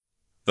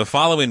The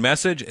following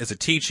message is a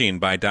teaching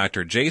by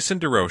Dr.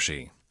 Jason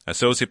DeRouchie,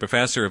 Associate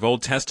Professor of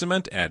Old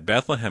Testament at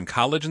Bethlehem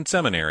College and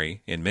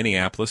Seminary in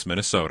Minneapolis,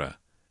 Minnesota.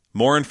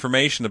 More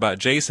information about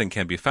Jason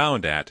can be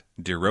found at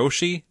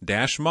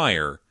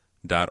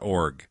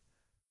derouchie-meyer.org.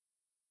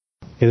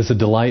 It is a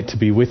delight to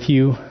be with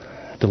you,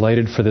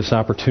 delighted for this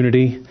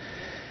opportunity.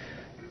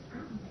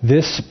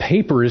 This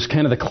paper is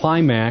kind of the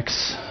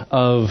climax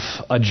of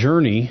a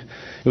journey.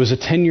 It was a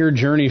 10-year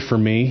journey for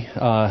me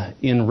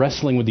in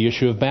wrestling with the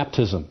issue of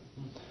baptism.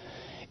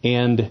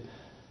 And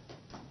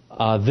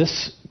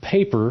this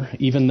paper,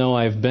 even though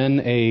I've been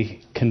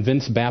a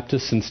convinced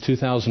Baptist since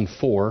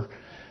 2004,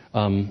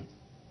 I'm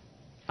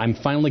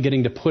finally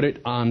getting to put it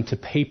onto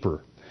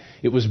paper.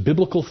 It was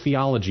biblical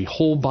theology,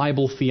 whole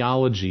Bible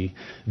theology,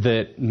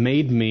 that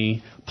made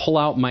me pull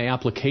out my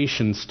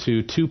applications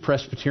to 2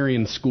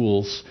 Presbyterian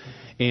schools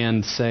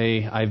and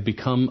say, I've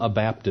become a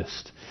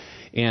Baptist.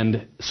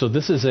 And so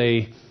this is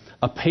a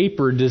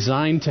paper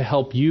designed to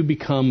help you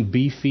become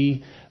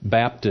beefy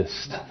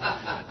Baptist.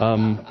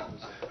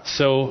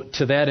 So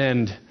to that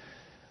end,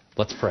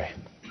 let's pray.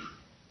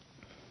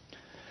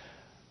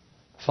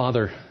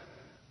 Father,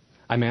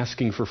 I'm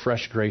asking for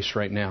fresh grace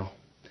right now.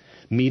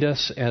 Meet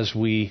us as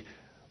we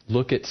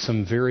look at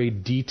some very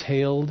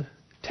detailed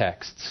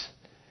texts.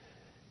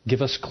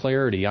 Give us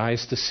clarity,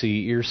 eyes to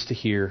see, ears to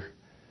hear.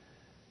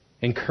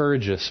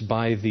 Encourage us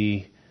by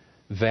the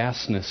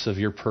vastness of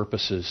your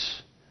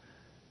purposes,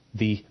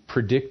 the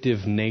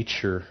predictive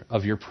nature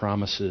of your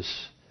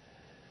promises.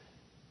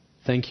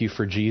 Thank you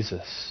for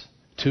Jesus,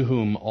 to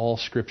whom all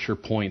Scripture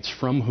points,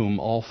 from whom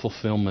all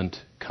fulfillment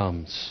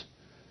comes.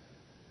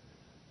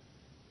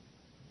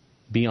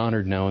 Be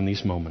honored now in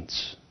these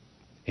moments.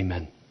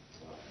 Amen.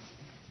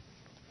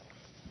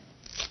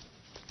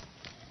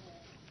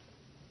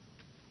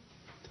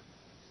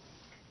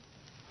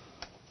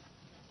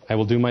 I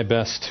will do my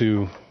best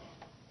to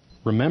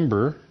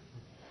remember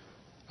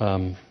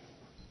to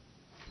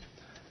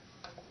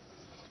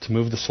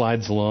move the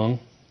slides along.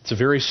 It's a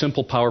very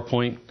simple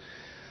PowerPoint,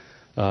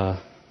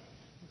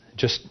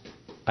 just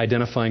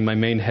identifying my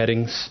main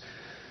headings.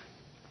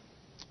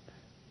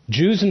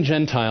 Jews and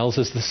Gentiles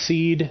as the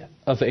seed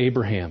of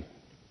Abraham.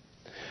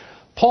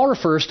 Paul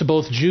refers to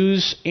both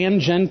Jews and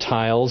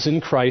Gentiles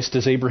in Christ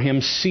as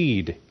Abraham's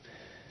seed.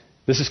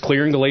 This is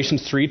clear in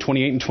Galatians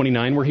 3:28 and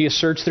 29, where he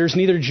asserts, there's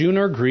neither Jew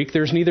nor Greek,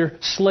 there's neither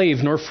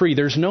slave nor free,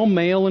 there's no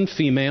male and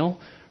female,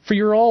 for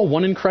you're all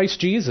one in Christ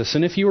Jesus.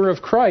 And if you are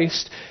of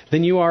Christ,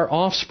 then you are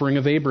offspring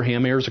of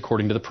Abraham, heirs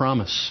according to the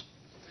promise.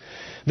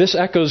 This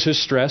echoes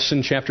his stress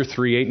in chapter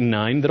 3, 8, and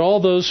 9, that all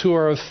those who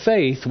are of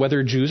faith,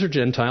 whether Jews or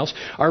Gentiles,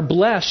 are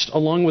blessed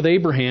along with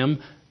Abraham,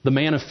 the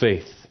man of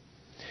faith.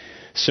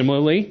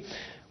 Similarly,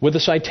 with the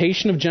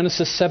citation of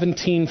Genesis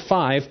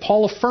 17:5,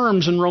 Paul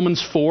affirms in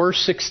Romans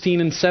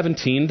 4:16 and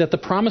 17 that the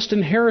promised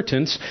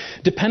inheritance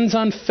depends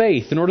on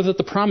faith in order that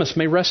the promise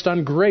may rest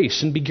on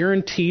grace and be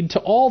guaranteed to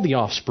all the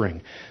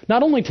offspring,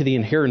 not only to the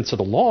inheritance of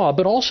the law,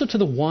 but also to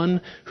the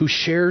one who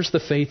shares the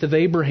faith of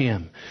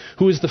Abraham,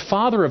 who is the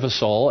father of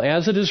us all,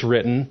 as it is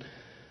written,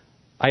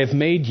 I have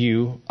made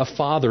you a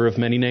father of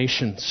many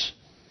nations.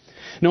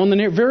 Now, in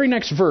the very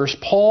next verse,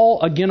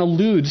 Paul again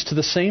alludes to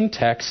the same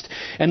text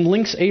and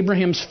links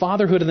Abraham's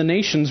fatherhood of the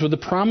nations with the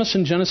promise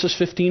in Genesis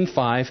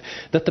 15:5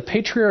 that the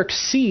patriarch's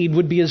seed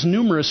would be as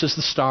numerous as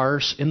the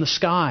stars in the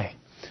sky,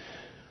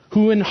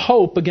 who in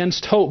hope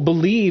against hope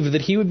believed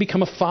that he would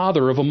become a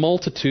father of a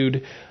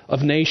multitude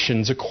of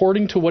nations,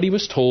 according to what he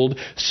was told,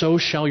 so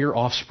shall your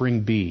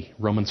offspring be,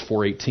 Romans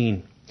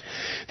 4:18.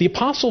 The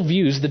apostle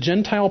views the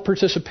Gentile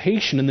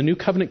participation in the New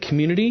Covenant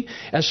community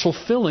as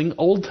fulfilling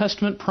Old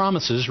Testament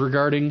promises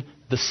regarding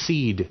the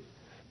seed.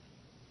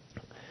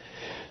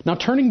 Now,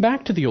 turning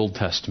back to the Old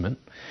Testament,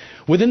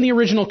 within the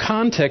original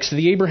context of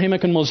the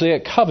Abrahamic and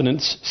Mosaic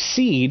covenants,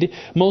 seed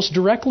most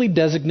directly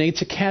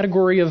designates a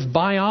category of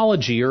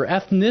biology or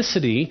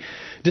ethnicity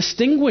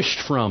distinguished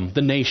from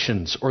the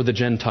nations or the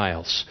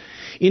Gentiles.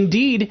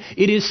 Indeed,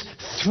 it is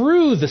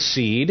through the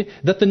seed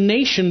that the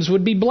nations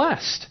would be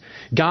blessed,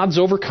 God's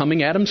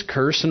overcoming Adam's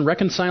curse and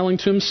reconciling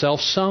to himself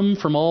some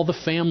from all the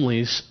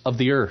families of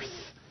the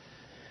earth.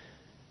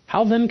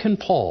 How then can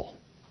Paul,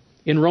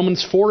 in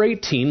Romans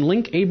 4:18,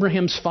 link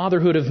Abraham's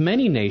fatherhood of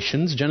many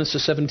nations,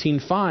 Genesis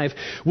 17:5,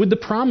 with the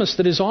promise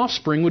that his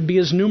offspring would be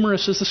as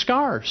numerous as the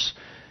stars,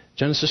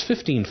 Genesis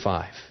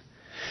 15:5?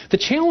 The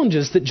challenge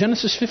is that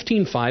Genesis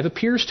 15:5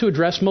 appears to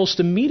address most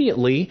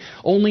immediately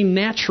only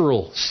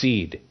natural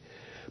seed.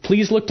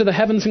 Please look to the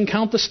heavens and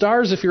count the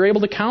stars if you're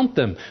able to count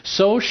them.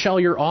 So shall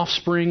your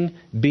offspring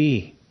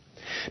be.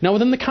 Now,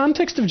 within the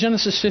context of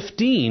Genesis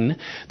 15,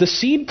 the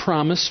seed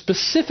promise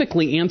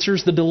specifically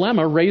answers the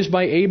dilemma raised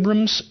by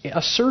Abram's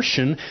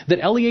assertion that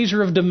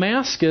Eliezer of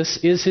Damascus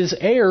is his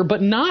heir,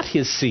 but not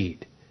his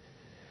seed.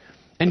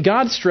 And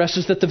God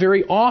stresses that the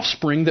very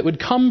offspring that would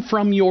come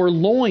from your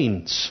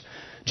loins,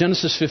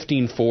 Genesis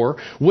 15:4,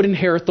 would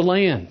inherit the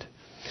land.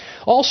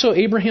 Also,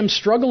 Abraham's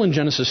struggle in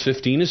Genesis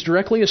 15 is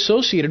directly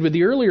associated with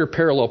the earlier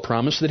parallel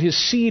promise that his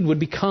seed would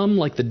become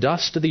like the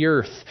dust of the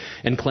earth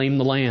and claim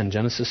the land,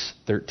 Genesis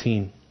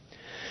 13.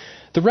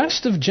 The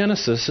rest of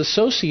Genesis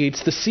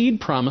associates the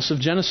seed promise of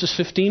Genesis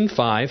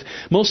 15:5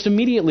 most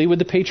immediately with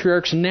the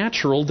patriarch's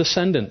natural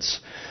descendants,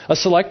 a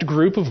select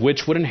group of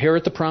which would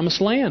inherit the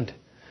promised land.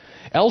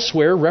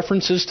 Elsewhere,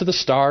 references to the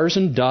stars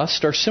and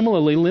dust are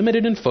similarly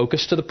limited in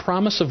focus to the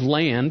promise of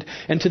land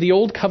and to the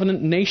Old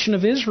Covenant nation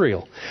of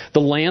Israel,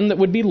 the land that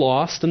would be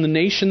lost and the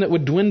nation that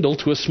would dwindle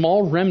to a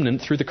small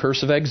remnant through the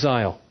curse of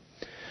exile.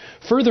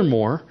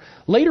 Furthermore,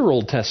 later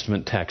Old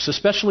Testament texts,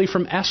 especially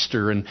from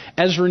Esther and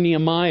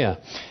Ezra-Nehemiah,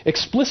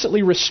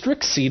 explicitly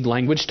restrict seed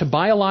language to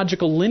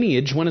biological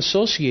lineage when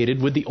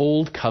associated with the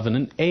Old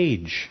Covenant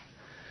age.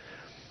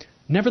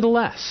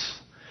 Nevertheless,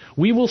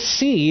 we will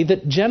see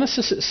that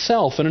Genesis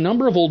itself and a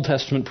number of Old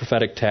Testament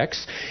prophetic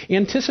texts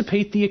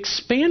anticipate the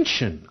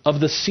expansion of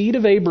the seed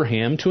of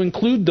Abraham to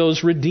include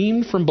those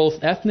redeemed from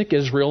both ethnic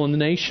Israel and the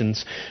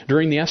nations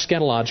during the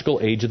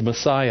eschatological age of the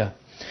Messiah.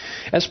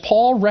 As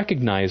Paul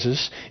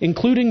recognizes,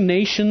 including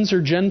nations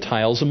or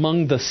Gentiles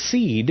among the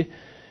seed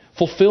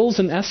fulfills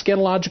an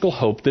eschatological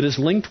hope that is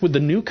linked with the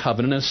new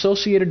covenant and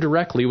associated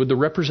directly with the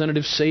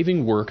representative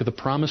saving work of the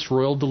promised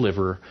royal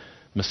deliverer,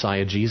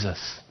 Messiah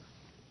Jesus.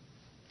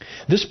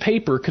 This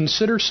paper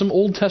considers some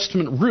Old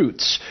Testament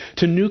roots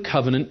to New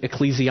Covenant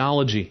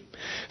ecclesiology,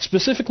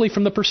 specifically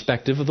from the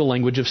perspective of the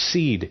language of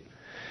seed.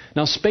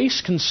 Now,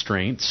 space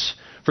constraints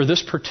for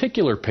this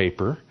particular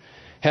paper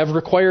have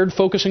required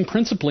focusing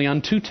principally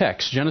on two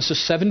texts, Genesis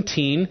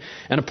 17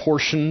 and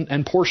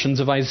portions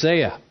of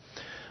Isaiah.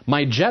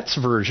 My JETS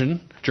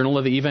version, Journal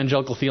of the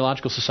Evangelical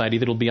Theological Society,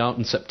 that will be out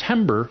in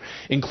September,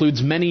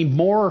 includes many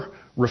more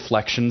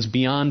reflections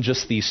beyond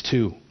just these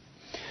two.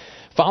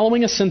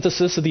 Following a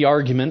synthesis of the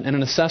argument and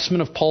an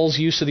assessment of Paul's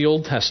use of the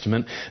Old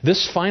Testament, the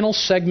final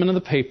segment of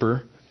the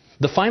paper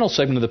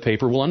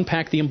will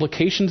unpack the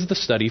implications of the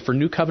study for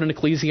New Covenant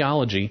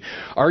ecclesiology,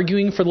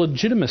 arguing for the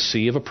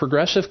legitimacy of a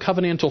progressive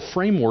covenantal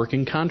framework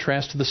in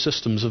contrast to the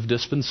systems of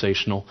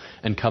dispensational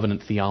and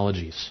covenant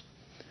theologies.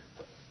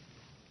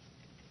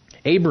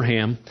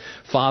 Abraham,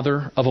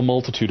 father of a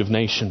multitude of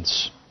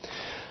nations.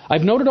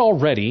 I've noted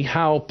already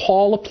how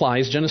Paul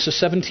applies Genesis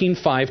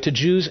 17:5 to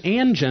Jews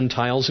and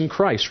Gentiles in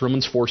Christ,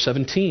 Romans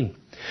 4:17.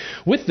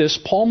 With this,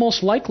 Paul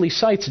most likely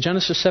cites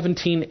Genesis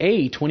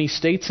 17:8 when he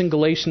states in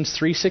Galatians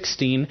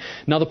 3:16,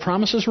 "Now the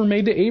promises were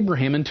made to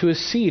Abraham and to his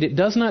seed." It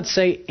does not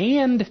say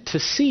 "and to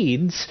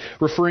seeds,"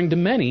 referring to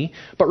many,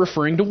 but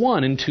referring to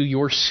one, "and to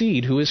your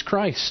seed, who is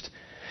Christ."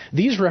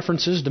 These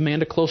references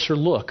demand a closer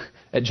look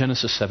at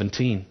Genesis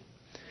 17.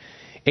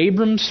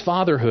 Abram's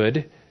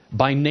fatherhood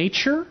by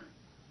nature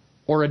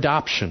or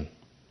adoption.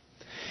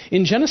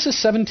 In Genesis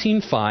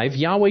 17:5,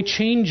 Yahweh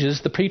changes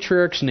the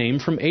patriarch's name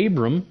from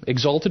Abram,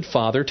 exalted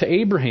father, to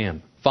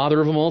Abraham, father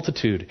of a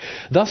multitude,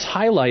 thus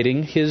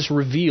highlighting his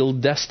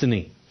revealed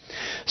destiny.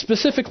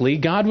 Specifically,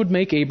 God would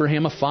make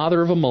Abraham a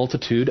father of a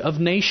multitude of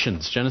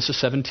nations, Genesis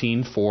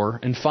 17:4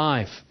 and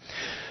 5.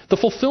 The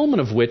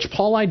fulfillment of which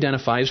Paul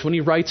identifies when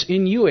he writes,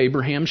 "In you,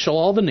 Abraham, shall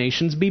all the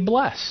nations be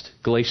blessed,"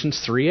 Galatians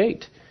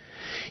 3:8.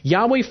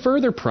 Yahweh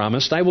further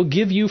promised, "I will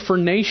give you for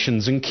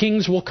nations, and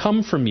kings will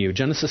come from you,"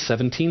 Genesis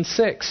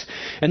 17:6.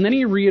 And then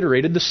he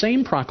reiterated the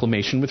same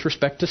proclamation with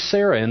respect to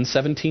Sarah in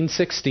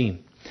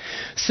 17:16.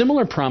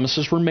 Similar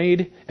promises were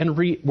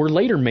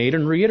later made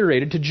and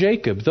reiterated to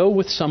Jacob, though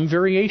with some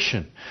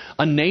variation.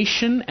 "A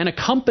nation and a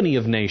company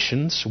of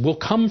nations will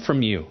come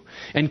from you,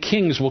 and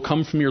kings will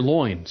come from your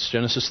loins,"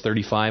 Genesis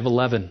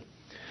 35:11.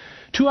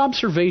 Two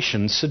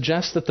observations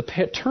suggest that the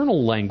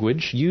paternal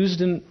language used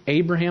in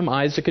Abraham,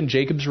 Isaac, and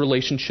Jacob's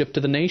relationship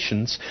to the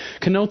nations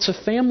connotes a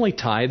family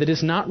tie that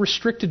is not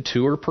restricted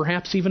to or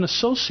perhaps even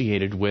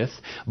associated with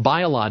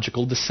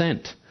biological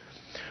descent.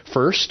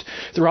 First,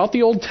 throughout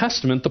the Old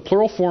Testament, the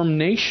plural form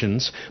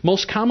nations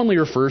most commonly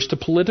refers to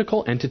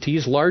political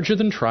entities larger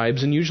than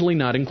tribes and usually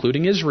not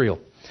including Israel.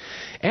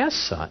 As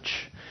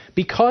such,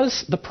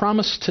 because the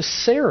promise to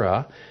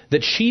Sarah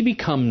that she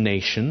become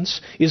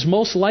nations is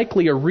most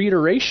likely a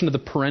reiteration of the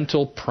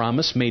parental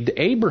promise made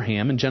to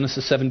Abraham in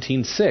Genesis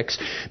 17:6,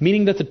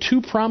 meaning that the two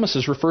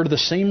promises refer to the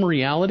same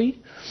reality,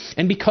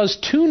 and because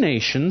two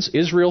nations,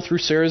 Israel through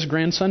Sarah's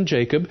grandson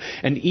Jacob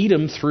and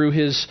Edom through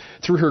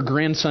her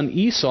grandson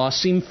Esau,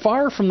 seem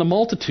far from the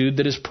multitude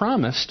that is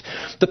promised,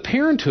 the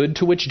parenthood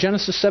to which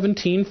Genesis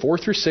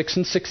 17:4-6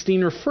 and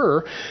 16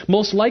 refer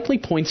most likely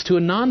points to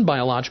a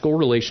non-biological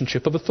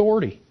relationship of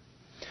authority.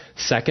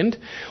 Second,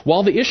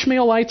 while the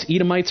Ishmaelites,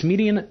 Edomites,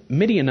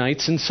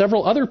 Midianites, and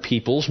several other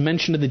peoples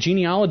mentioned in the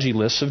genealogy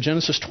lists of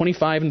Genesis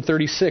 25 and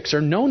 36 are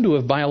known to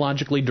have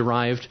biologically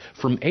derived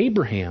from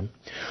Abraham,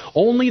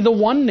 only the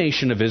one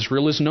nation of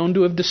Israel is known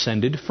to have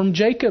descended from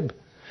Jacob.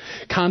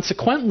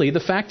 Consequently, the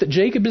fact that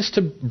Jacob is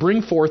to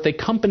bring forth a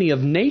company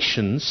of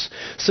nations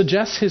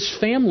suggests his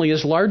family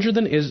is larger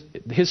than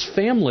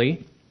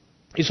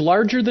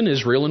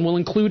Israel and will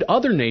include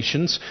other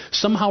nations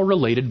somehow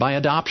related by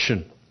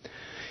adoption.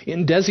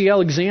 In Desi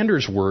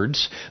Alexander's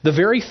words, the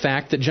very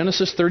fact that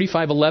Genesis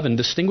 35:11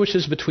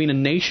 distinguishes between a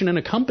nation and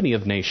a company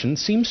of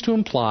nations seems to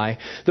imply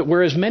that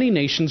whereas many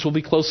nations will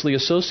be closely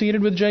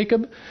associated with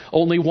Jacob,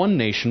 only one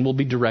nation will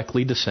be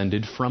directly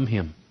descended from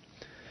him.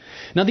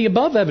 Now, the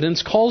above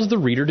evidence calls the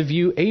reader to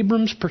view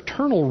Abram's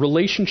paternal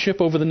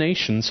relationship over the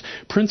nations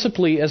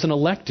principally as an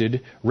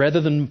elected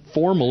rather than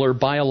formal or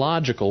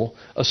biological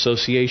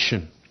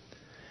association.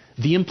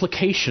 The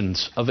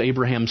implications of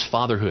Abraham's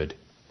fatherhood.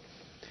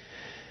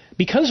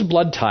 Because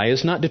blood tie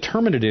is not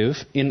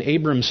determinative in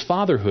Abram's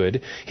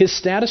fatherhood, his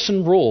status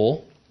and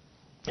role,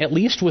 at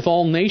least with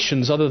all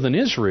nations other than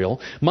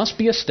Israel, must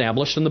be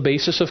established on the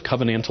basis of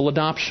covenantal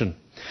adoption.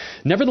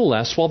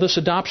 Nevertheless, while this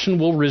adoption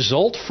will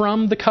result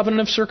from the covenant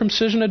of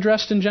circumcision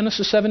addressed in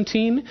Genesis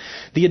 17,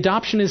 the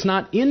adoption is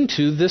not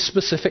into this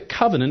specific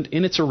covenant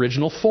in its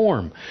original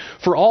form.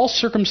 For all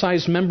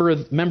circumcised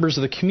members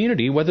of the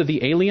community, whether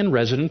the alien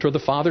resident or the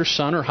father's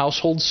son or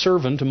household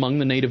servant among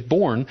the native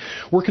born,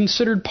 were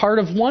considered part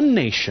of one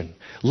nation,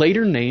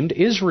 later named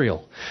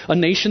Israel, a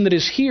nation that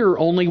is here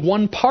only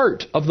one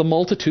part of the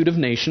multitude of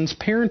nations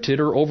parented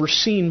or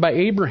overseen by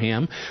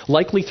Abraham,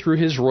 likely through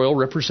his royal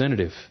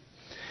representative.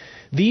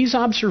 These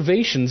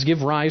observations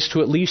give rise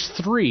to at least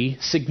three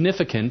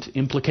significant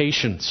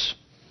implications.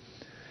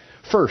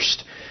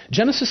 First,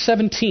 Genesis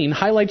 17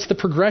 highlights the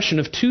progression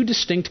of two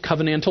distinct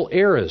covenantal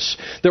eras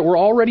that were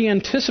already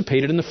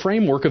anticipated in the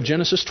framework of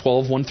Genesis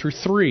 12, 1 through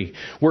 3,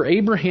 where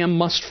Abraham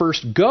must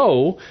first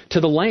go to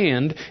the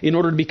land in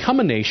order to become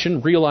a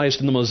nation,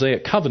 realized in the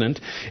Mosaic covenant,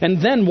 and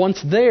then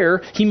once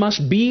there, he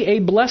must be a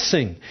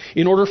blessing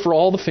in order for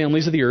all the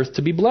families of the earth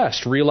to be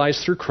blessed,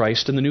 realized through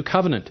Christ in the new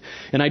covenant.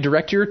 And I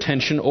direct your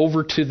attention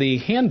over to the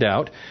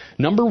handout.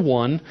 Number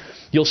one,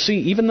 you'll see,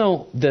 even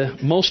though the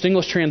most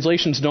English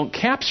translations don't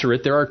capture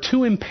it, there are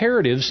two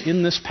imperatives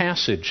in this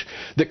passage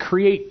that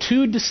create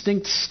two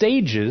distinct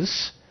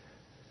stages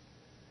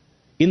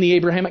in the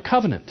Abrahamic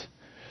covenant.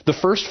 The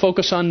first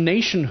focused on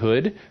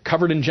nationhood,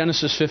 covered in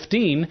Genesis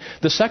 15.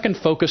 The second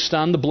focused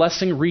on the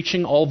blessing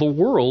reaching all the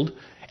world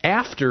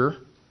after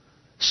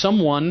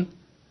someone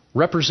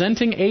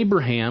representing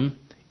Abraham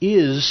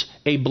is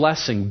a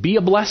blessing. Be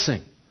a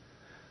blessing.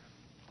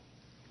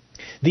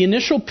 The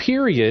initial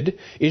period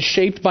is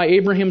shaped by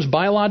Abraham's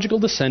biological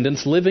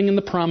descendants living in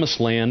the Promised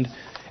Land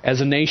as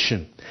a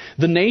nation.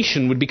 The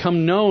nation would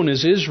become known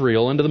as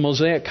Israel under the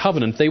Mosaic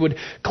covenant. They would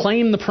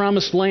claim the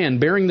Promised Land,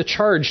 bearing the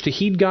charge to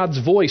heed God's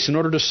voice in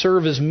order to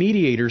serve as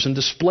mediators and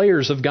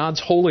displayers of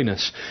God's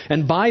holiness,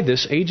 and by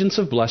this, agents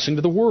of blessing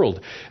to the world.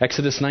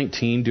 Exodus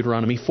 19,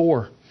 Deuteronomy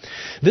 4.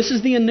 This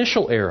is the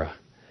initial era.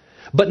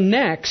 But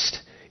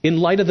next, in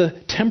light of the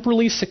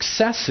temporally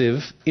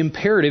successive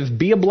imperative,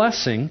 be a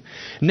blessing,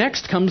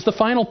 next comes the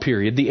final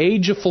period, the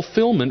age of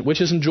fulfillment,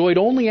 which is enjoyed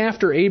only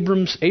after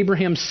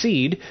Abraham's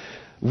seed,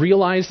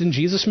 realized in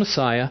Jesus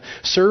Messiah,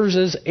 serves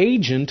as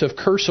agent of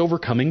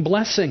curse-overcoming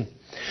blessing.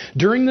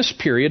 During this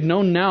period,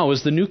 known now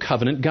as the New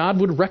Covenant, God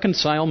would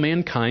reconcile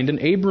mankind, and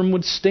Abram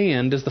would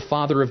stand as the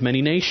father of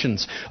many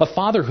nations, a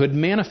fatherhood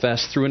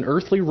manifest through an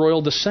earthly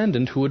royal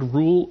descendant who would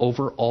rule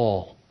over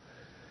all.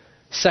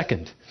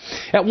 Second,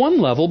 at one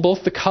level,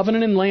 both the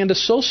covenant and land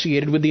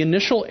associated with the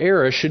initial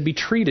era should be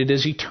treated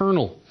as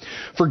eternal.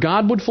 For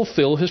God would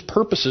fulfill His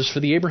purposes for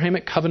the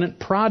Abrahamic covenant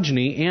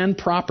progeny and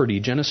property,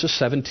 Genesis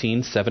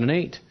 17, 7 and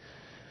 8.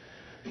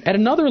 At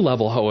another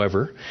level,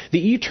 however,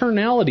 the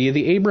eternality of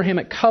the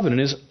Abrahamic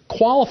covenant is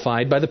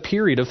qualified by the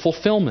period of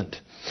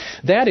fulfillment.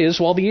 That is,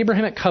 while the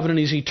Abrahamic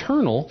covenant is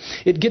eternal,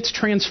 it gets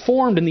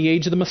transformed in the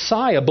age of the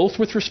Messiah, both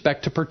with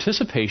respect to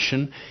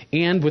participation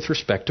and with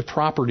respect to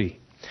property.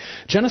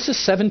 Genesis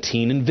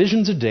 17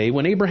 envisions a day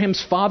when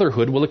Abraham's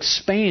fatherhood will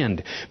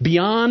expand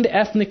beyond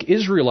ethnic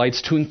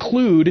Israelites to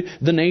include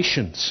the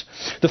nations.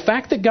 The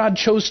fact that God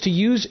chose to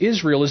use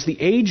Israel as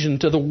the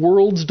agent of the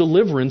world's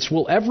deliverance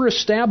will ever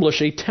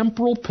establish a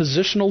temporal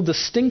positional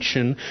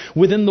distinction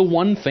within the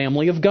one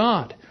family of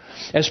God.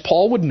 As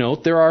Paul would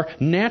note, there are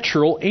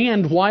natural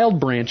and wild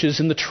branches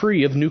in the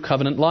tree of New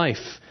Covenant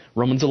life.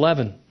 Romans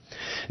 11.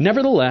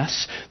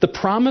 Nevertheless, the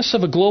promise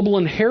of a global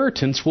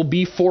inheritance will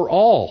be for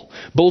all,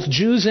 both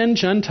Jews and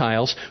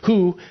Gentiles,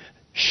 who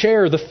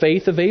share the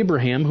faith of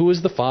Abraham, who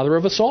is the father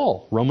of us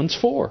all. Romans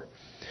 4.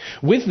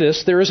 With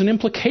this, there is an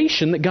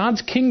implication that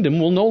God's kingdom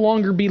will no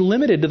longer be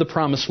limited to the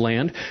Promised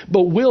Land,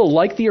 but will,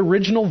 like the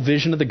original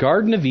vision of the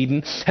Garden of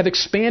Eden, have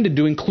expanded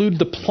to include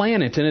the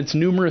planet and its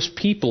numerous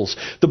peoples,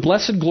 the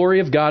blessed glory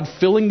of God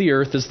filling the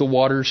earth as the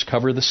waters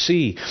cover the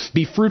sea.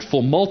 Be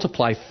fruitful,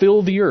 multiply,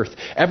 fill the earth,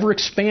 ever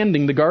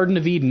expanding the Garden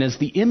of Eden as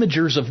the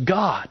imagers of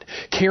God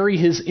carry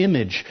His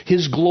image,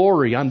 His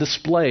glory on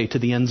display to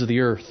the ends of the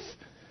earth.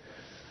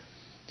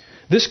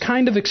 This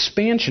kind of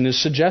expansion is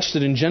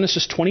suggested in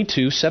Genesis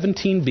 22,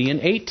 17b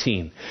and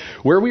 18,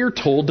 where we are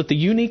told that the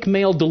unique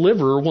male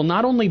deliverer will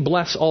not only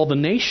bless all the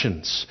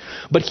nations,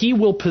 but he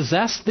will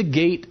possess the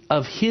gate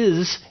of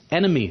his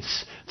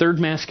enemies, third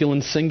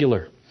masculine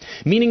singular,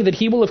 meaning that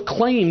he will have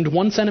claimed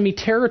once enemy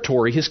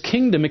territory, his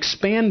kingdom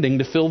expanding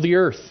to fill the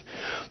earth.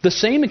 The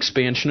same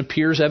expansion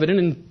appears evident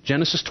in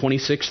Genesis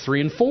 26,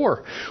 3 and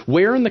 4,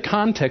 where in the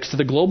context of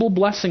the global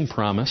blessing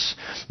promise,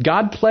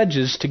 God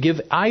pledges to give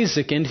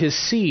Isaac and his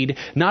seed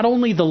not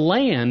only the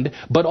land,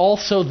 but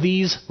also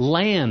these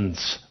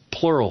lands,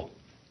 plural.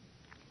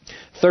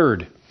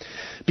 Third,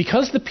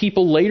 Because the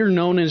people later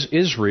known as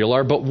Israel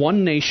are but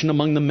one nation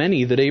among the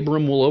many that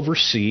Abram will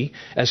oversee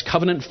as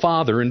covenant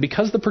father, and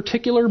because the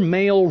particular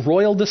male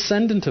royal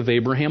descendant of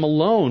Abraham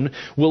alone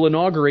will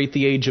inaugurate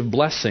the age of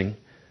blessing,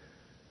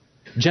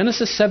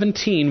 Genesis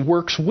 17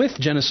 works with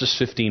Genesis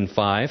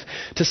 15:5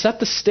 to set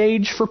the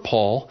stage for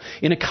Paul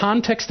in a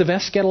context of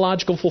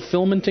eschatological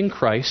fulfillment in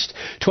Christ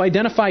to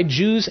identify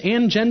Jews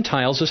and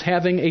Gentiles as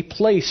having a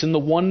place in the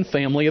one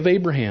family of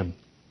Abraham,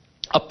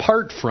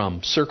 apart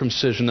from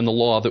circumcision and the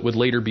law that would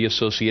later be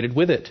associated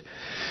with it.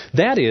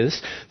 That is,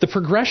 the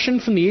progression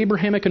from the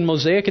Abrahamic and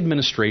Mosaic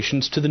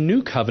administrations to the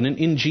New Covenant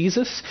in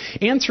Jesus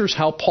answers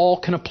how Paul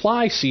can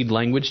apply seed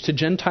language to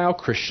Gentile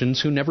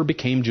Christians who never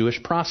became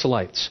Jewish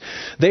proselytes.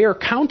 They are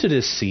counted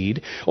as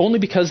seed only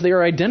because they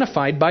are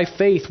identified by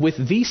faith with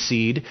the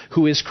seed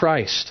who is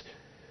Christ.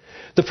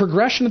 The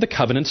progression of the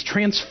covenants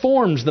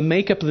transforms the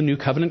makeup of the New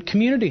Covenant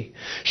community,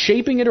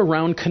 shaping it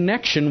around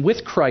connection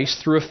with Christ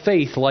through a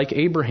faith like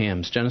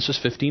Abraham's, Genesis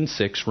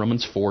 15:6,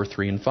 Romans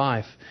 4:3 and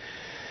 5.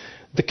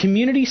 The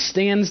community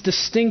stands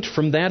distinct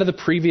from that of the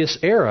previous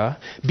era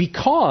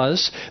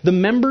because the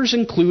members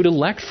include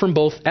elect from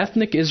both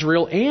ethnic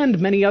Israel and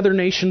many other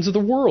nations of the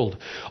world,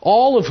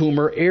 all of whom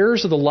are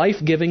heirs of the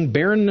life-giving,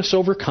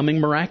 barrenness-overcoming,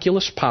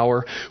 miraculous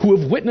power, who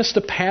have witnessed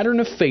a pattern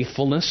of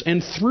faithfulness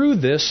and through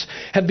this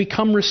have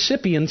become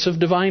recipients of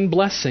divine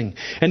blessing,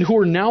 and who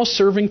are now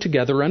serving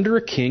together under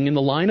a king in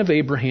the line of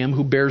Abraham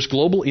who bears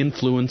global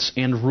influence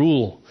and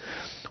rule.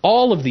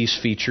 All of these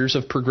features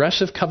of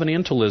progressive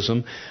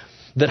covenantalism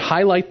that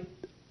highlight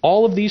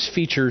all of these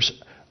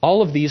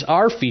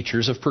are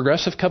features of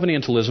progressive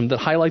covenantalism that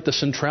highlight the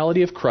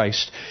centrality of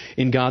Christ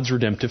in God's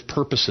redemptive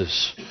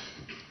purposes.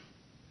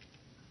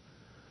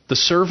 The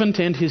servant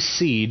and his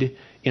seed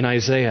in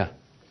Isaiah.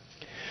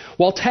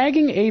 While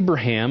tagging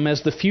Abraham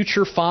as the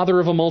future father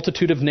of a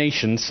multitude of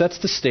nations sets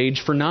the stage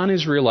for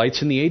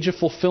non-Israelites in the age of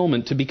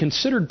fulfillment to be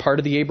considered part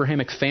of the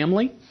Abrahamic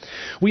family,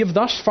 we have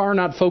thus far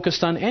not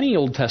focused on any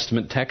Old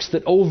Testament texts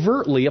that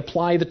overtly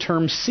apply the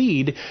term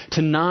seed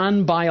to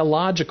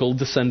non-biological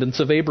descendants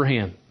of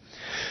Abraham.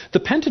 The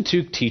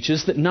Pentateuch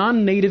teaches that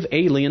non-native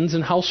aliens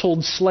and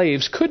household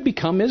slaves could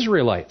become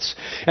Israelites,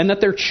 and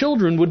that their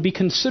children would be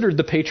considered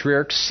the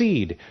patriarch's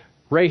seed: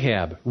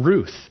 Rahab,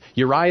 Ruth,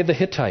 Uriah the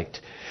Hittite.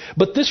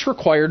 But this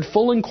required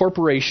full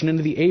incorporation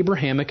into the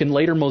Abrahamic and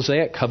later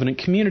Mosaic covenant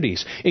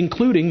communities,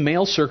 including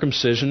male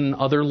circumcision and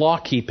other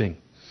law-keeping.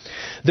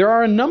 There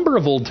are a number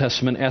of Old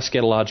Testament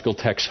eschatological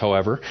texts,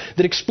 however,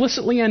 that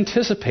explicitly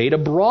anticipate a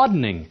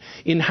broadening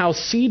in how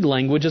seed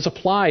language is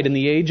applied in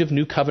the age of the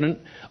New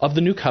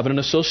Covenant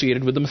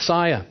associated with the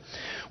Messiah.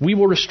 We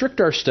will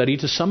restrict our study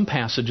to some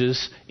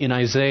passages in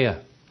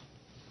Isaiah.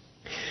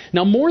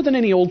 Now, more than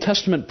any Old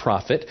Testament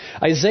prophet,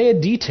 Isaiah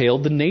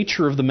detailed the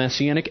nature of the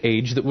Messianic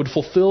age that would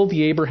fulfill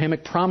the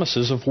Abrahamic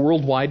promises of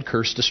worldwide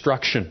curse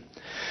destruction.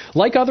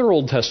 Like other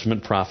Old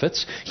Testament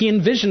prophets, he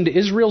envisioned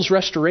Israel's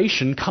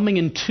restoration coming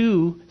in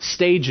two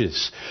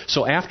stages.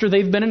 So after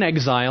they've been in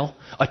exile,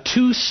 a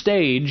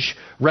two-stage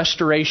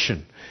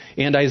restoration.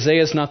 And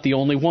Isaiah is not the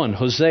only one.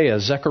 Hosea,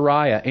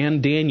 Zechariah,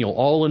 and Daniel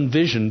all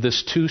envisioned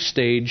this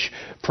two-stage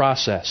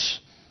process.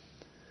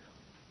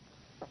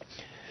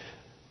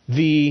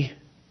 The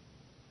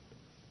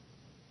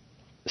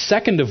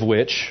second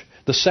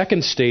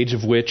stage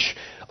of which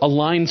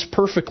aligns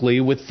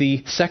perfectly with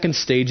the second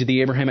stage of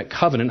the Abrahamic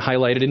covenant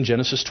highlighted in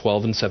Genesis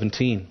 12 and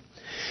 17.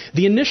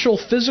 The initial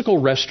physical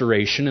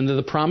restoration into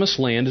the promised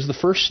land is the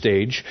first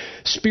stage.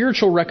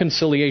 Spiritual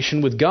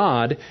reconciliation with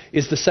God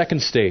is the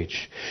second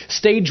stage.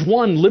 Stage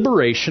 1,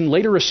 liberation,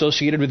 later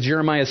associated with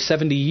Jeremiah's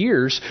 70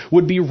 years,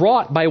 would be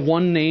wrought by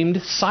one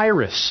named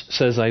Cyrus,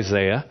 says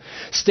Isaiah.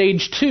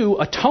 Stage 2,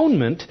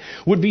 atonement,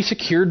 would be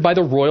secured by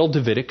the royal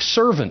Davidic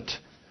servant,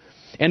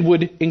 and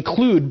would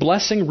include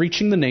blessing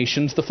reaching the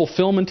nations, the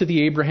fulfillment of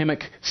the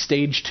Abrahamic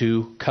Stage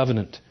 2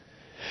 covenant.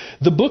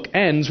 The book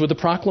ends with the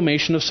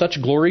proclamation of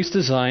such glories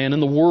to Zion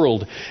and the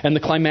world, and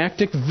the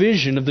climactic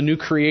vision of the new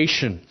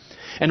creation.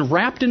 And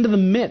wrapped into the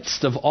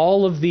midst of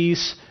all of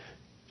these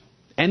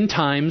end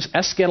times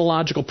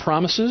eschatological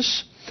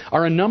promises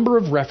are a number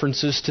of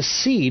references to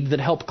seed that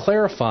help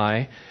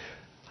clarify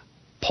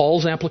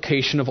Paul's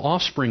application of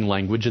offspring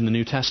language in the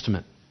New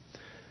Testament.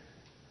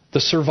 The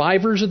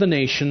survivors of the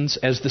nations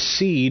as the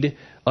seed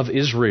of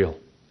Israel.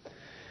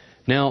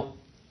 Now,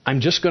 I'm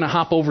just going to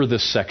hop over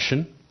this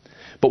section,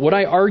 but what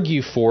I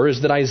argue for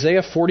is that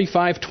Isaiah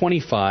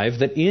 45:25,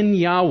 that in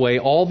Yahweh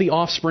all the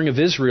offspring of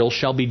Israel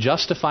shall be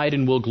justified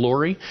and will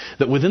glory,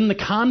 that within the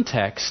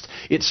context,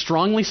 it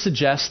strongly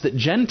suggests that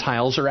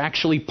Gentiles are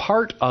actually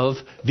part of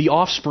the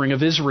offspring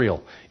of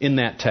Israel in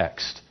that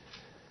text.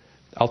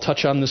 I'll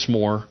touch on this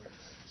more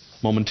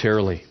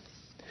momentarily.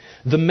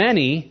 The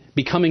many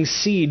becoming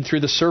seed through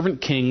the servant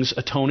king's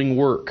atoning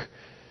work,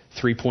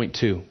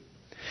 3.2.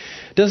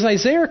 Does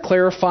Isaiah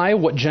clarify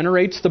what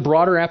generates the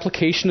broader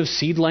application of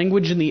seed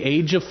language in the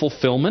age of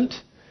fulfillment?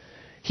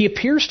 He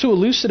appears to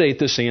elucidate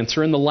this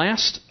answer in the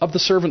last of the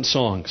servant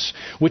songs,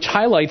 which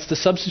highlights the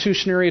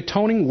substitutionary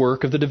atoning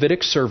work of the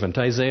Davidic servant,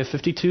 Isaiah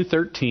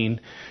 52:13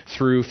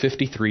 through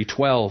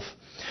 53:12.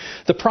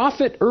 The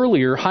prophet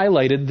earlier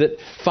highlighted that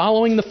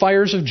following the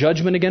fires of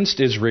judgment against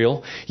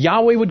Israel,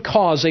 Yahweh would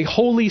cause a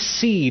holy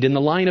seed in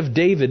the line of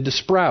David to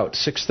sprout,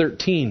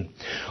 6:13.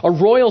 A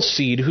royal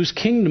seed whose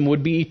kingdom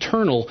would be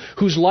eternal,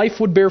 whose life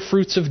would bear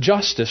fruits of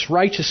justice,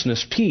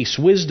 righteousness, peace,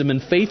 wisdom,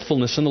 and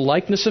faithfulness in the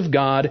likeness of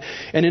God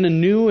and in a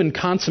new and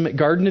consummate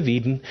Garden of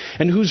Eden,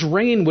 and whose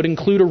reign would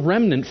include a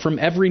remnant from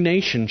every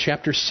nation,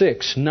 chapter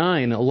 6,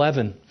 9,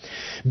 11.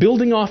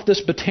 Building off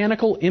this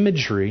botanical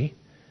imagery,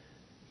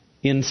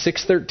 in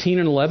 6:13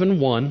 and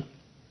 11:1,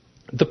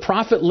 the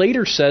prophet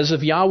later says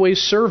of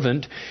Yahweh's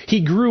servant,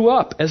 he grew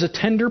up as a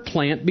tender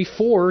plant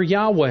before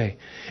Yahweh,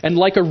 and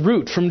like a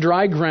root from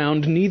dry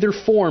ground, neither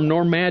form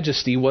nor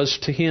majesty was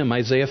to him,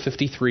 Isaiah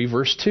 53,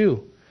 verse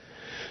 2.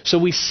 So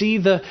we see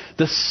the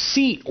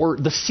seed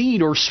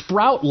or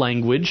sprout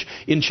language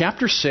in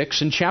chapter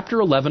 6 and chapter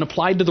 11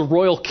 applied to the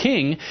royal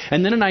king,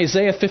 and then in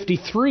Isaiah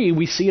 53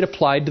 we see it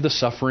applied to the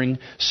suffering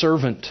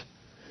servant.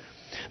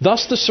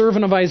 Thus, the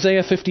servant of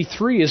Isaiah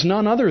 53 is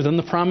none other than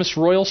the promised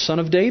royal son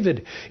of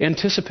David,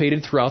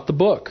 anticipated throughout the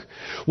book.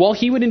 While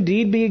he would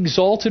indeed be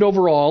exalted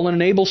over all and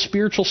enable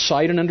spiritual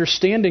sight and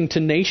understanding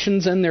to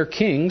nations and their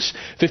kings,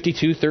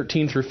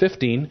 52:13 through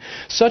 15,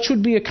 such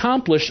would be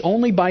accomplished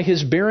only by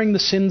his bearing the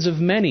sins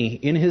of many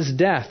in his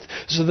death,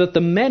 so that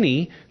the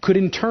many could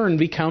in turn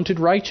be counted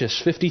righteous,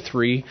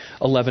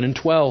 53:11 and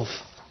 12.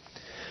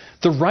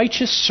 The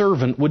righteous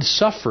servant would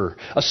suffer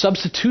a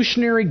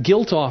substitutionary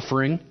guilt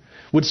offering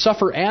would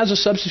suffer as a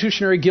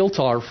substitutionary guilt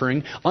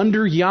offering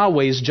under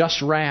Yahweh's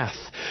just wrath.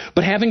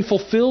 But having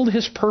fulfilled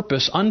his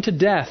purpose unto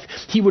death,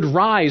 he would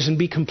rise and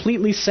be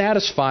completely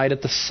satisfied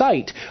at the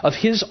sight of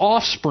his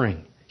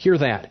offspring. Hear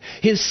that.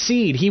 His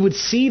seed. He would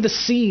see the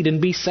seed and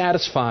be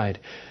satisfied.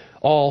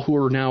 All who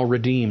are now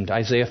redeemed.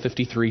 Isaiah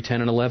 53:10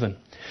 and 11.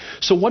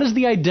 So what is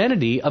the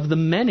identity of the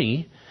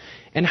many,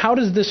 and how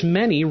does this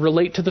many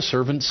relate to the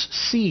servant's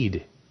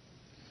seed?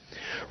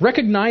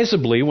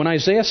 Recognizably, when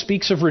Isaiah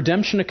speaks of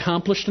redemption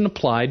accomplished and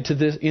applied to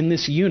this in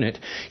this unit,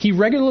 he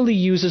regularly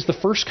uses the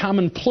first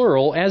common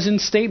plural, as in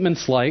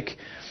statements like,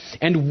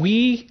 and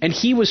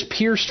he was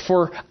pierced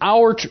for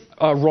our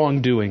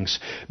wrongdoings,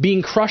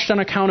 being crushed on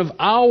account of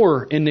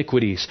our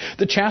iniquities.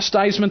 The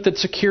chastisement that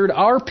secured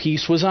our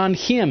peace was on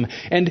him,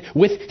 and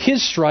with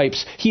his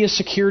stripes he has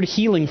secured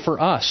healing for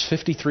us,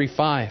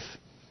 53:5.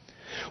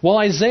 While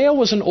Isaiah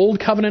was an Old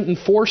Covenant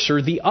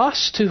enforcer, the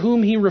us to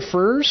whom he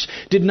refers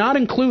did not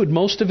include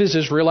most of his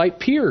Israelite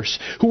peers,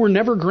 who were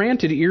never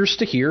granted ears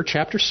to hear,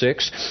 chapter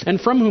 6, and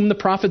from whom the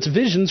prophet's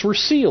visions were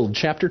sealed,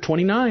 chapter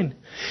 29.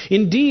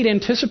 Indeed,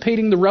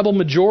 anticipating the rebel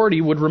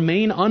majority would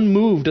remain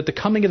unmoved at the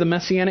coming of the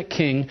Messianic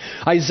king,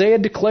 Isaiah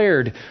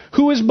declared,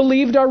 "Who has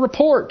believed our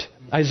report?"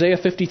 Isaiah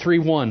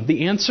 53:1.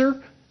 The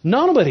answer?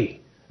 Nobody.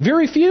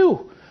 Very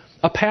few.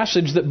 A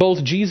passage that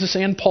both Jesus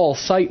and Paul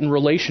cite in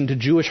relation to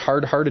Jewish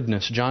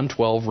hard-heartedness, John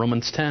 12,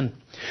 Romans 10.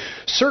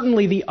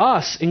 Certainly the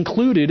us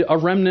included a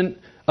remnant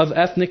of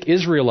ethnic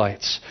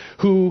Israelites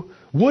who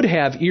would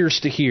have ears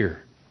to hear,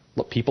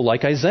 people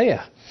like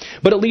Isaiah.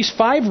 But at least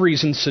 5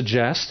 reasons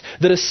suggest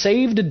that a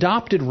saved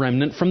adopted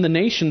remnant from the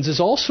nations is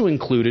also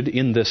included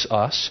in this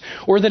us,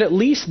 or that at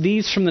least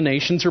these from the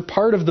nations are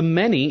part of the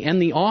many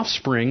and the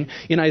offspring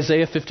in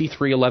Isaiah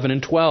 53:11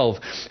 and 12,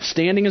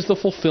 standing as the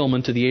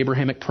fulfillment of the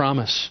Abrahamic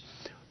promise.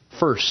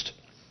 First,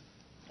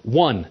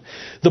 1.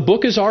 The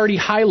book has already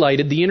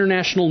highlighted the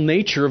international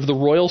nature of the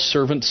royal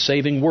servant's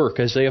saving work,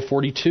 Isaiah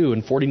 42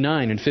 and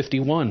 49 and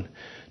 51.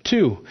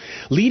 2.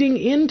 Leading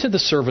into the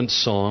servant's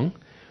song,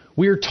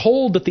 we are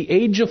told that the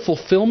age of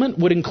fulfillment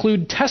would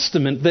include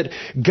testament that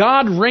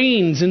God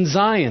reigns in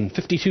Zion,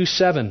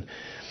 52:7,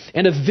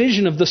 and a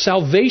vision of the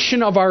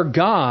salvation of our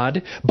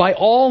God by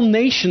all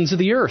nations of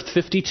the earth,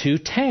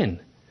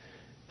 52:10.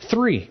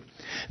 3.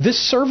 This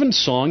servant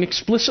song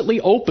explicitly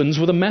opens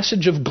with a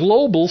message of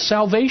global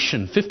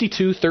salvation,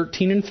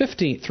 52:13 and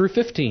 15 through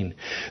 15.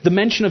 The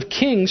mention of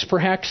kings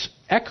perhaps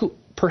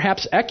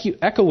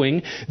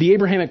echoing the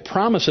Abrahamic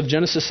promise of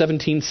Genesis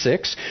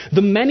 17:6,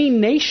 the many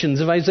nations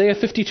of Isaiah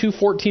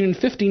 52:14 and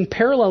 15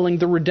 paralleling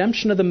the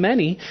redemption of the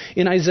many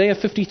in Isaiah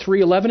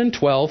 53:11 and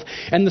 12,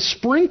 and the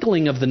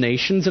sprinkling of the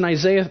nations in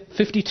Isaiah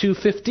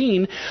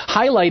 52:15,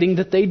 highlighting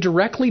that they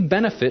directly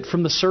benefit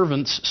from the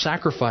servant's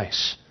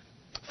sacrifice.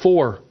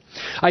 4.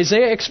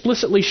 Isaiah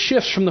explicitly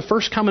shifts from the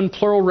first common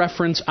plural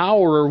reference,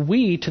 our or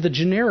we, to the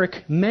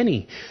generic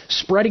many,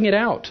 spreading it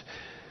out.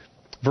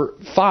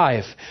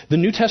 5. The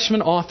New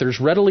Testament authors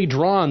readily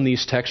draw on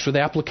these texts with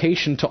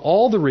application to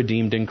all the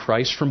redeemed in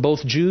Christ from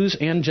both Jews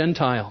and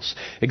Gentiles.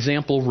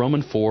 Example,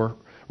 Romans 4,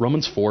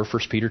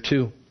 1 Peter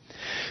 2.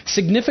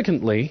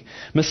 Significantly,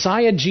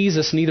 Messiah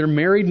Jesus neither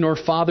married nor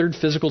fathered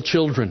physical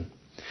children.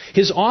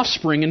 His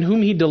offspring, in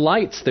whom he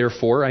delights,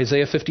 therefore,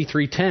 Isaiah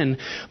 53:10,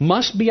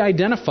 must be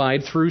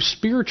identified through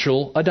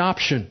spiritual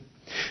adoption.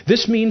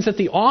 This means that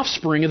the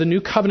offspring of the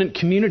new covenant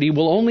community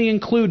will only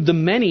include the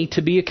many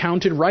to be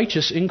accounted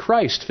righteous in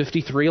Christ,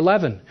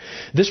 53:11.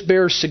 This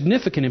bears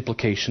significant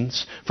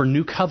implications for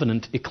new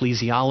covenant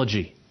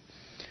ecclesiology.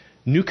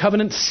 New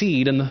covenant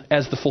seed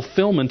as the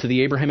fulfillment of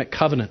the Abrahamic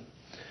covenant.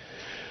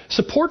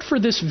 Support for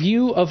this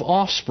view of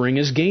offspring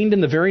is gained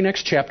in the very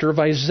next chapter of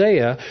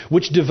Isaiah,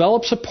 which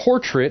develops a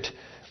portrait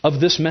of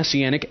this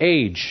messianic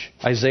age,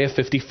 Isaiah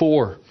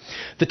 54.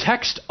 The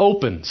text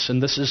opens,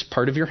 and this is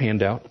part of your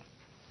handout.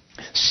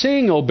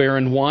 Sing, O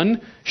barren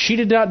one, she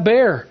did not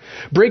bear.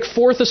 Break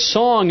forth a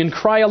song and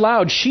cry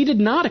aloud. She did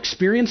not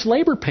experience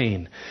labor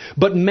pain.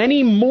 But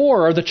many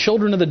more are the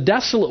children of the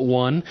desolate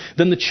one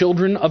than the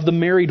children of the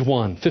married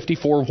one.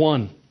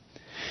 54:1.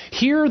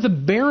 Here the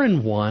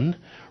barren one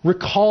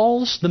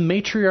recalls the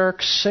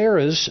matriarch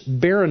Sarah's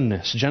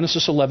barrenness,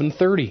 Genesis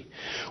 11:30,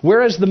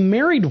 whereas the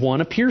married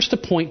one appears to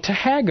point to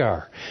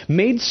Hagar,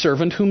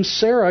 maidservant whom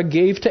Sarah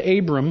gave to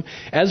Abram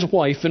as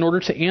wife in order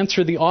to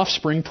answer the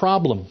offspring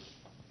problem,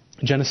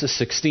 Genesis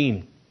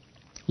 16.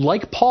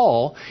 Like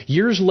Paul,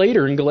 years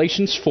later in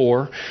Galatians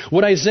 4,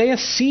 what Isaiah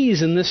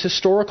sees in this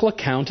historical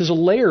account is a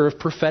layer of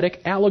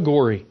prophetic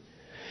allegory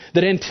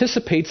that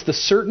anticipates the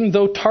certain,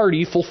 though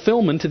tardy,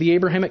 fulfillment of the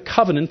Abrahamic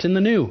covenant in the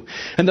new,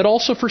 and that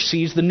also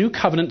foresees the new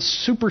covenant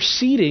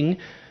superseding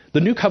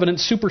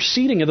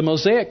of the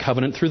Mosaic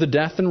covenant through the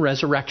death and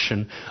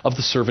resurrection of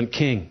the servant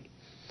king.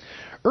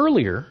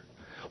 Earlier,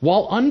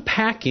 while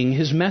unpacking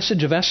his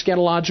message of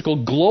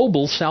eschatological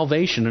global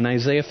salvation in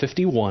Isaiah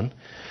 51,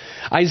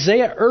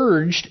 Isaiah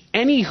urged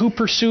any who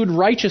pursued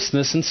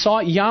righteousness and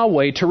sought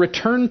Yahweh to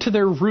return to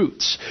their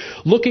roots,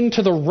 looking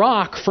to the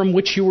rock from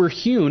which you were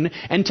hewn,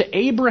 and to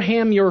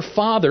Abraham your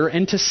father,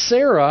 and to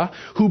Sarah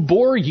who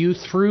bore you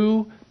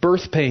through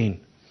birth pain.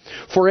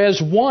 For as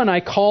one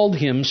I called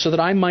him so that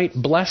I might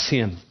bless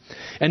him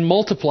and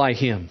multiply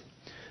him.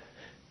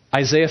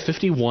 Isaiah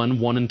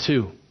 51:1 and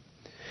 2.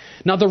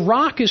 Now the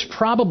rock is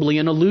probably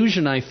an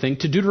allusion, I think,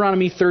 to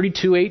Deuteronomy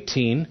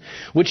 32:18,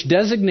 which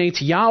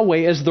designates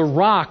Yahweh as the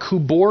rock who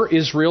bore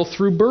Israel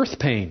through birth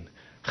pain,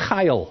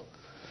 Chayil.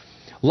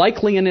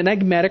 Likely an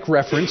enigmatic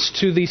reference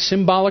to the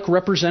symbolic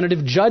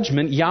representative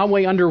judgment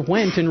Yahweh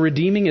underwent in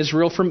redeeming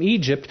Israel from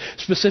Egypt,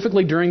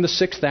 specifically during the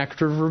 6th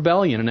act of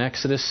rebellion in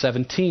Exodus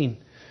 17.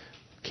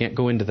 Can't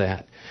go into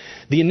that.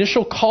 The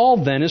initial call,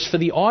 then, is for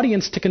the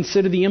audience to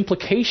consider the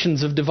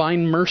implications of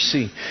divine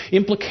mercy,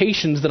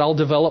 implications that I'll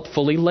develop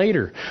fully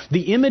later.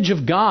 The image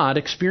of God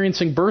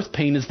experiencing birth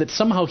pain is that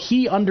somehow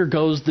He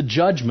undergoes the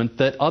judgment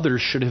that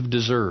others should have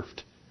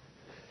deserved.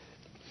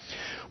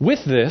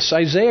 With this,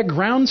 Isaiah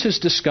grounds his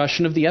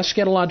discussion of the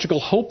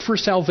eschatological hope for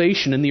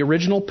salvation in the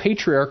original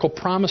patriarchal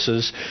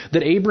promises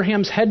that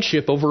Abraham's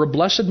headship over a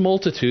blessed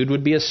multitude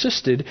would be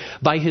assisted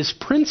by his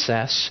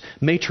princess,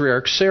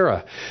 matriarch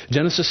Sarah,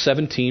 Genesis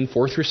 17,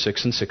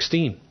 4-6 and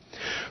 16.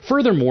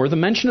 Furthermore, the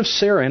mention of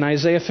Sarah in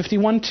Isaiah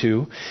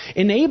 51:2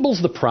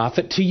 enables the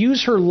prophet to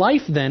use her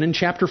life then in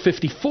chapter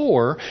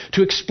 54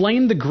 to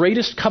explain the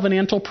greatest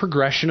covenantal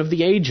progression of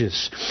the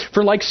ages.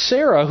 For like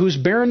Sarah, whose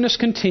barrenness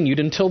continued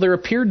until there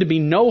appeared to be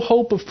no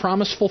hope of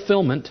promised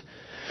fulfillment,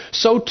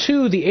 so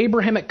too the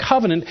Abrahamic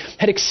covenant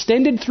had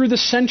extended through the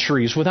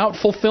centuries without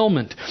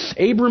fulfillment,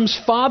 Abram's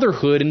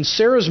fatherhood and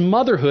Sarah's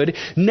motherhood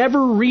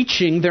never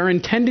reaching their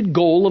intended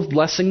goal of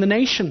blessing the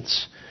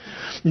nations.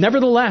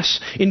 Nevertheless,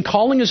 in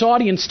calling his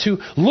audience to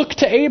look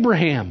to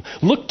Abraham,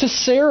 look to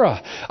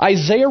Sarah,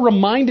 Isaiah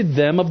reminded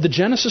them of the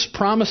Genesis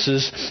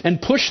promises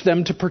and pushed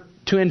them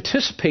to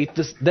anticipate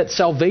that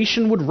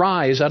salvation would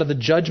rise out of the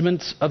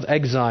judgments of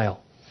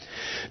exile.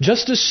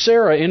 Just as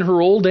Sarah in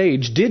her old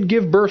age did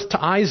give birth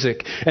to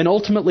Isaac and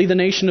ultimately the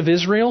nation of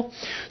Israel,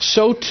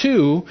 so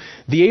too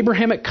the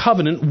Abrahamic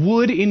covenant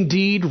would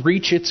indeed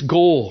reach its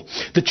goal.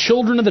 The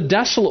children of the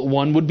desolate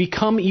one would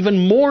become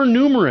even more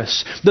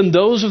numerous than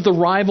those of the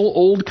rival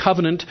old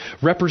covenant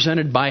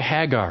represented by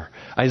Hagar,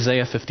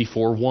 Isaiah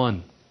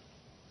 54:1.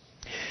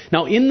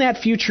 Now in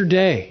that future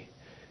day,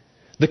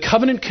 the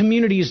covenant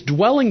community's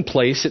dwelling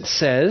place, it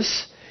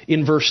says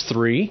in verse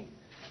 3,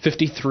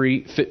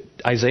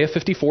 Isaiah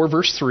 54,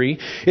 verse 3,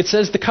 it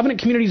says the covenant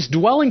community's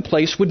dwelling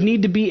place would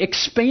need to be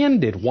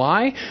expanded.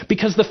 Why?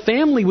 Because the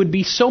family would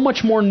be so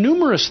much more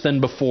numerous than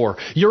before.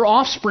 Your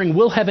offspring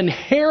will have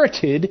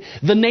inherited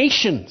the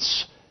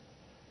nations.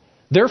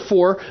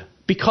 Therefore,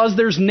 because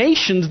there's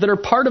nations that are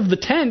part of the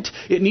tent,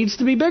 it needs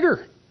to be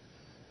bigger.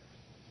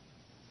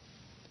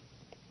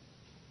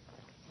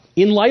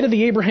 In light of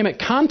the Abrahamic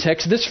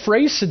context, this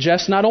phrase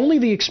suggests not only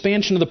the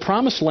expansion of the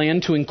promised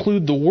land to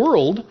include the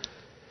world,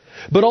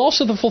 but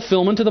also the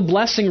fulfillment of the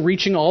blessing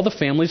reaching all the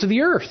families of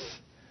the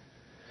earth.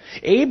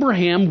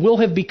 Abraham will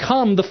have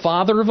become the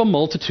father of a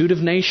multitude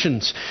of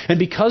nations. And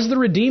because the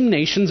redeemed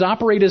nations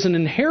operate as an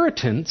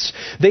inheritance,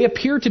 they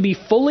appear to be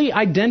fully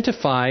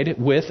identified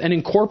with and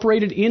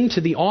incorporated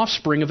into the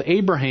offspring of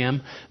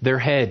Abraham, their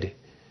head.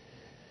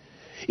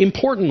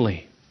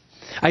 Importantly,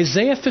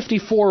 Isaiah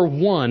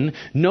 54:1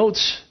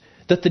 notes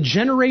that the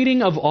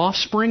generating of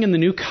offspring in the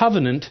new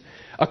covenant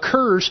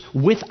occurs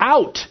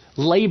without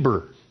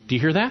labor. Do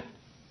you hear that?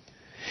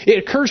 It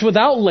occurs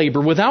without labor,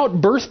 without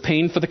birth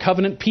pain for the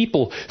covenant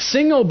people.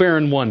 Sing, O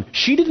barren one,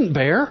 she didn't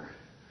bear.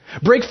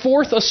 Break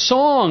forth a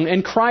song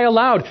and cry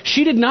aloud.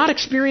 She did not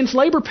experience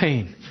labor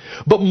pain.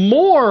 But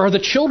more are the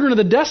children of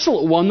the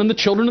desolate one than the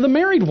children of the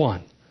married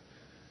one.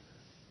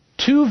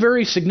 Two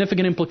very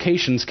significant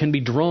implications can be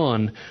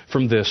drawn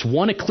from this.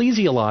 One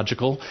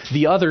ecclesiological,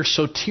 the other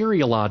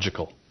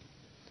soteriological.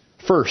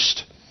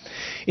 First,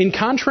 in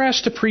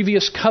contrast to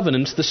previous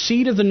covenants, the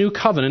seed of the new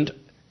covenant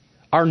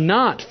are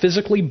not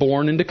physically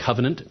born into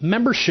covenant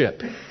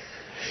membership.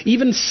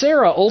 Even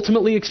Sarah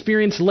ultimately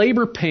experienced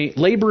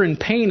labor and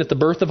pain at the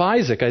birth of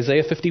Isaac,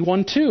 Isaiah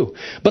 51:2.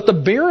 But the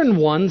barren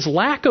one's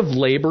lack of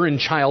labor in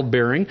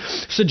childbearing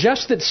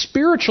suggests that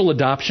spiritual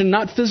adoption,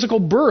 not physical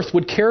birth,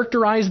 would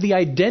characterize the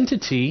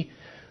identity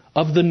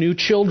of the new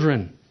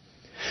children.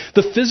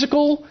 The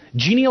physical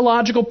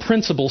genealogical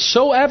principle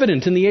so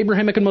evident in the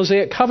Abrahamic and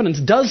Mosaic covenants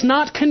does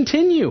not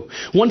continue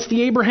once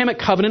the Abrahamic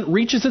covenant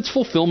reaches its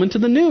fulfillment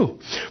in the new.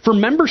 For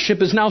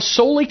membership is now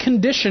solely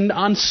conditioned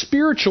on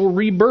spiritual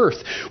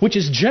rebirth, which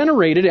is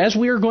generated, as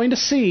we are going to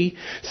see,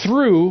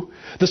 through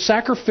the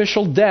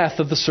sacrificial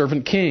death of the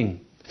servant king,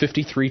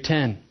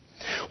 53:10.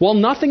 While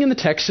nothing in the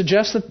text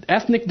suggests that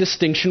ethnic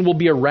distinction will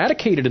be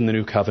eradicated in the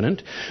new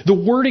covenant, the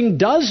wording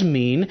does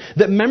mean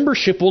that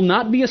membership will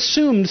not be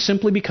assumed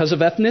simply because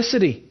of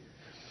ethnicity.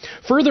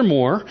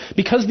 Furthermore,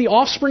 because the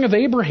offspring of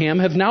Abraham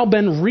have now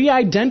been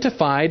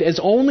re-identified as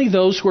only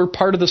those who are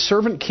part of the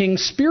servant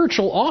king's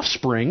spiritual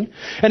offspring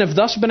and have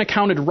thus been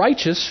accounted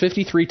righteous,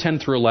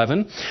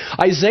 53:10-11,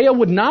 Isaiah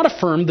would not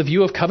affirm the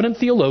view of covenant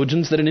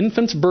theologians that an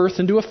infant's birth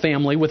into a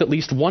family with at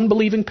least one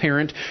believing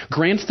parent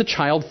grants the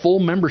child full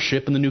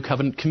membership in the new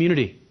covenant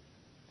community.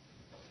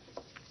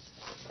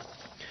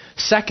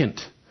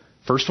 Second,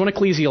 first one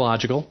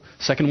ecclesiological,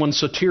 second one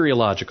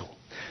soteriological.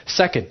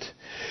 Second,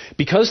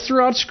 because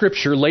throughout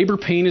Scripture, labor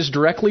pain is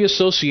directly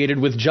associated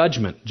with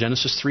judgment,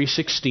 Genesis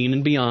 3:16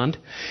 and beyond,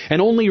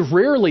 and only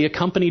rarely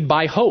accompanied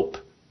by hope.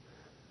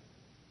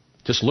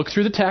 Just look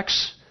through the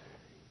text.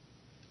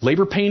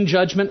 Labor pain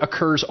judgment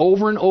occurs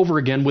over and over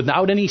again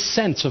without any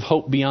sense of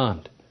hope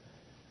beyond.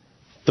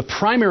 The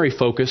primary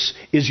focus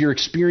is you're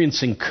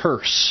experiencing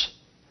curse.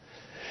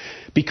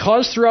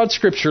 Because throughout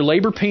Scripture,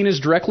 labor pain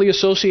is directly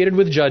associated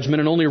with judgment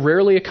and only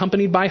rarely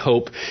accompanied by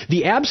hope,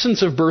 the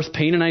absence of birth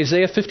pain in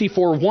Isaiah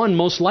 54:1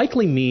 most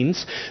likely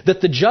means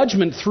that the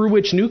judgment through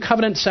which new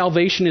covenant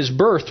salvation is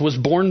birthed was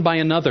borne by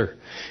another,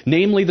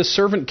 namely the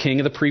servant king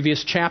of the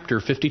previous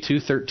chapter,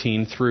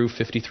 52:13 through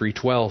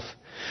 53:12,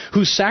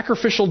 whose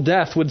sacrificial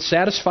death would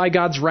satisfy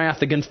God's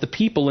wrath against the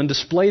people and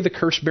display the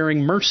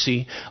curse-bearing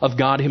mercy of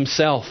God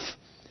Himself.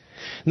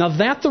 Now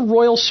that the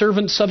royal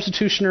servant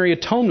substitutionary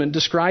atonement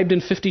described in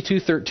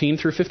 52:13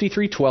 through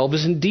 53:12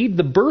 is indeed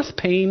the birth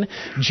pain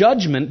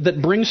judgment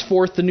that brings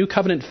forth the new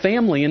covenant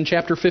family in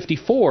chapter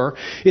 54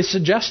 is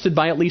suggested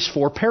by at least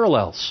four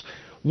parallels.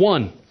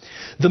 One,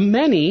 the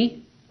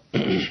many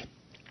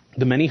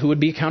who would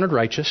be accounted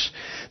righteous,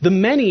 the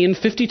many in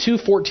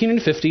 52:14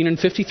 and 15 and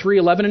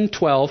 53:11 and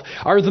 12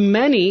 are the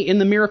many in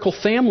the miracle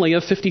family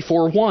of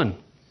 54:1.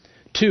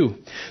 Two,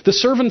 the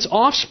servant's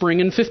offspring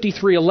in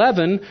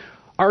 53:11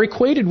 are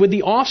equated with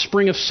the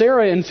offspring of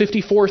Sarah in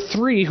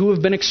 54:3 who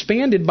have been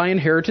expanded by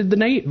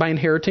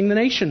inheriting the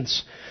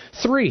nations.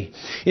 3.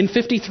 In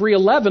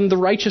 53:11, the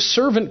righteous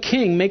servant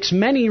king makes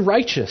many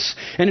righteous,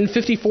 and in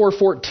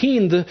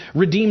 54:14, the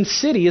redeemed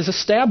city is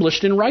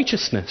established in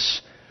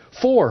righteousness.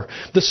 4.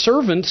 The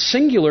servant,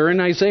 singular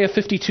in Isaiah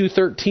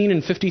 52:13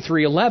 and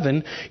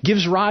 53:11,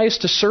 gives rise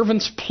to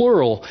servants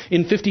plural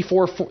in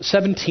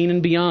 54:17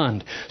 and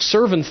beyond.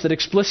 Servants that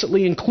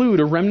explicitly include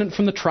a remnant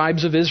from the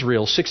tribes of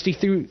Israel,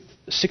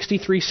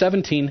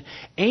 63:17,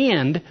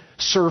 and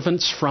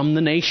servants from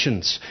the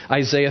nations,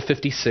 Isaiah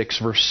 56,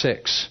 verse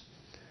 6.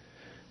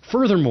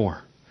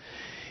 Furthermore,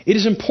 it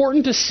is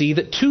important to see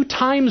that 2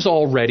 times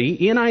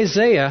already in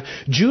Isaiah,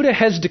 Judah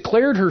has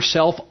declared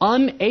herself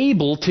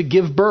unable to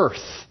give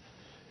birth.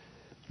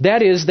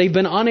 That is, they've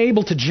been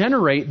unable to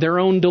generate their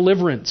own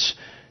deliverance.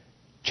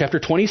 Chapter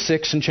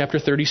 26 and chapter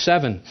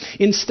 37.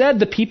 Instead,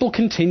 the people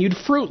continued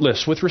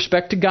fruitless with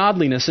respect to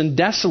godliness and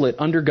desolate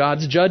under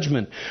God's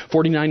judgment.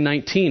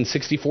 49:19,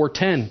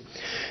 64:10.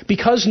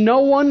 Because no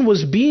one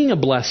was being a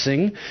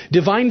blessing,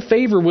 divine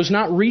favor was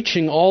not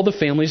reaching all the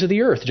families of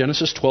the earth.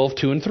 Genesis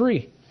 12:2 and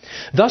 3.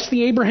 Thus,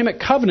 the Abrahamic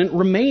covenant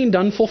remained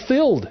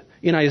unfulfilled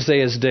in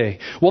Isaiah's day,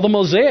 while the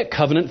Mosaic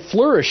covenant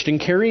flourished in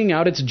carrying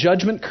out its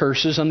judgment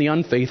curses on the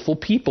unfaithful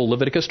people.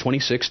 Leviticus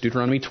 26,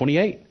 Deuteronomy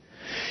 28.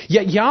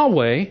 Yet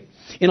Yahweh,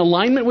 in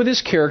alignment with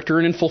His character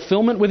and in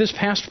fulfillment with His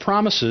past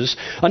promises,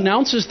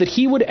 announces that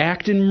He would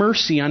act in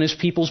mercy on His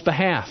people's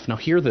behalf. Now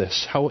hear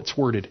this, how it's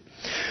worded.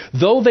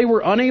 Though they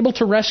were unable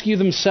to rescue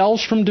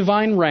themselves from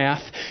divine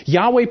wrath,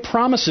 Yahweh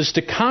promises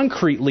to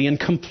concretely and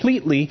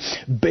completely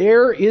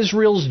bear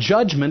Israel's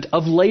judgment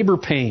of labor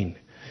pain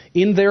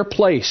in their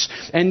place,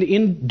 and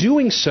in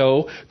doing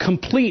so,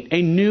 complete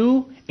a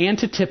new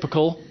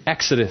antitypical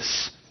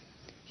exodus.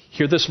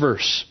 Hear this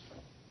verse.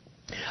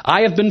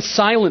 I have been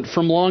silent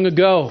from long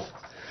ago.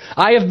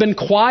 I have been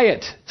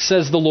quiet,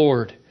 says the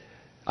Lord.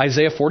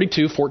 Isaiah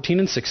 42, 14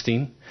 and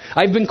 16.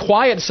 I've been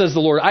quiet, says the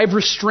Lord. I've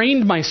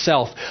restrained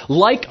myself.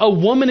 Like a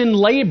woman in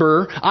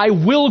labor, I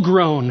will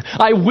groan.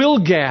 I will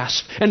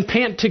gasp and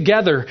pant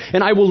together.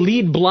 And I will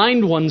lead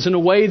blind ones in a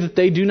way that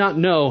they do not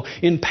know.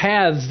 In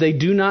paths they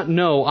do not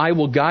know, I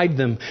will guide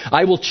them.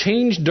 I will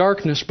change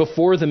darkness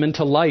before them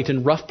into light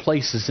and rough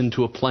places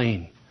into a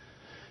plain.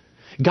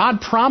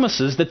 God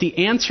promises that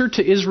the answer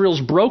to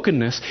Israel's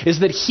brokenness is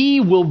that He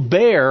will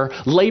bear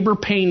labor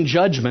pain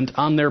judgment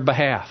on their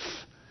behalf.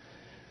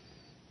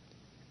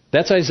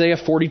 That's Isaiah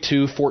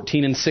 42,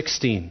 14 and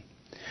 16.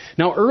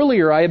 Now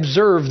earlier I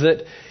observed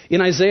that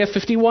in Isaiah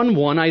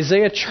 51:1,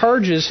 Isaiah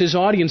charges his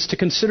audience to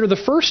consider the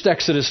first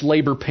Exodus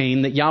labor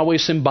pain that Yahweh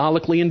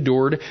symbolically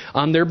endured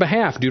on their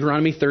behalf,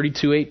 Deuteronomy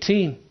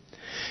 32:18.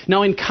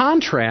 Now in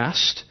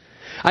contrast,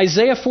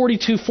 Isaiah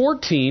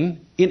 42:14,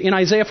 in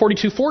Isaiah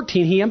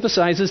 42:14, he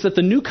emphasizes that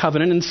the new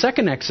covenant in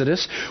second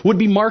Exodus would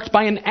be marked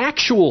by an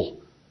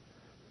actual,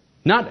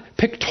 not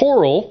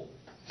pictorial,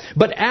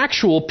 but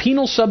actual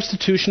penal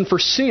substitution for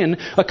sin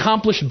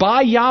accomplished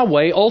by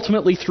Yahweh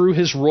ultimately through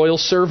His royal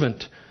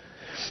servant.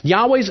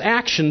 Yahweh's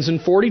actions in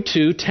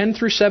 42, 10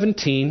 through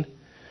 17,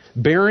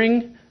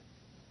 bearing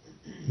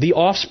the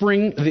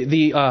offspring,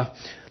 the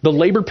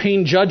labor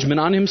pain judgment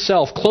on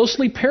Himself,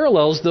 closely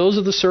parallels those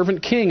of the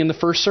servant king in the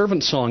first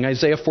servant song,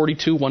 Isaiah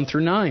 42, 1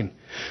 through 9.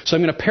 So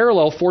I'm going to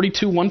parallel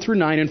 42, 1 through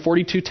 9 and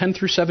 42, 10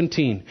 through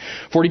 17.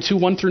 42,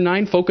 1 through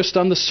 9 focused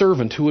on the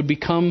servant who would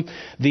become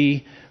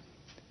the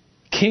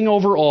king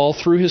over all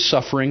through his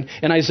suffering,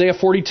 and Isaiah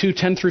 42,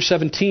 10 through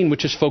 17,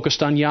 which is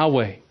focused on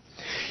Yahweh.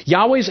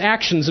 Yahweh's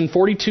actions in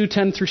 42,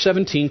 10 through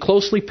 17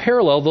 closely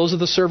parallel those of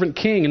the servant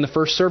king in the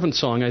first servant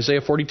song,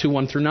 Isaiah 42,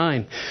 1 through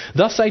 9,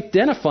 thus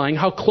identifying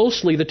how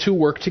closely the two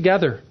work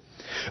together.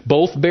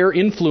 Both bear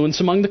influence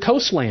among the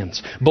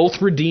coastlands.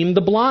 Both redeem the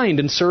blind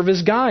and serve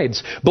as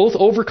guides. Both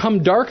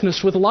overcome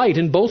darkness with light,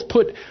 and both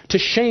put to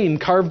shame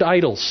carved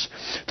idols.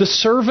 The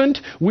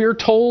servant, we're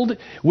told,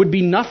 would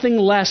be nothing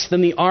less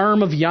than the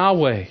arm of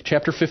Yahweh,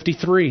 chapter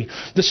 53.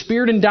 The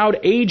Spirit-endowed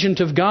agent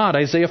of God,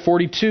 Isaiah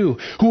 42,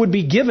 who would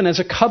be given as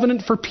a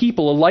covenant for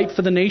people, a light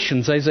for the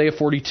nations, Isaiah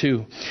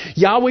 42.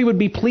 Yahweh would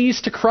be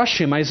pleased to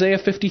crush him, Isaiah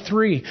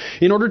 53,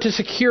 in order to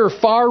secure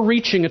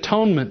far-reaching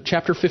atonement,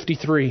 chapter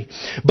 53.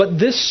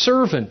 But this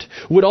servant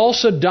would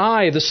also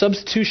die the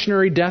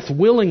substitutionary death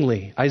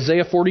willingly,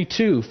 Isaiah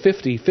 42,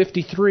 50,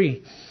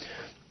 53.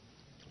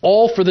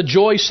 All for the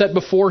joy set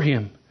before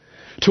him,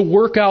 to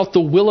work out the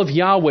will of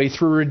Yahweh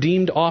through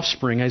redeemed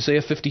offspring,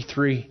 Isaiah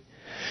 53.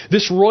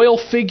 This royal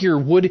figure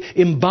would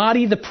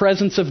embody the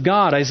presence of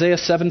God, Isaiah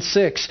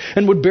 7:6,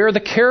 and would bear the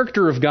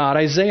character of God,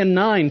 Isaiah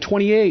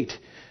 9:28,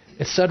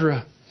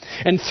 etc.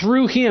 And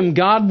through him,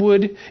 God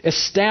would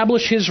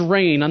establish his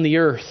reign on the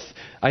earth,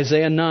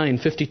 Isaiah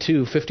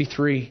 9:52,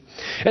 53.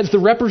 As the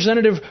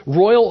representative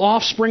royal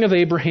offspring of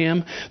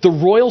Abraham, the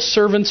royal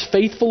servant's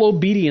faithful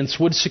obedience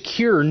would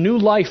secure new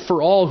life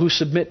for all who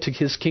submit to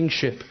his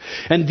kingship.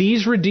 And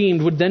these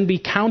redeemed would then be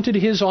counted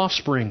his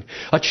offspring,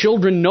 a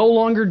children no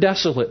longer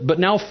desolate, but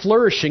now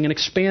flourishing and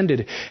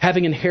expanded,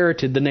 having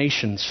inherited the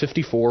nations,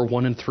 54,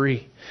 1 and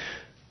 3.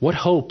 What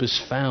hope is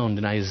found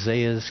in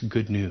Isaiah's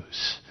good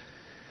news?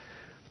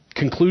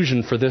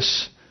 Conclusion for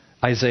this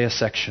Isaiah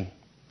section.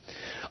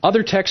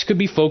 Other texts could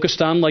be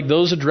focused on, like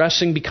those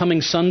addressing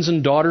becoming sons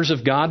and daughters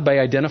of God by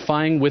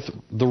identifying with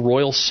the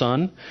royal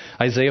son,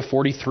 Isaiah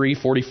 43,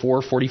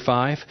 44,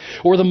 45,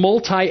 or the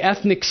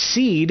multi-ethnic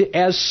seed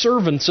as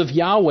servants of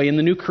Yahweh in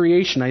the new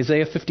creation,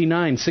 Isaiah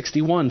 59,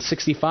 61,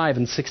 65,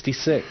 and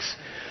 66.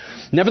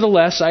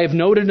 Nevertheless, I have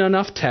noted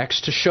enough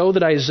text to show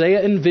that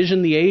Isaiah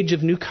envisioned the age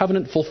of New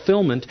Covenant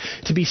fulfillment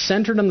to be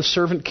centered on the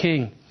servant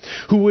king,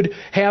 who would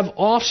have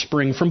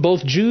offspring from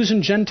both Jews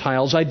and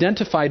Gentiles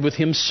identified with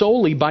him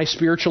solely by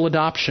spiritual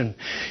adoption.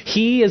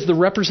 He, as the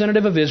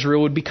representative of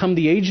Israel, would become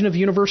the agent of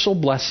universal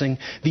blessing,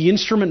 the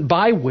instrument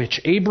by which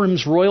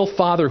Abram's royal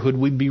fatherhood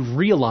would be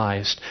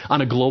realized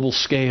on a global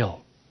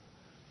scale.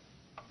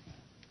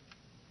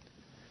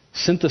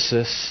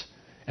 Synthesis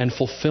and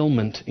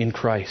fulfillment in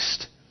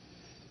Christ.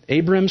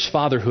 Abram's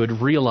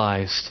fatherhood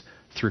realized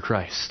through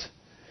Christ.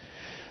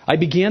 I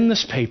began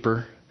this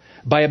paper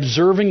by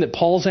observing that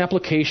Paul's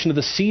application of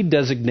the seed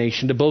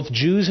designation to both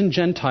Jews and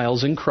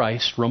Gentiles in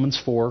Christ, Romans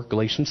 4,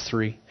 Galatians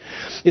 3,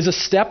 is a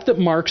step that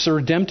marks a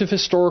redemptive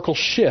historical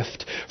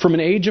shift from an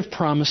age of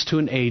promise to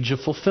an age of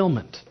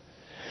fulfillment.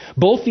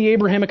 Both the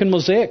Abrahamic and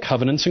Mosaic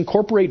covenants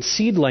incorporate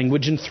seed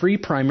language in three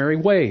primary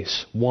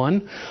ways.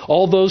 One,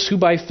 all those who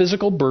by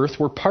physical birth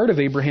were part of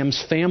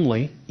Abraham's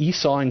family,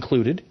 Esau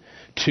included.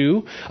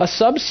 Two, a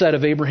subset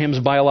of Abraham's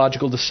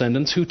biological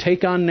descendants who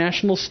take on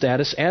national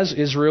status as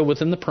Israel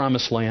within the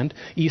Promised Land,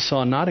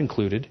 Esau not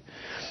included.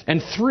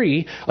 And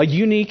three, a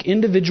unique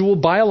individual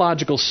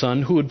biological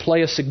son who would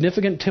play a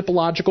significant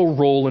typological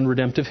role in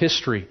redemptive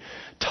history,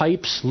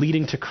 types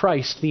leading to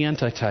Christ, the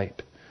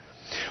antitype.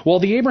 While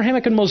the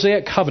Abrahamic and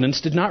Mosaic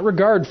covenants did not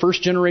regard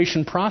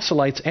first-generation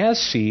proselytes as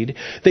seed,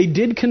 they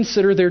did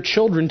consider their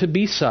children to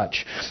be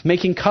such,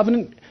 making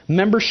covenant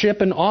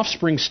membership and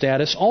offspring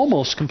status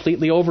almost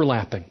completely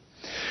overlapping.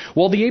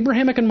 While the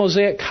Abrahamic and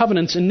Mosaic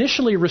covenants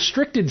initially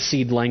restricted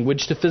seed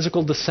language to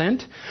physical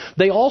descent,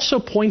 they also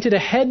pointed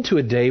ahead to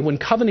a day when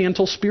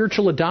covenantal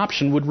spiritual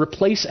adoption would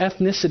replace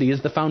ethnicity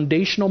as the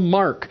foundational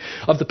mark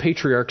of the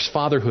patriarch's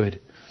fatherhood.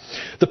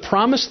 The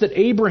promise that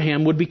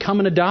Abraham would become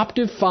an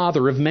adoptive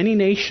father of many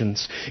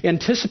nations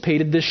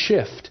anticipated this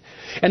shift,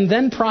 and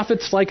then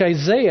prophets like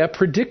Isaiah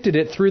predicted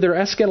it through their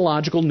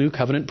eschatological New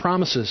Covenant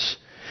promises.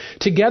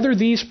 Together,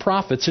 these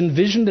prophets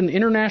envisioned an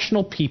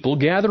international people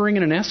gathering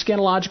in an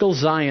eschatological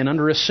Zion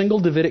under a single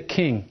Davidic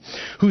king,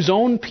 whose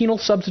own penal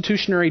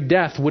substitutionary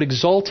death would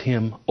exalt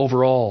him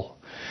over all.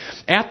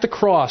 At the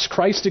cross,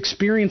 Christ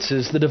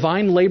experiences the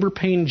divine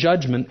labor-pain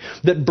judgment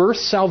that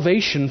births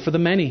salvation for the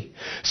many,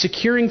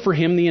 securing for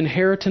him the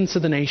inheritance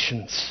of the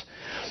nations.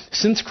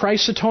 Since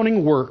Christ's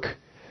atoning work,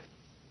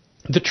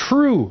 the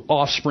true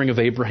offspring of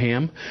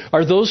Abraham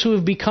are those who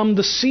have become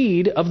the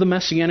seed of the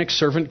Messianic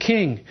servant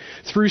king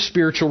through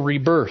spiritual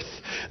rebirth.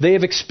 They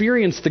have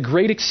experienced the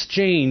great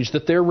exchange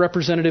that their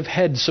representative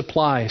head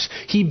supplies.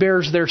 He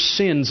bears their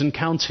sins and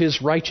counts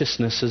his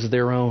righteousness as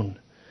their own.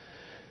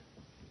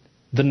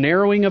 The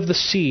narrowing of the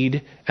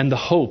seed and the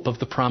hope of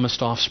the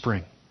promised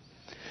offspring.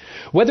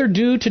 Whether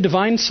due to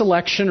divine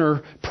selection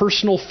or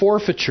personal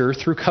forfeiture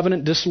through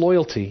covenant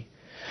disloyalty,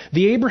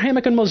 the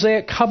Abrahamic and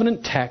Mosaic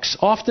covenant texts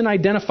often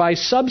identify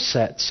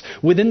subsets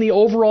within the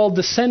overall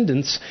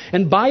descendants,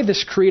 and by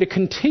this create a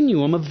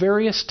continuum of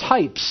various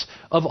types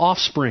of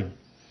offspring.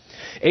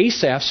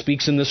 Asaph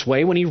speaks in this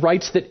way when he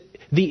writes that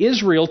the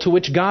Israel to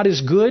which God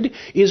is good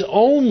is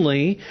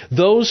only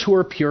those who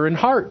are pure in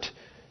heart.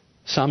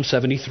 Psalm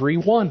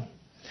 73:1.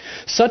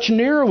 Such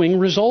narrowing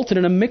resulted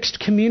in a mixed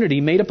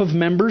community made up of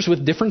members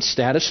with different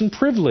status and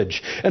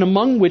privilege, and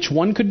among which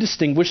one could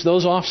distinguish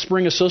those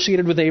offspring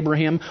associated with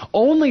Abraham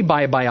only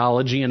by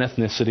biology and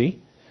ethnicity,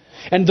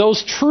 and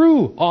those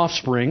true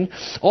offspring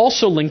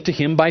also linked to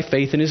him by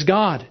faith in his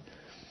God.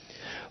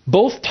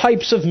 Both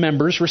types of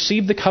members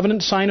received the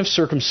covenant sign of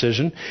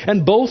circumcision,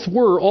 and both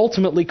were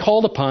ultimately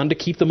called upon to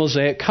keep the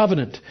Mosaic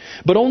covenant.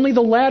 But only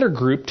the latter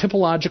group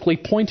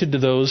typologically pointed to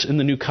those in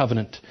the new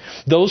covenant.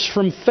 Those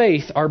from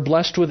faith are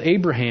blessed with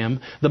Abraham,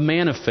 the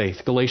man of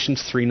faith,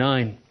 Galatians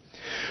 3:9.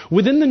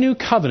 Within the new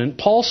covenant,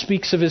 Paul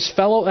speaks of his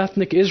fellow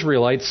ethnic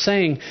Israelites,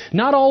 saying,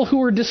 "Not all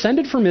who are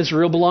descended from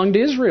Israel belong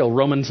to Israel,"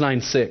 Romans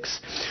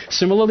 9:6.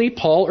 Similarly,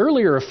 Paul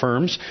earlier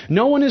affirms,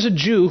 "No one is a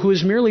Jew who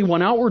is merely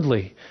one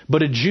outwardly,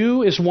 but a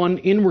Jew is one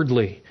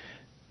inwardly,"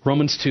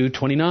 Romans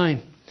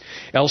 2:29.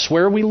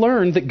 Elsewhere, we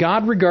learn that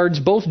God regards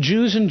both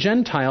Jews and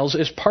Gentiles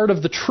as part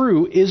of the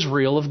true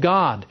Israel of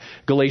God,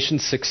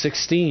 Galatians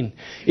 6:16,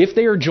 if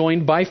they are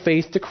joined by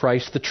faith to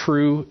Christ, the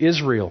true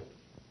Israel.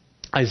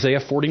 Isaiah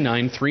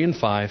 49:3 and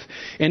 5,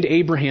 and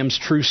Abraham's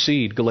true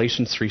seed,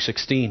 Galatians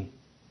 3:16.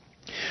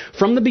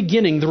 From the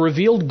beginning, the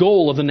revealed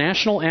goal of the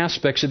national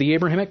aspects of the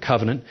Abrahamic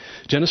covenant,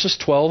 Genesis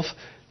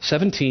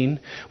 12:17,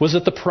 was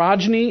that the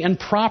progeny and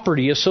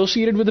property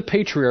associated with the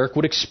patriarch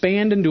would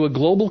expand into a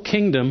global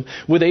kingdom,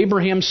 with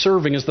Abraham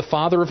serving as the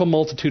father of a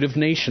multitude of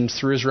nations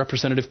through his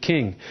representative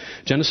king,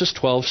 Genesis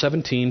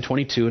 12:17,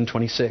 22, and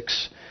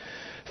 26.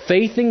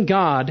 Faith in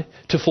God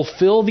to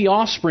fulfill the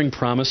offspring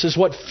promise is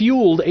what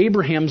fueled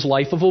Abraham's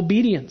life of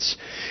obedience.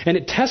 And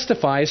it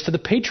testifies to the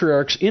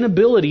patriarch's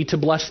inability to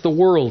bless the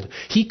world.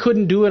 He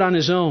couldn't do it on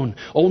his own.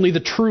 Only the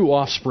true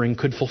offspring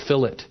could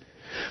fulfill it.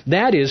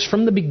 That is,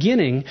 from the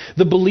beginning,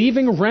 the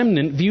believing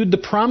remnant viewed the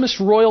promised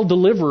royal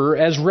deliverer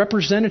as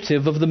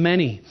representative of the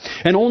many.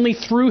 And only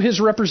through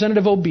his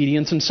representative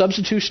obedience and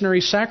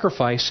substitutionary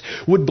sacrifice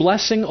would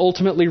blessing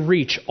ultimately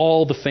reach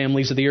all the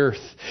families of the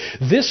earth.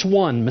 This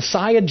one,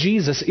 Messiah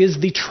Jesus, is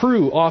the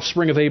true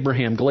offspring of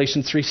Abraham,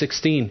 Galatians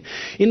 3:16,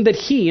 in that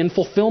he, in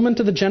fulfillment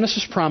of the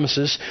Genesis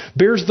promises,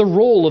 bears the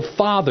role of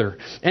father,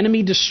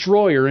 enemy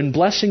destroyer, and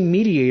blessing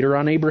mediator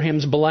on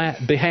Abraham's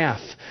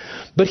behalf.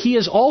 But he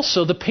is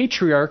also the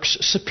patriarch's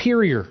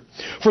superior.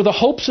 For the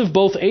hopes of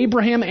both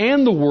Abraham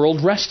and the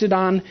world rested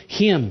on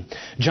him.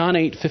 John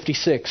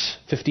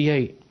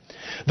 8:56-58.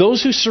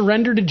 Those who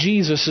surrender to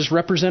Jesus as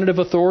representative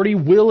authority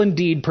will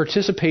indeed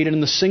participate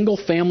in the single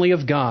family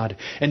of God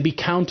and be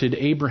counted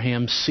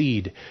Abraham's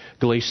seed.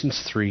 Galatians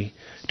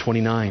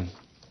 3:29.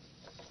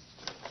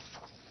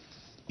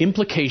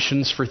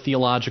 Implications for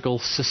theological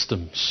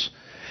systems.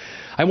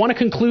 I want to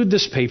conclude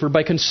this paper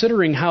by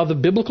considering how the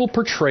biblical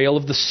portrayal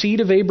of the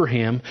seed of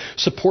Abraham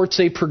supports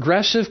a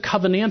progressive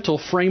covenantal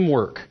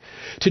framework.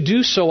 To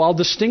do so, I'll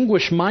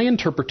distinguish my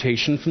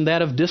interpretation from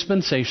that of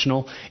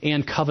dispensational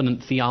and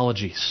covenant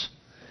theologies.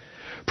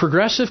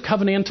 Progressive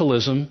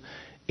covenantalism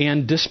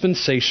and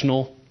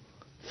dispensational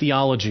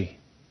theology.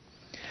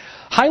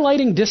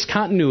 Highlighting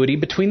discontinuity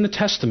between the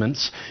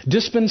Testaments,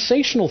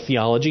 dispensational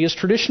theology has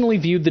traditionally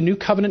viewed the New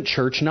Covenant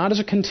Church not as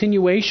a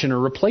continuation or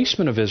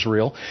replacement of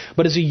Israel,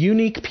 but as a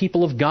unique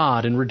people of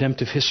God in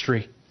redemptive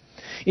history.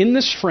 In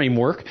this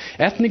framework,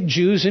 ethnic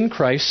Jews in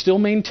Christ still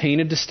maintain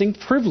a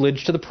distinct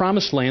privilege to the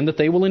promised land that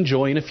they will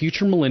enjoy in a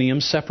future millennium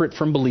separate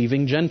from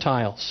believing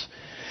Gentiles.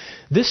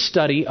 This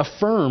study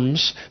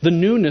affirms the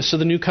newness of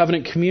the New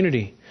Covenant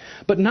community.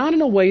 but not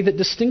in a way that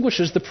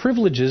distinguishes the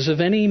privileges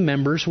of any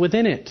members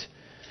within it.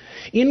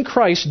 In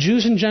Christ,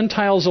 Jews and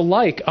Gentiles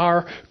alike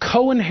are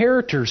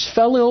co-inheritors,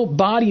 fellow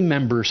body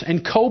members,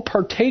 and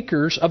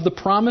co-partakers of the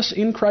promise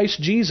in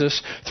Christ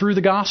Jesus through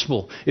the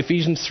gospel,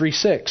 Ephesians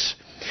 3:6.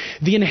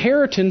 The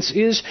inheritance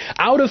is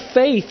out of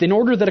faith in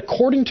order that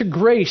according to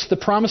grace the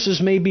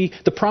promise may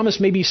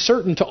be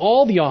certain to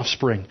all the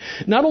offspring,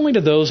 not only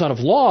to those out of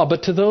law,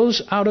 but to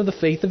those out of the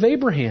faith of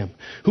Abraham,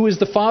 who is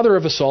the father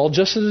of us all,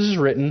 just as it is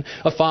written,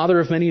 a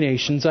father of many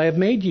nations I have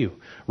made you,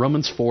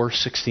 Romans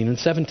 4:16 and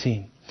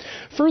 17.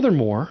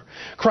 Furthermore,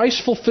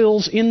 Christ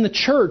fulfills in the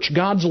church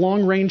God's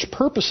long-range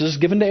purposes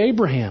given to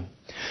Abraham.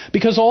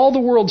 Because all the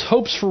world's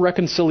hopes for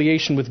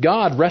reconciliation with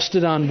God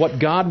rested on what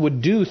God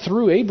would do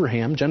through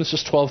Abraham,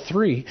 Genesis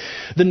 12:3,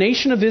 the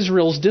nation of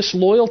Israel's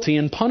disloyalty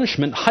and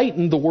punishment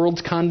heightened the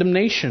world's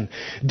condemnation,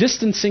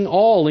 distancing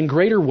all in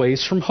greater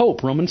ways from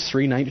hope, Romans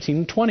 3:19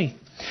 and 20.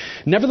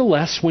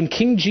 Nevertheless, when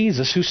King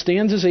Jesus, who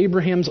stands as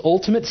Abraham's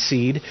ultimate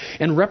seed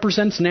and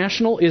represents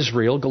national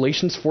Israel,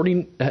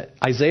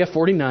 Isaiah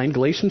 49,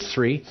 Galatians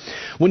 3,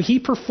 when he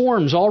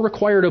performs all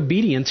required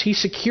obedience, he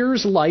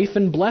secures life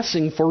and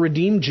blessing for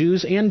redeemed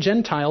Jews and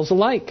Gentiles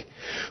alike,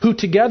 who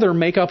together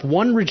make up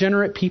one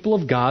regenerate people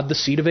of God, the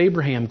seed of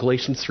Abraham,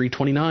 Galatians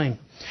 3:29.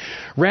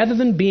 Rather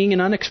than being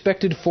an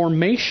unexpected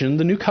formation,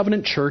 the New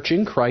Covenant Church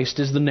in Christ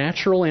is the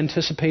natural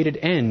anticipated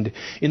end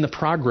in the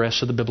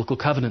progress of the biblical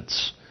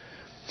covenants.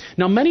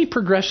 Now, many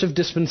progressive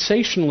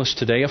dispensationalists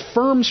today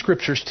affirm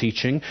Scripture's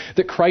teaching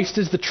that Christ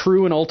is the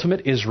true and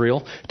ultimate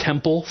Israel,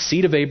 temple,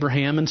 seed of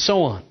Abraham, and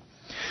so on.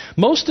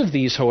 Most of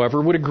these, however,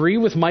 would agree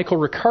with Michael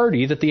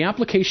Riccardi that the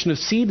application of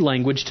seed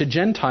language to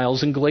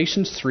Gentiles in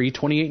Galatians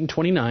 3:28 and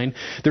 29,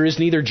 there is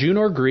neither Jew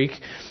nor Greek,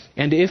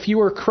 and if you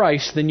are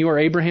Christ, then you are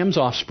Abraham's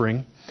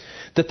offspring,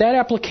 that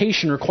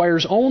application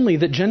requires only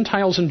that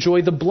Gentiles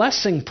enjoy the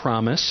blessing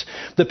promise.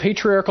 The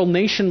patriarchal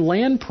nation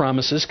land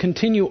promises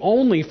continue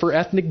only for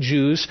ethnic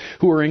Jews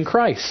who are in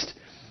Christ.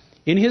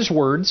 In his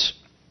words,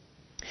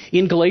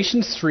 in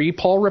Galatians 3,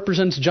 Paul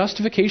represents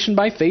justification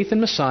by faith in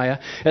Messiah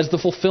as the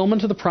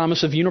fulfillment of the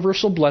promise of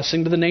universal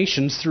blessing to the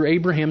nations through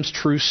Abraham's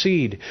true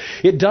seed.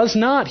 It does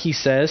not, he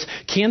says,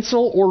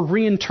 cancel or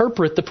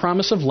reinterpret the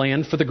promise of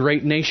land for the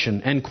great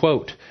nation, end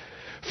quote.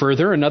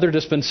 Further, another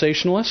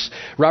dispensationalist,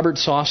 Robert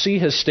Saucy,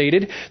 has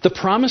stated, the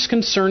promise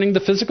concerning the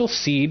physical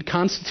seed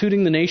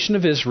constituting the nation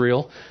of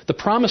Israel, the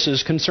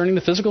promises concerning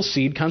the physical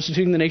seed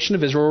constituting the nation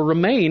of Israel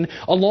remain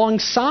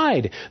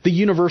alongside the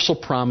universal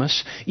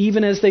promise,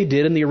 even as they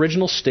did in the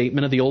original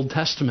statement of the Old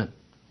Testament.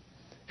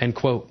 End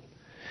quote.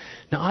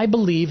 Now, I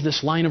believe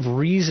this line of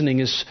reasoning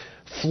is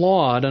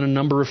flawed on a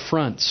number of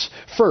fronts.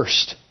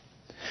 First,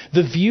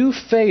 the view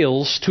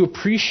fails to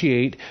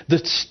appreciate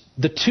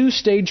the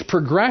two-stage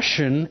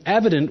progression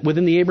evident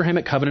within the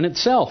Abrahamic covenant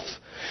itself.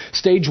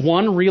 Stage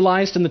 1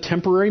 realized in the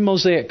temporary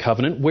Mosaic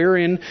covenant,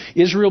 wherein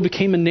Israel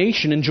became a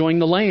nation enjoying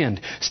the land.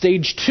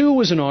 Stage 2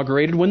 was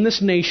inaugurated when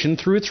this nation,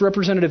 through its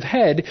representative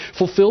head,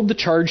 fulfilled the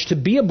charge to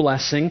be a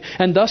blessing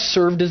and thus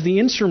served as the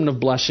instrument of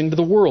blessing to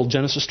the world,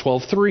 Genesis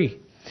 12:3.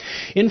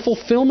 In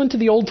fulfillment of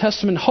the Old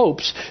Testament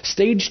hopes,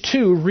 Stage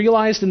 2,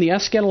 realized in the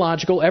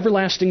eschatological,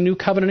 everlasting new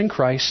covenant in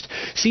Christ,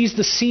 sees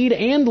the seed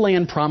and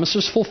land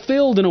promises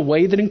fulfilled in a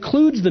way that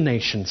includes the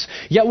nations,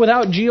 yet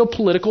without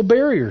geopolitical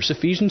barriers,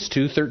 Ephesians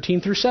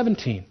 2:13 through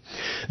 17.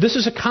 This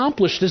is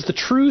accomplished as the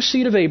true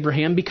seed of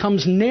Abraham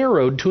becomes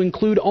narrowed to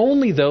include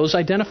only those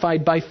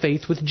identified by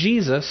faith with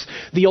Jesus,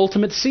 the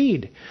ultimate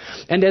seed.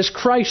 And as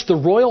Christ, the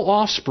royal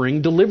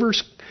offspring deliverer,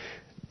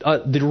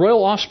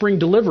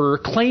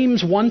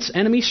 claims once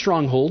enemy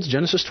strongholds,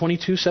 Genesis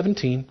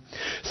 22:17,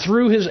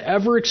 through his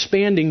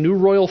ever-expanding new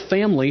royal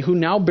family who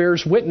now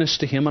bears witness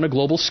to him on a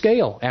global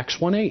scale,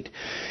 Acts 1:8,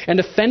 and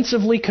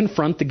offensively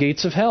confront the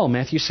gates of hell,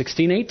 Matthew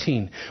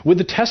 16:18, with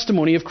the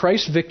testimony of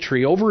Christ's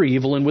victory over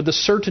evil and with the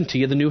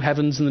certainty of the new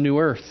heavens and the new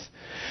earth.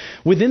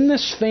 Within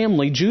this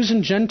family, Jews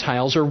and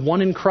Gentiles are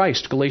one in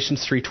Christ,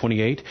 Galatians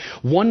 3:28,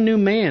 one new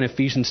man,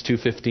 Ephesians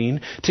 2:15,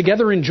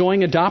 together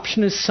enjoying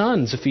adoption as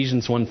sons,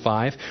 Ephesians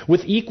 1:5,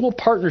 with equal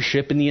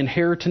partnership in the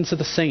inheritance of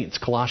the saints,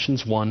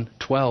 Colossians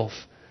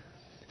 1:12.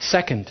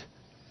 Second,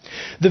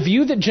 the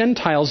view that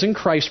Gentiles in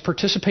Christ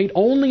participate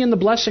only in the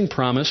blessing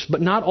promise, but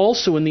not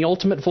also in the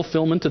ultimate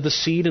fulfillment of the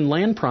seed and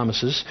land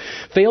promises,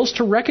 fails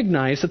to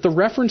recognize that the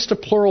reference to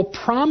plural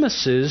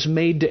promises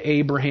made to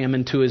Abraham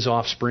and to his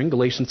offspring,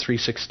 Galatians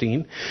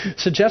 3:16,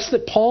 suggests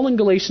that Paul in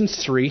Galatians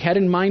 3 had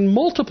in mind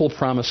multiple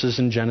promises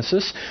in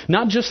Genesis,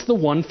 not just the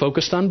one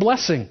focused on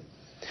blessing.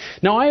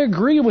 Now, I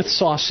agree with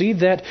Saucy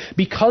that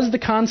because the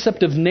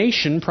concept of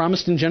nation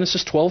promised in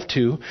Genesis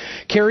 12:2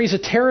 carries a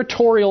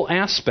territorial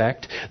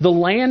aspect, the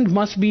land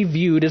must be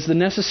viewed as the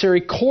necessary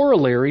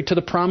corollary to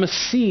the promised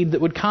seed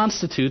that would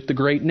constitute the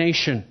great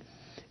nation.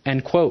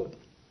 End quote.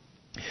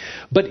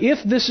 But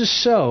if this is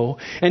so,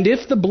 and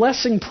if the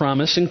blessing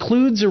promise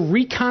includes a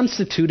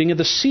reconstituting of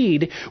the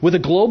seed with a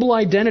global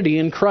identity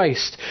in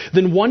Christ,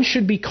 then one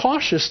should be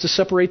cautious to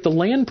separate the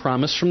land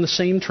promise from the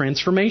same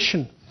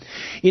transformation.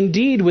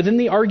 Indeed, within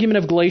the argument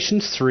of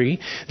Galatians 3,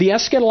 the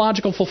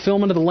eschatological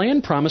fulfillment of the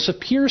land promise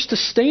appears to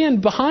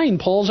stand behind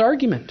Paul's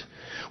argument.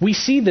 We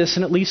see this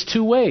in at least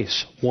two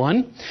ways.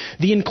 One,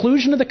 the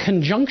inclusion of the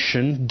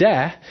conjunction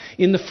de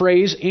in the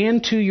phrase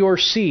 "and to your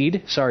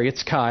seed,"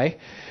 it's kai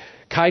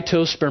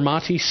to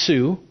spermati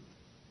su.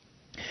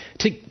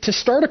 To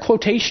start a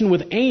quotation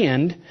with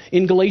 "and"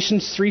 in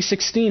Galatians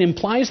 3:16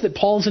 implies that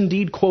Paul's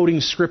indeed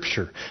quoting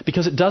Scripture,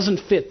 because it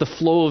doesn't fit the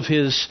flow of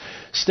his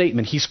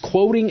statement. He's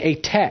quoting a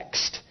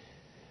text.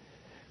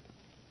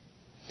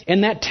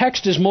 And that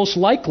text is most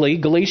likely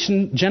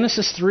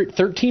Genesis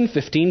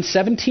 13:15,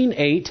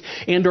 17:8,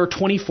 and or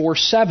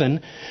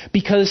 24:7,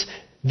 because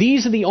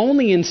these are the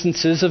only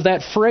instances of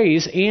that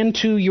phrase, "and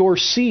to your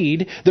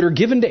seed," that are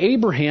given to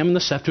Abraham in the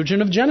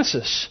Septuagint of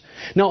Genesis.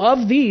 Now,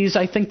 of these,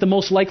 I think the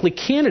most likely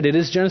candidate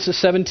is Genesis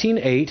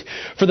 17:8,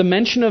 for the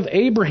mention of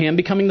Abraham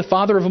becoming the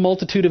father of a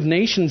multitude of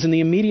nations in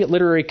the immediate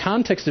literary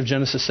context of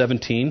Genesis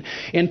 17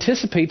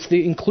 anticipates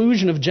the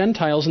inclusion of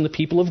Gentiles in the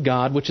people of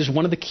God, which is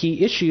one of the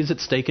key issues at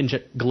stake in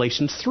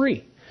Galatians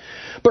 3.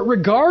 But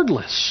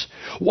regardless,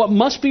 what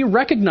must be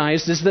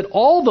recognized is that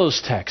all those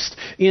texts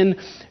in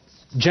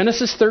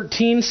Genesis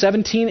 13,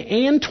 17,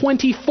 and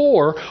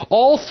 24,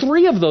 all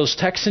three of those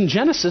texts in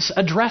Genesis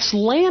address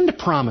land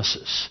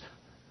promises.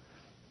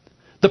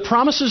 The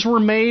promises were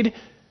made,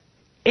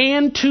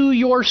 "and to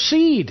your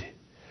seed."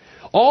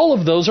 All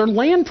of those are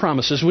land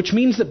promises, which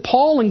means that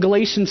Paul in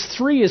Galatians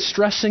 3 is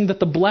stressing that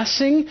the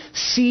blessing,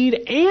 seed,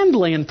 and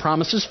land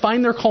promises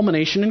find their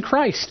culmination in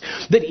Christ,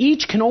 that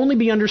each can only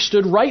be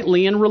understood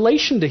rightly in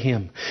relation to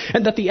Him,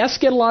 and that the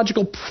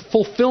eschatological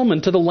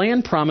fulfillment of the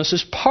land promise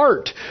is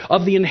part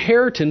of the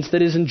inheritance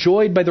that is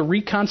enjoyed by the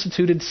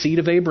reconstituted seed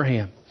of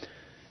Abraham.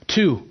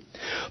 2.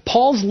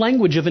 Paul's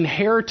language of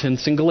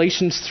inheritance in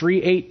Galatians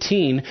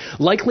 3:18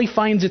 likely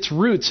finds its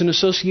roots in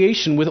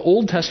association with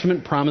Old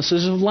Testament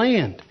promises of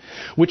land,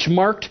 which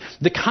marked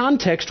the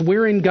context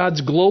wherein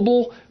God's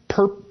global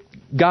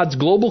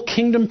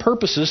kingdom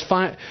purposes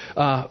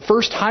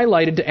first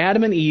highlighted to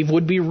Adam and Eve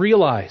would be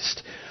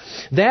realized.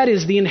 That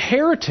is the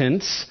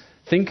inheritance.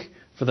 Think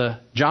for the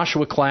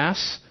Joshua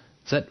class.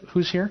 Is that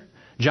who's here?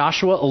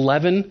 Joshua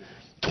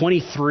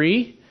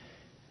 11:23.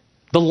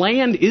 The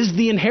land is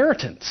the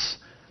inheritance.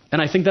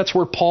 And I think that's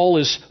where Paul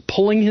is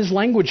pulling his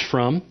language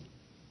from.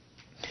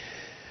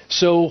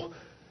 So,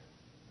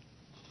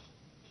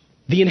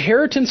 the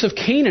inheritance of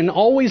Canaan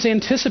always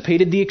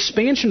anticipated the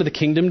expansion of the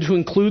kingdom to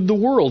include the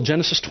world.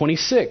 Genesis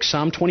 26,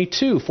 Psalm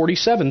 22,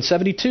 47,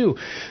 72,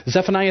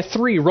 Zephaniah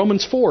 3,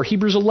 Romans 4,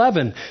 Hebrews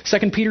 11,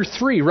 2 Peter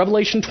 3,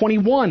 Revelation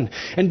 21.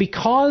 And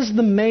because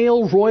the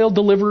male royal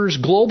deliverer's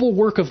global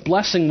work of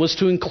blessing was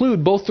to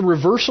include both the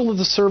reversal of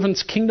the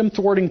servant's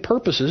kingdom-thwarting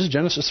purposes,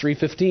 Genesis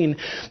 3:15,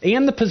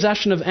 and the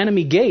possession of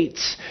enemy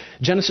gates,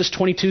 Genesis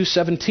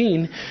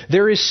 22:17,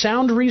 there is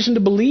sound reason to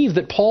believe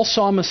that Paul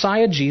saw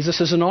Messiah Jesus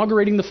as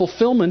inaugurating the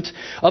fulfillment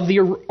of the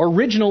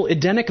original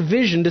Edenic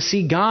vision to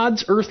see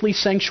God's earthly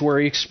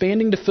sanctuary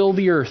expanding to fill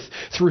the earth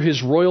through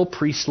His royal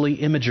priestly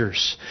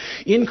imagers.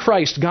 In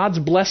Christ, God's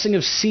blessing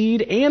of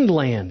seed and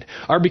land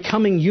are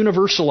becoming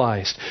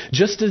universalized,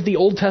 just as the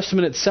Old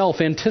Testament itself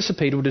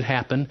anticipated would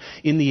happen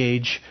in the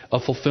age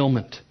of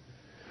fulfillment.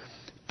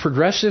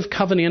 Progressive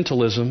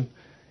covenantalism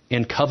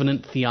and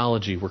covenant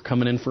theology. We're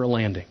coming in for a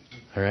landing.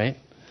 All right?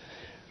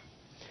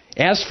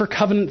 As for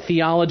covenant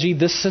theology,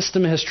 this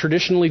system has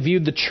traditionally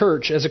viewed the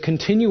church as a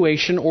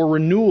continuation or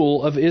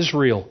renewal of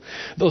Israel,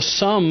 though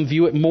some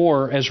view it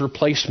more as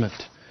replacement.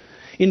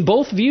 In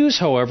both views,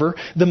 however,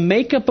 the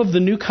makeup of the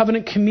New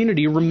Covenant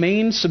community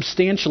remains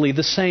substantially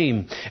the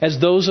same as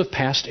those of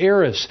past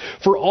eras,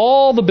 for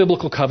all the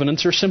biblical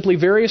covenants are simply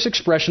various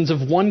expressions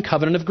of one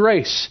covenant of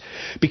grace.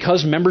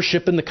 Because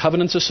membership in the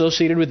covenants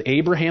associated with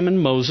Abraham and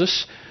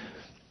Moses,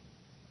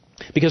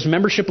 because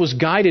membership was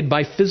guided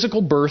by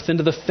physical birth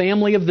into the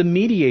family of the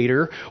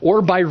mediator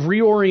or by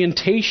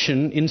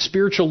reorientation in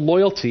spiritual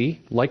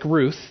loyalty, like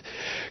Ruth,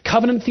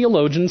 covenant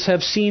theologians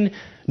have seen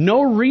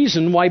no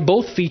reason why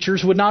both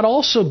features would not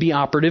also be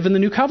operative in the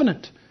new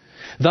covenant.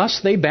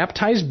 Thus, they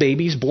baptize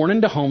babies born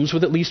into homes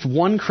with at least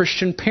one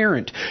Christian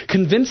parent,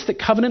 convinced that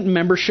covenant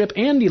membership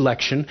and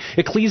election,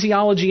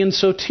 ecclesiology and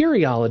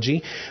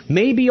soteriology,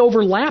 may be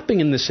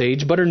overlapping in this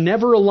age, but are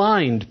never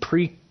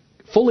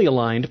fully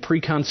aligned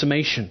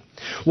pre-consummation.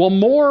 While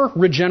more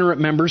regenerate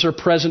members are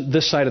present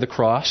this side of the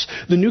cross,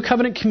 the New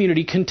Covenant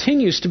community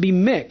continues to be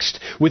mixed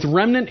with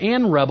remnant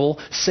and rebel,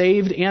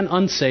 saved and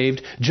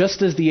unsaved,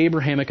 just as the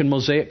Abrahamic and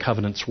Mosaic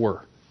covenants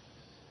were.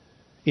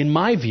 In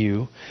my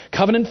view,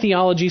 covenant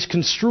theology's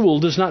construal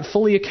does not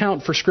fully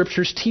account for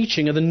Scripture's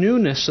teaching of the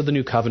newness of the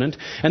New Covenant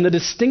and the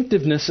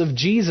distinctiveness of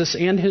Jesus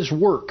and His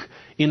work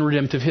in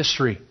redemptive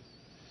history.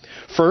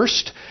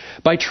 First,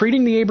 by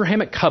treating the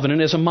Abrahamic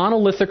covenant as a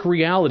monolithic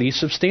reality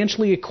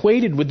substantially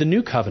equated with the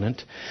new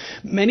covenant,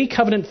 many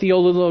covenant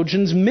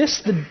theologians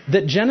miss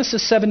that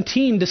Genesis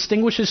 17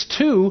 distinguishes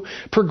two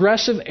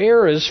progressive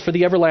eras for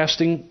the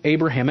everlasting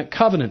Abrahamic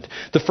covenant.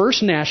 The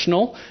first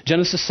national,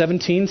 Genesis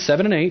 17,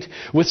 7 and 8,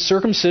 with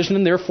circumcision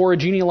and therefore a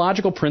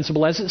genealogical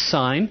principle as its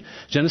sign,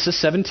 Genesis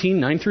 17,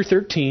 9 through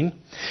 13.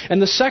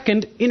 And the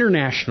second,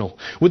 international,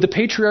 with the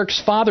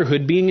patriarch's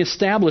fatherhood being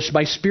established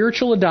by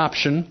spiritual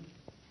adoption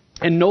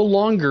and no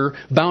longer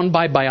bound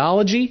by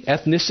biology,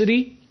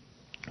 ethnicity,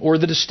 or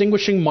the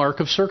distinguishing mark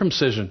of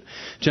circumcision.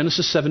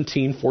 Genesis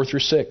 17, 4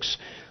 through 6.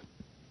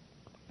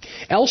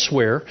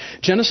 Elsewhere,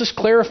 Genesis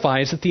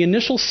clarifies that the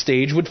initial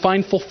stage would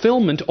find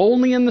fulfillment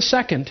only in the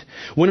second,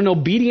 when an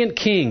obedient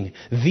king,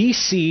 the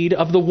seed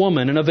of the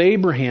woman and of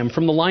Abraham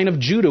from the line of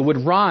Judah,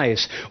 would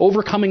rise,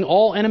 overcoming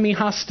all enemy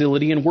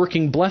hostility and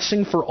working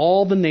blessing for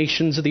all the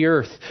nations of the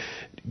earth.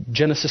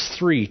 Genesis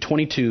 3,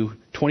 22,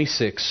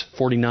 26,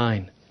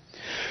 49.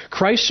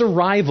 Christ's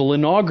arrival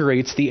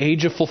inaugurates the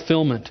age of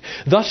fulfillment,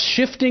 thus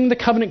shifting the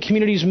covenant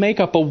community's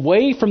makeup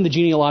away from the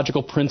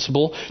genealogical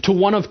principle to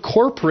one of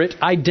corporate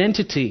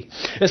identity,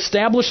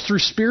 established through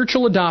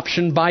spiritual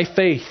adoption by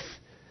faith.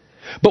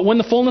 But when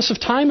the fullness of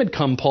time had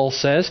come, Paul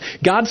says,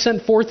 God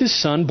sent forth His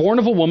Son, born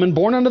of a woman,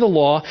 born under the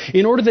law,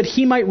 in order that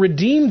He might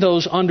redeem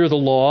those under the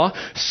law,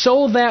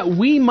 so that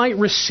we might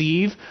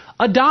receive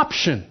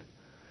adoption.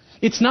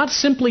 It's not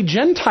simply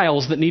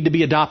Gentiles that need to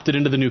be adopted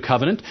into the new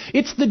covenant.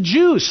 It's the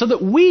Jews, so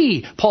that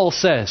we, Paul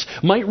says,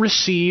 might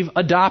receive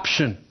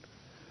adoption.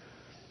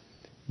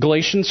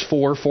 Galatians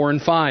 4, 4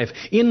 and 5.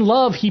 In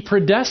love, He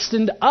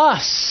predestined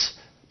us,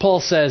 Paul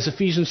says,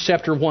 Ephesians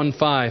chapter 1,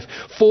 5,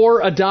 for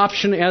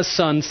adoption as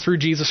sons through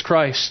Jesus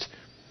Christ.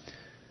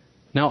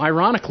 Now,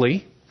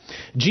 ironically,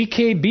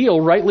 G.K. Beale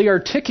rightly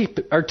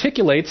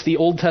articulates the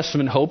Old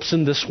Testament hopes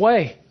in this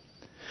way.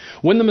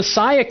 When the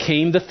Messiah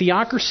came, the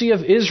theocracy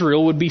of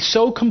Israel would be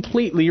so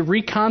completely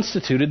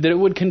reconstituted that it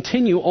would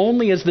continue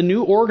only as the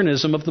new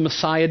organism of the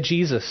Messiah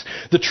Jesus,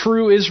 the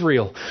true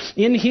Israel.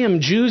 In Him,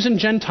 Jews and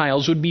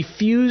Gentiles would be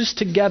fused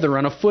together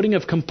on a footing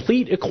of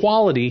complete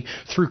equality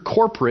through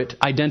corporate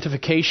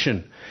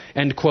identification.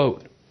 End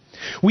quote.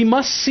 We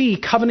must see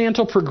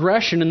covenantal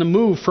progression in the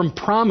move from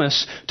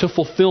promise to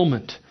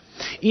fulfillment.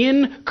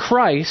 In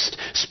Christ,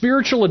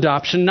 spiritual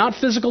adoption, not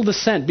physical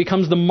descent,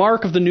 becomes the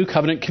mark of the new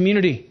covenant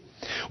community.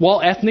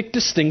 While ethnic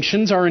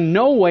distinctions are in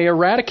no way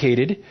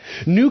eradicated,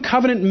 new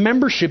covenant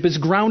membership is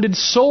grounded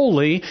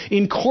solely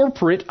in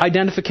corporate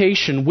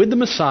identification with the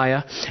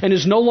Messiah and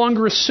is no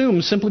longer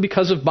assumed simply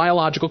because of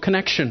biological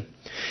connection.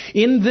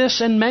 In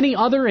this and many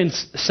other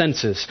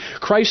senses,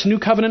 Christ's new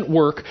covenant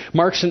work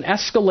marks an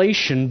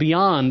escalation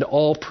beyond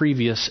all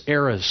previous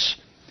eras.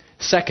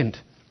 Second,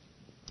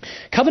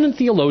 covenant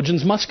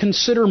theologians must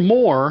consider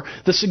more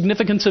the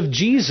significance of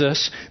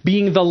Jesus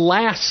being the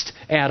last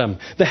Adam,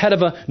 the head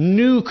of a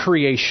new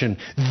creation,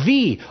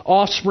 the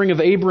offspring of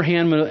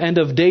Abraham and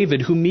of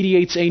David, who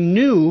mediates a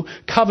new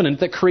covenant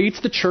that creates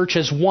the church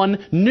as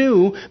one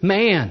new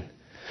man.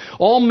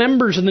 All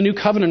members of the new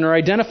covenant are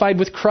identified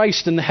with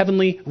Christ in the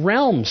heavenly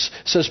realms,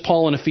 says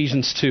Paul in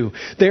Ephesians 2.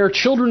 They are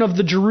children of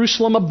the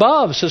Jerusalem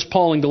above, says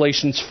Paul in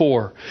Galatians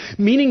 4.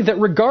 Meaning that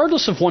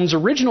regardless of one's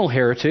original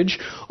heritage,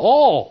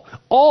 all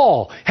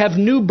have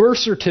new birth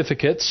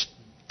certificates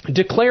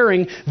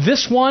declaring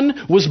this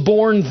one was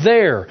born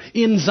there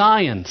in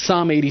Zion,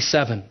 Psalm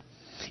 87.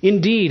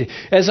 Indeed,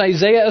 as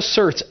Isaiah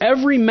asserts,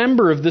 every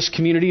member of this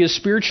community is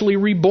spiritually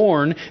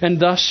reborn and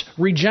thus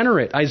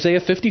regenerate.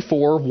 Isaiah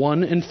 54,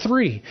 1 and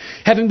 3.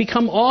 Having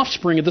become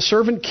offspring of the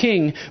servant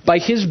king by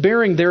his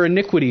bearing their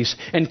iniquities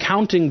and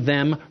counting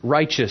them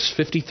righteous.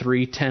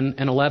 53, 10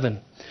 and 11.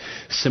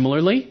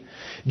 Similarly,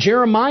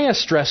 Jeremiah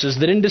stresses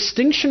that in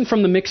distinction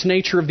from the mixed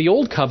nature of the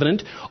Old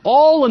Covenant,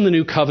 all in the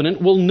New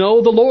Covenant will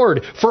know the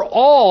Lord, for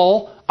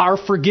all are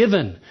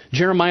forgiven.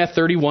 Jeremiah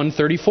 31,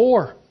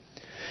 34.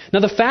 Now,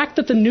 the fact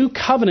that the new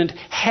covenant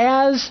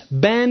has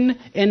been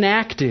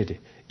enacted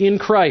in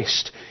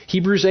Christ,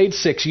 Hebrews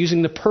 8:6,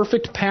 using the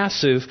perfect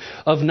passive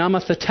of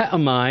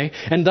namatheteamai,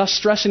 and thus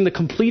stressing the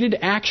completed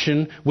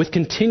action with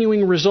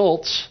continuing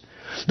results,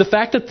 the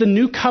fact that the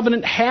new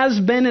covenant has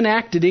been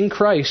enacted in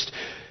Christ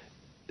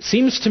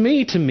seems to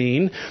me to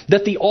mean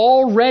that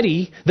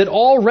already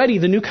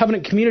the new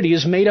covenant community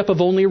is made up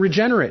of only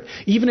regenerate,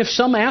 even if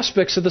some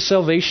aspects of the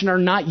salvation are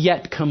not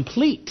yet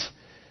complete.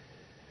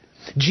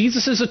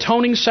 Jesus'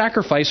 atoning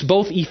sacrifice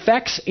both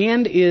effects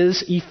and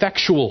is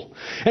effectual.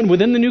 And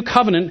within the new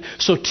covenant,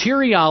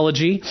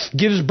 soteriology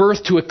gives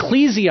birth to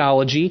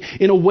ecclesiology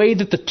in a way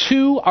that the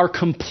two are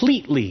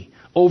completely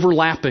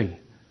overlapping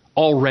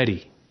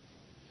already.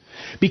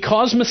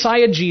 Because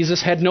Messiah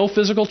Jesus had no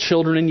physical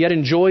children and yet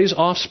enjoys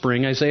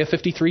offspring, Isaiah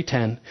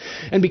 53:10,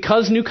 and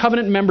because new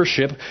covenant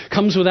membership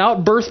comes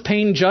without birth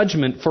pain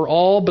judgment for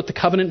all but the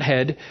covenant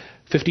head,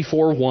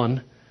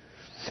 54:1,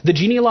 the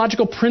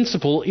genealogical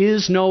principle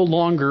is no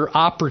longer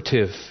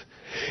operative.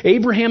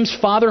 Abraham's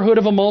fatherhood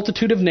of a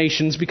multitude of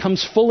nations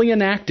becomes fully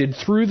enacted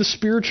through the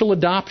spiritual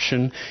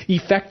adoption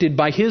effected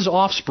by his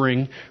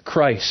offspring,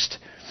 Christ.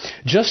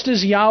 Just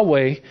as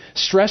Yahweh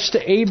stressed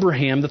to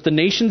Abraham that the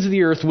nations of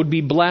the earth would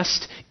be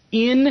blessed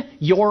in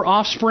your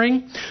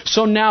offspring,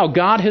 so now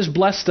God has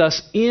blessed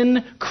us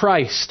in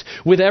Christ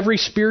with every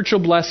spiritual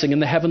blessing in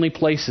the heavenly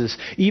places,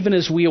 even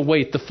as we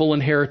await the full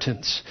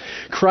inheritance.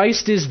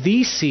 Christ is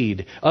the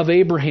seed of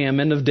Abraham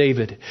and of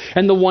David,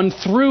 and the one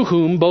through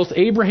whom both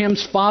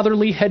Abraham's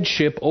fatherly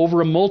headship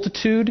over a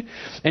multitude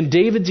and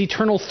David's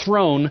eternal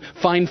throne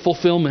find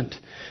fulfillment.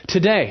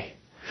 Today,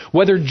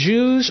 whether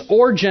Jews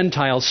or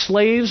Gentiles,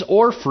 slaves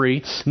or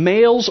free,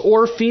 males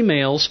or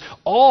females,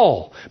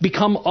 all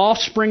become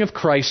offspring of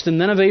Christ and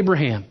then of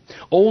Abraham,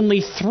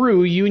 only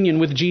through union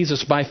with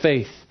Jesus by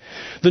faith.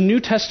 The New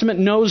Testament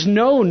knows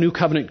no New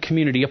Covenant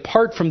community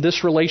apart from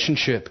this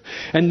relationship,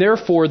 and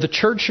therefore the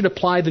church should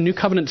apply the New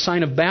Covenant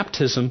sign of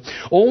baptism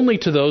only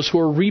to those who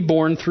are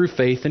reborn through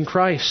faith in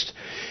Christ.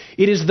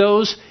 It is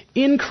those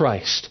in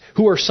Christ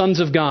who are sons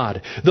of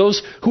God,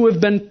 those who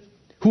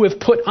have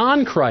put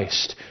on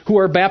Christ, who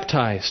are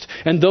baptized,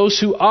 and those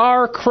who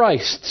are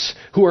Christ's,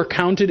 who are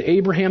counted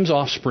Abraham's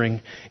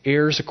offspring,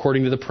 heirs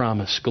according to the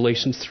promise.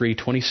 Galatians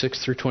 3:26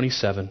 through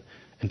 27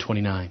 and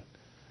 29.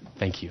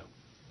 Thank you.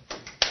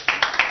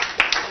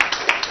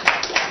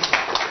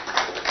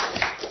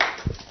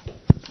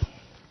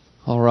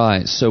 All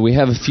right, so we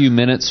have a few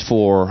minutes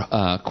for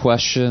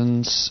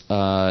questions.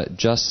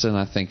 Justin,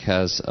 I think,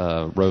 has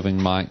a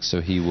roving mic, so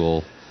he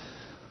will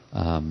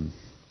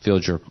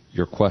field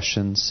your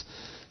questions.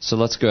 So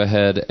let's go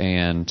ahead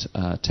and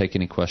take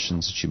any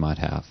questions that you might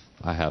have.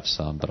 I have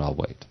some, but I'll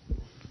wait.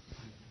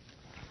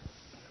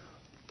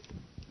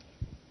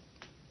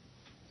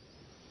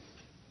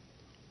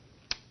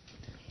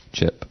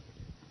 Chip.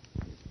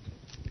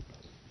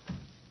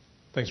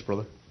 Thanks,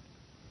 brother.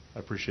 I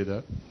appreciate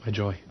that. My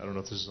joy. I don't know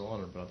if this is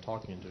on, but I'm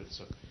talking into it.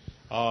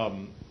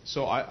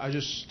 So I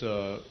just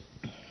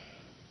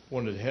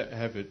wanted to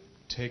have it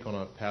take on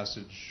a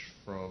passage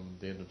from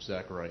the end of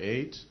Zechariah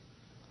 8,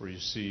 where you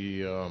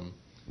see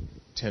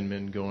 10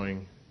 men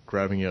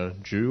grabbing a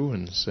Jew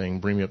and saying,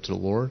 "Bring me up to the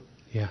Lord."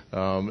 Yeah.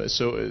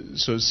 So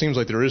it seems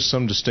like there is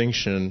some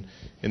distinction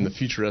in the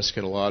future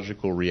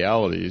eschatological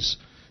realities,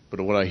 but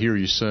what I hear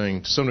you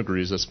saying to some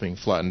degree is that's being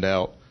flattened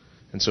out.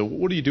 And so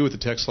what do you do with a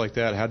text like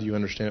that? How do you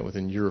understand it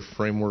within your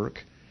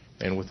framework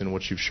and within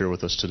what you've shared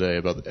with us today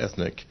about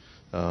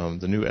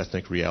the new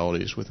ethnic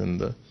realities within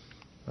the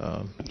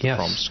yes.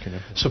 promised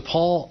kingdom? So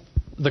Paul,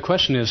 the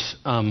question is,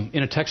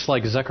 in a text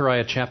like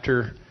Zechariah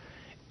chapter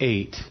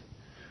 8,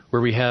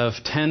 where we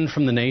have 10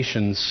 from the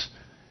nations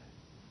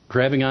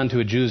grabbing onto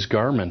a Jew's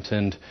garment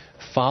and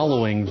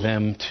following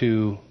them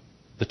to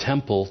the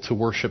temple to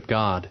worship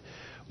God,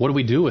 what do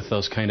we do with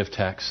those kind of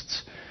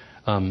texts?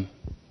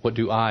 What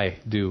do I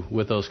do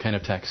with those kind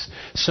of texts?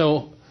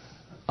 So,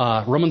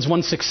 Romans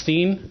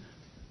 1:16,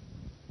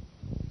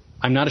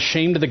 I'm not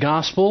ashamed of the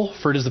gospel,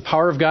 for it is the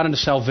power of God unto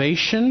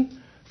salvation,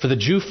 for the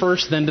Jew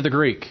first, then to the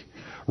Greek.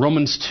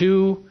 Romans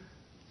 2,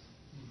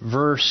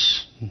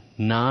 verse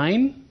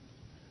 9,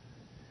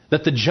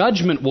 that the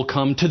judgment will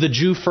come to the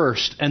Jew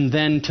first, and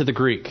then to the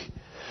Greek.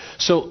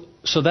 So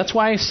that's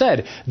why I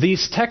said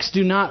these texts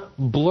do not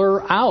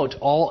blur out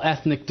all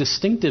ethnic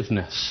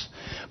distinctiveness.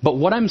 But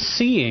what I'm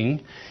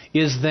seeing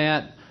is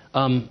that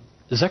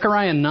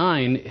Zechariah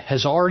 9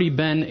 has already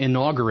been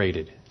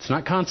inaugurated. It's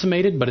not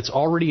consummated, but it's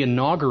already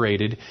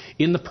inaugurated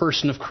in the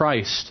person of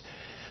Christ,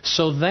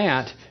 so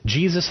that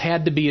Jesus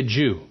had to be a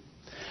Jew.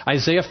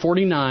 Isaiah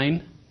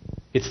 49,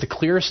 it's the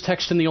clearest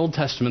text in the Old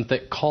Testament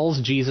that calls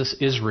Jesus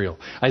Israel.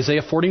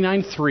 Isaiah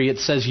 49:3, it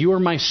says, "You are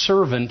my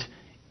servant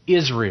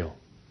Israel,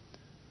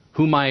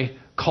 whom I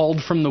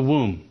called from the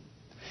womb."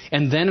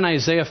 And then in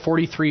Isaiah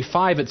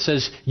 43:5, it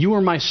says, "You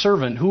are my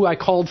servant, who I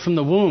called from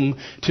the womb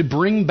to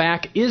bring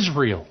back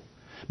Israel."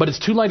 But it's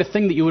too light a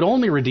thing that you would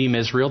only redeem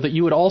Israel, that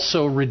you would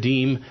also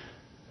be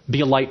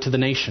a light to the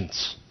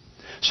nations.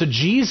 So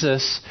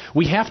Jesus,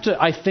 we have to,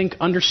 I think,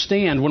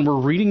 understand when we're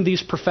reading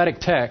these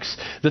prophetic texts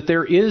that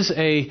there is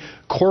a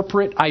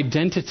corporate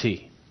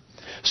identity.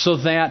 So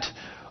that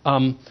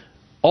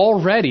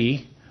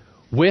already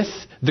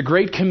with the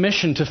Great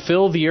Commission to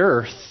fill the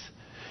earth,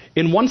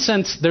 in one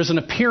sense, there's an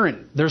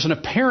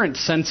apparent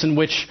sense in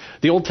which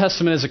the Old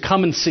Testament is a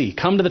come and see,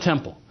 come to the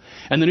temple.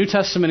 And the New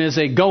Testament is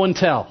a go and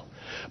tell.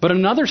 But in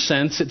another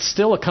sense, it's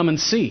still a come and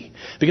see.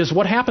 Because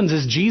what happens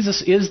is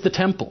Jesus is the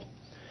temple.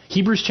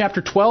 Hebrews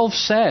chapter 12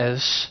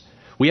 says,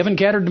 we haven't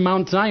gathered to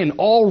Mount Zion.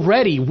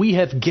 Already we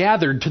have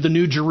gathered to the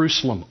New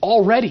Jerusalem.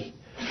 Already.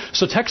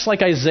 So texts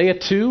like Isaiah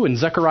 2 and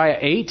Zechariah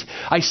 8,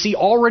 I see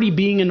already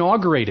being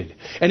inaugurated.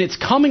 And it's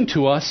coming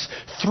to us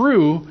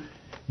through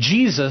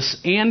Jesus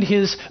and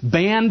his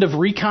band of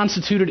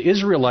reconstituted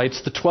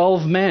Israelites, the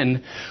 12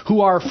 men,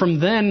 who are from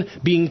then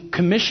being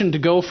commissioned to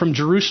go from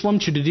Jerusalem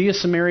to Judea,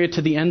 Samaria,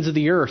 to the ends of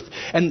the earth.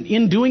 And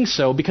in doing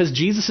so, because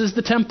Jesus is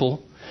the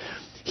temple,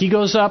 he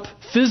goes up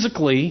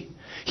physically,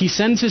 he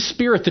sends his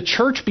Spirit, the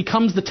church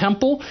becomes the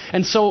temple,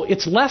 and so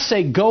it's less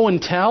a go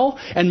and tell,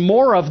 and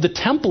more of the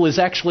temple is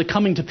actually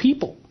coming to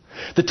people.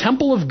 The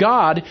temple of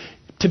God,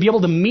 to be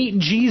able to meet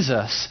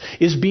Jesus,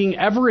 is being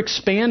ever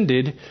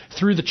expanded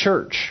through the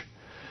church.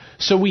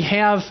 So we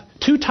have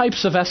two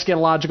types of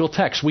eschatological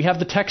texts. We have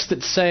the texts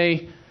that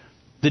say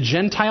the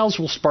Gentiles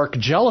will spark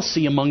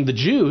jealousy among the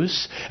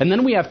Jews, and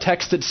then we have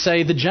texts that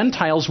say the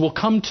Gentiles will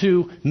come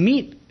to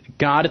meet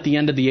God at the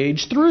end of the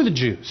age through the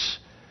Jews.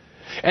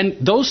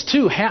 And those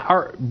two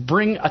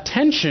bring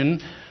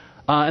attention,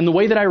 and the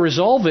way that I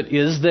resolve it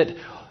is that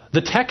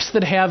the texts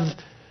that have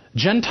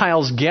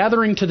Gentiles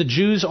gathering to the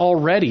Jews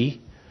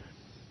already,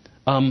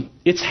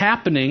 it's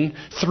happening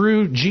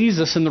through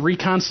Jesus and the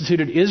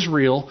reconstituted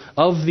Israel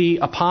of the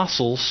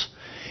apostles,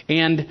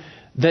 and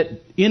that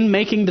in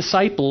making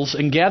disciples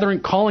and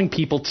calling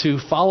people to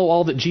follow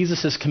all that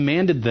Jesus has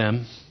commanded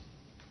them,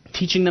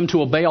 teaching them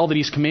to obey all that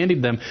He's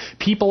commanded them,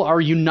 people are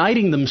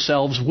uniting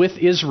themselves with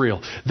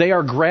Israel. They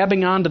are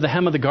grabbing onto the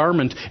hem of the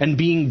garment and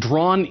being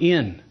drawn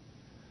in.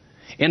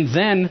 And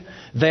then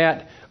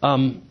that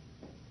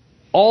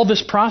all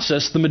this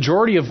process, the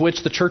majority of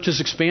which the church is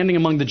expanding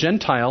among the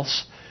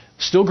Gentiles,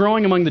 still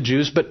growing among the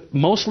Jews, but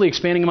mostly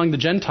expanding among the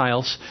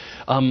Gentiles.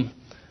 Ben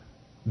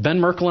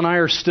Merkel and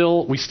I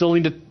we still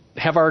need to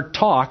have our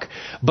talk,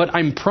 but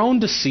I'm prone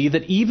to see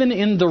that even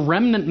in the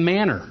remnant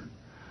manner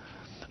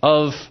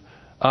of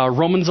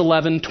Romans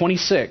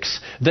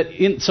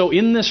 11:26, so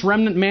in this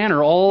remnant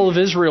manner, all of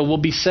Israel will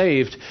be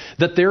saved,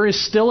 that there is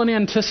still an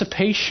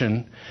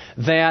anticipation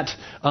that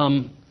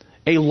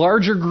a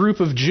larger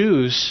group of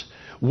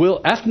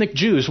ethnic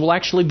Jews will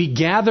actually be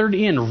regathered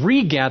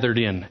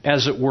in,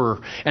 as it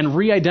were, and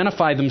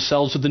re-identify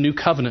themselves with the new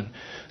covenant.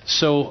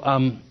 So,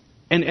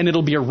 and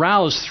it'll be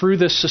aroused through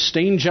this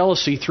sustained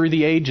jealousy through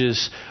the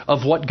ages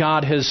of what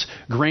God has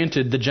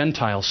granted the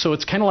Gentiles. So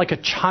it's kind of like a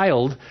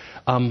child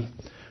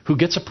who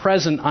gets a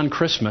present on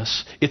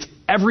Christmas. It's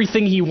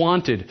everything he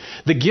wanted.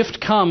 The gift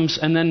comes,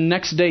 and then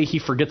next day he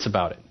forgets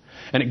about it.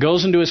 And it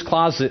goes into his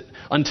closet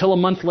until a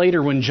month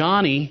later when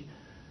Johnny,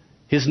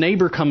 his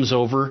neighbor, comes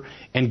over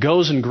and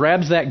goes and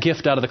grabs that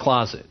gift out of the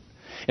closet.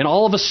 And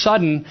all of a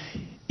sudden,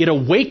 it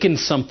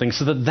awakens something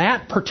so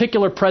that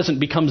particular present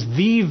becomes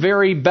the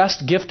very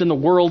best gift in the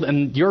world,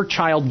 and your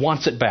child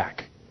wants it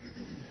back.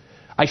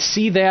 I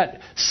see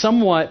that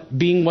somewhat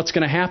being what's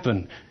going to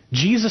happen.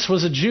 Jesus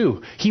was a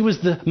Jew. He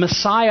was the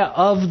Messiah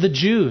of the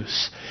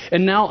Jews.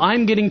 And now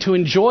I'm getting to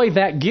enjoy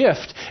that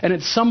gift. And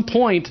at some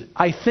point,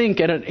 I think,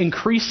 at an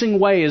increasing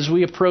way as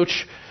we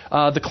approach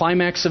the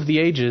climax of the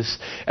ages,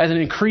 at an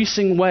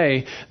increasing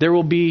way, there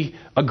will be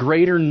a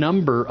greater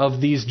number of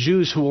these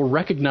Jews who will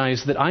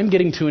recognize that I'm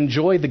getting to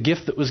enjoy the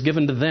gift that was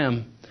given to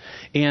them.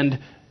 And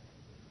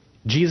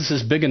Jesus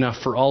is big enough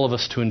for all of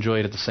us to enjoy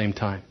it at the same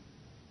time.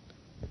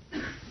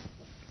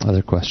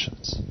 Other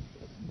questions?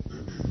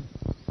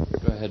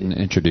 Go ahead and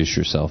introduce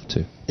yourself,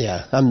 too.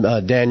 Yeah, I'm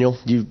Daniel.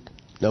 You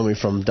know me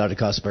from Dr.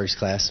 Kosberg's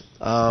class.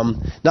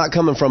 Not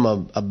coming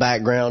from a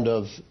background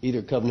of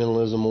either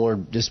covenantalism or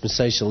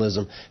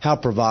dispensationalism, how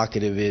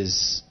provocative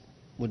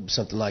would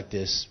something like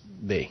this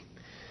be?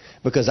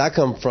 Because I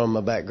come from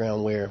a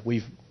background where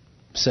we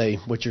say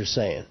what you're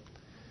saying.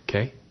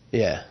 Okay.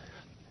 Yeah.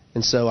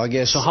 And so I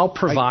guess... So how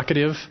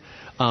provocative...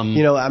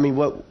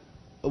 what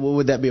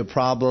would that be a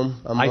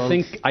problem among I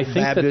think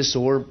Baptists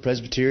or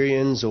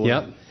Presbyterians? Or,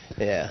 yep.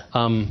 Yeah.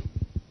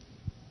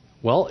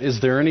 Well, is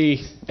there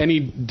any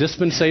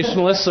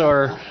dispensationalists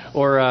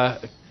or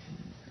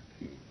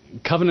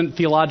covenant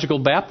theological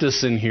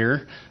Baptists in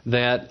here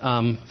that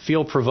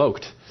feel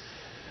provoked?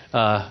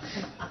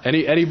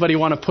 Anybody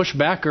want to push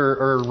back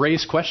or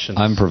raise questions?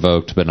 I'm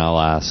provoked, but I'll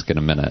ask in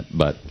a minute.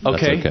 But that's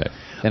okay.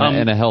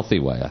 In a healthy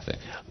way, I think.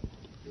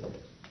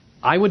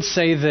 I would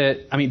say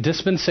that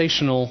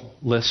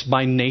dispensationalists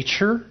by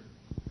nature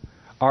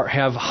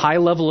have high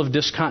level of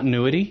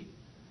discontinuity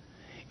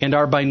and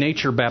are by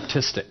nature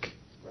Baptistic.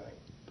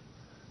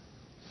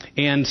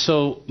 And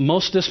so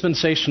most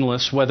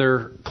dispensationalists,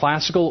 whether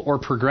classical or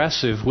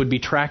progressive, would be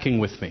tracking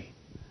with me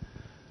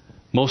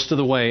most of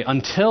the way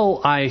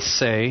until I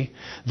say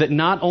that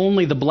not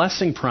only the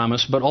blessing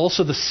promise, but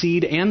also the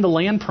seed and the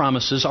land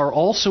promises are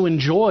also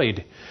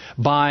enjoyed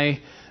by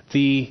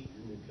the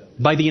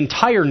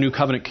entire New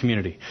Covenant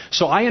community.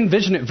 So I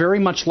envision it very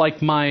much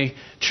like my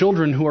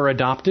children who are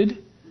adopted,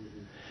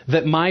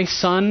 that my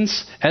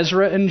sons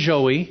Ezra and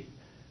Joey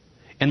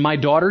and my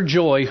daughter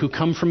Joy, who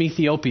come from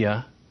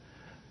Ethiopia,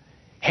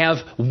 have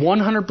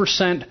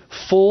 100%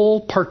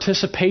 full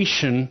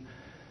participation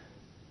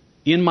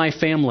in my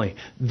family.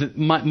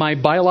 My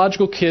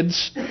biological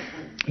kids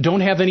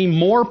don't have any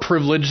more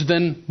privilege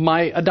than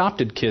my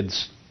adopted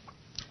kids.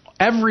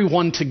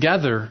 Everyone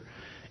together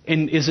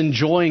will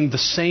enjoy the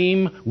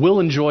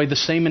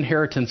same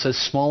inheritance, as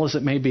small as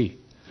it may be.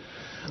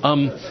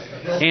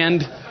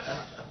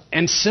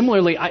 And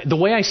similarly, the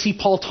way I see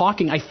Paul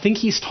talking, I think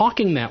he's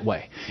talking that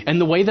way. And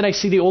the way that I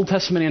see the Old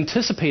Testament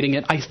anticipating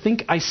it, I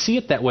think I see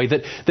it that way.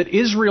 That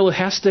Israel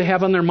has to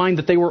have on their mind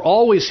that they were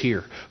always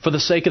here for the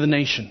sake of the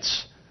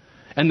nations.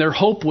 And their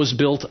hope was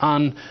built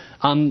on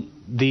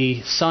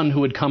the Son who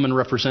would come and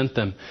represent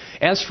them.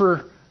 As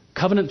for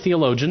covenant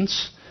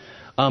theologians,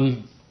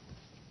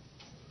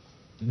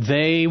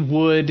 they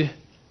would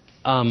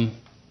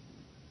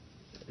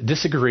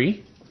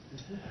disagree,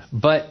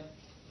 but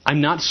I'm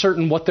not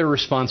certain what their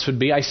response would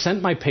be. I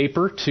sent my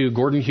paper to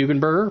Gordon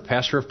Hugenberger,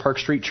 pastor of Park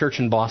Street Church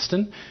in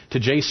Boston, to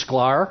Jay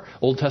Sklar,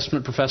 Old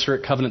Testament professor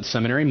at Covenant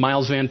Seminary,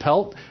 Miles Van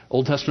Pelt,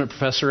 Old Testament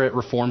professor at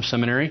Reformed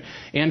Seminary,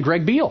 and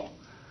Greg Beale.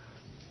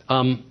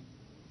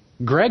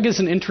 Greg is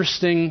an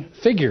interesting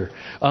figure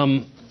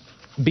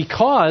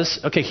because,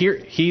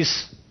 here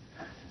he's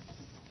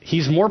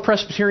more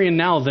Presbyterian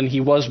now than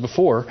he was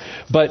before,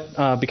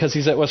 but because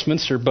he's at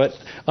Westminster. But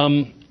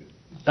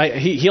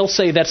he'll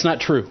say that's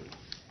not true.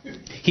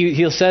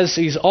 He says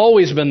he's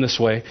always been this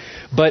way,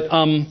 but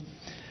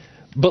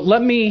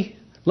let me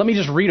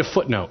just read a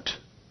footnote,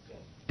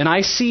 and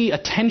I see a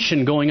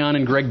tension going on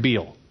in Greg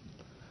Beale,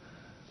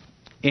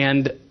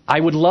 and I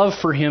would love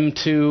for him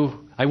to.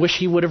 I wish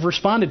he would have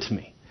responded to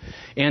me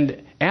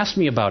and asked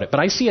me about it, but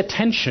I see a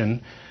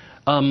tension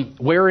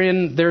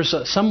wherein there's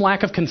some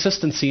lack of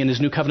consistency in his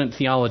New Covenant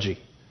theology.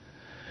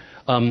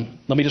 Let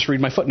me just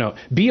read my footnote.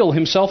 Beale,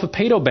 himself a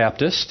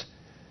Paedo-Baptist,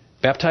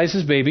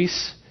 baptizes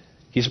babies.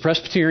 He's a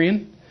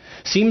Presbyterian.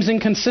 Seems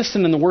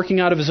inconsistent in the working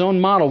out of his own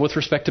model with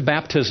respect to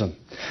baptism.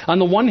 On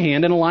the one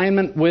hand, in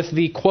alignment with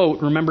the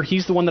quote, remember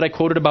he's the one that I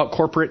quoted about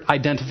corporate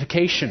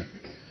identification.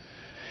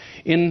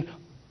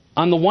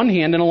 On the one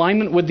hand, in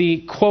alignment with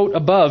the quote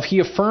above, he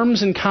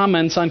affirms and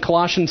comments on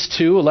Colossians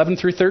 2:11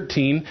 through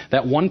 13,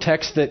 that one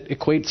text that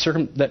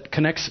that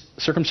connects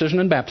circumcision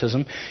and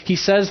baptism. He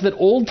says that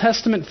Old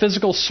Testament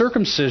physical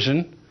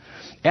circumcision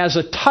as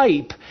a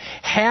type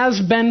has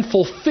been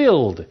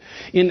fulfilled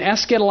in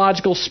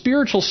eschatological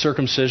spiritual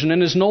circumcision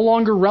and is no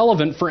longer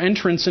relevant for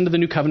entrance into the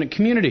New Covenant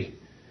community.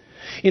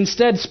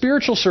 Instead,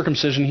 spiritual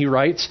circumcision, he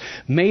writes,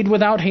 made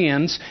without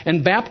hands,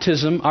 and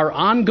baptism are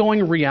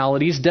ongoing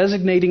realities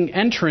designating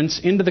entrance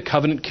into the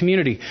covenant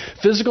community.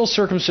 Physical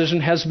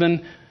circumcision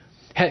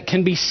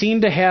can be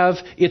seen to have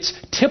its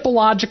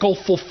typological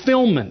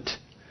fulfillment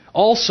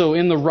also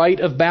in the rite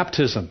of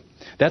baptism.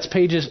 That's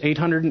pages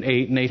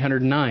 808 and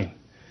 809.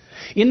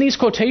 In these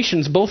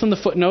quotations, both in the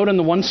footnote and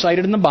the one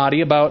cited in the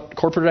body about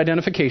corporate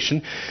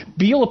identification,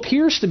 Beale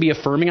appears to be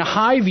affirming a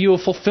high view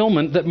of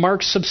fulfillment that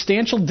marks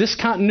substantial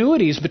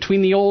discontinuities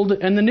between the old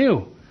and the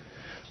new.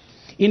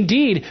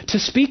 Indeed, to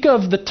speak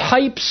of the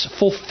type's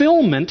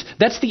fulfillment,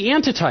 that's the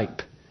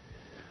antitype.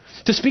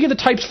 To speak of the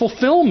type's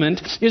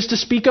fulfillment is to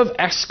speak of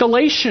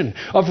escalation,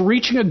 of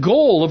reaching a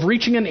goal, of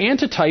reaching an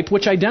antitype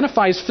which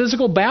identifies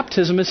physical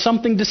baptism as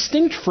something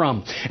distinct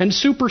from and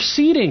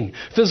superseding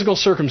physical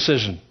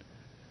circumcision.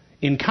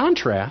 In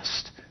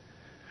contrast,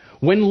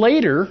 when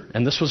later,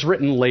 and this was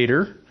written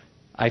later,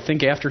 I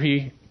think after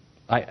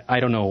I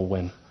don't know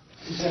when,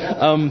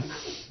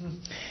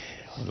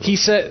 he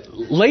said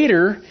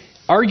later,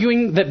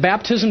 arguing that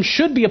baptism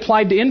should be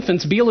applied to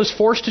infants, Beale is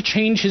forced to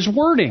change his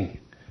wording.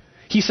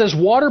 He says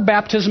water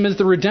baptism is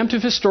the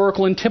redemptive,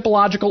 historical, and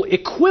typological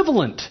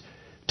equivalent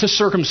to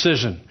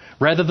circumcision,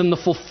 rather than the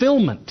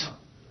fulfillment.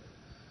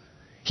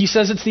 He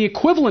says it's the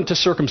equivalent to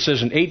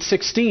circumcision,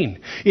 8:16.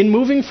 In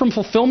moving from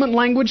fulfillment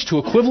language to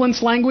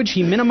equivalence language,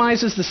 he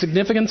minimizes the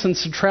significance and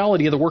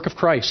centrality of the work of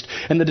Christ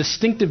and the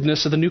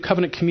distinctiveness of the New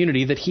Covenant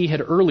community that he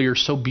had earlier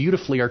so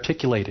beautifully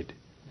articulated.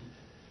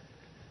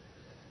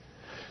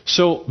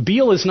 So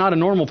Beale is not a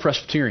normal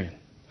Presbyterian.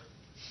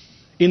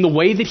 In the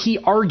way that he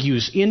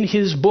argues in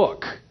his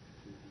book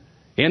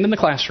and in the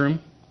classroom,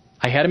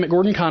 I had him at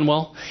Gordon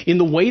Conwell, in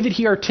the way that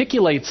he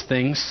articulates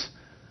things,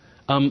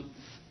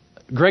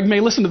 Greg may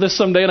listen to this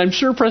someday, and I'm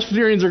sure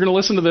Presbyterians are going to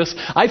listen to this.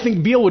 I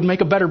think Beale would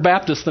make a better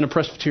Baptist than a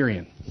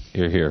Presbyterian.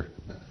 Hear, hear.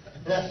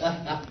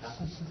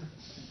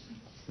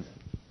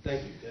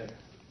 Thank you, Dave.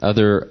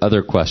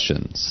 Other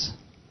questions?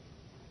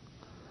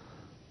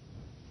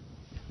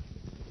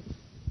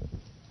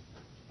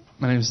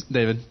 My name is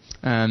David.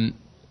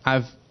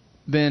 I've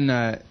been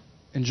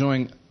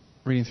enjoying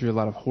reading through a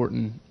lot of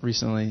Horton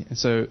recently, and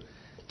so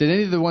did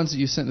any of the ones that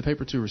you sent the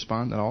paper to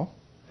respond at all?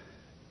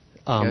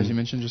 As you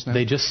mentioned just now?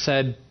 They just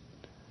said,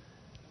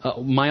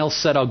 Miles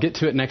said, I'll get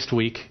to it next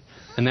week,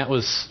 and that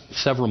was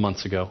several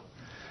months ago.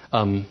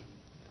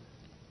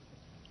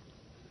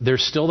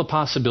 There's still the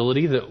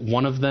possibility that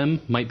one of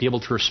them might be able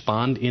to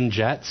respond in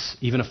JETS,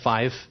 even a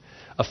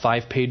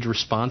five-page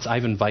response.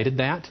 I've invited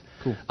that,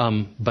 cool.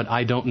 But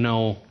I don't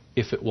know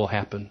if it will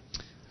happen.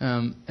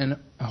 And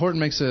Horton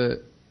makes a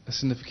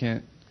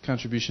significant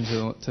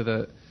contribution to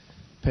the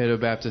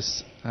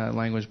Paedo-Baptist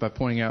language by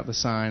pointing out the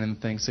sign and the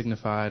thing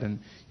signified and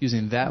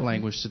using that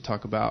language to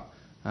talk about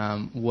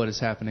what is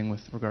happening with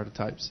regard to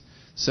types.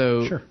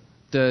 So sure.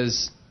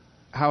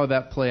 How would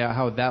that play out?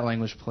 How would that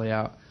language play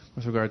out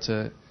with regard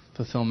to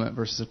fulfillment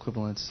versus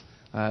equivalence,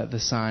 the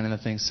sign and the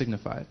thing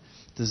signified?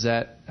 Does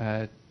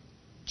that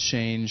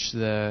change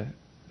the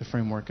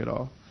framework at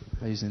all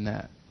by using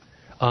that?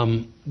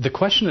 The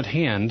question at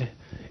hand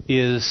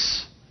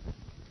is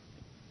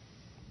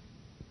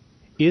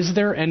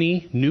there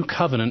any new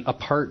covenant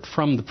apart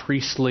from the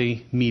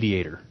priestly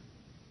mediator?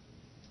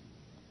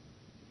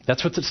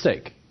 That's what's at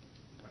stake.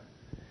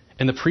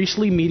 And the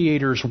priestly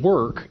mediator's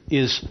work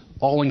is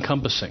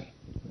all-encompassing.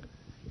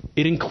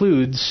 It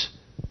includes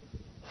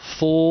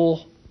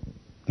full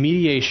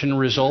mediation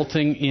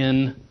resulting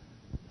in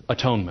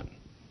atonement.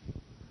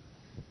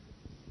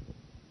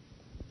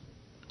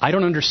 I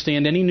don't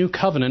understand any new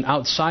covenant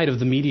outside of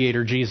the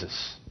mediator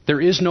Jesus. There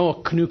is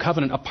no new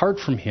covenant apart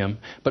from him,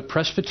 but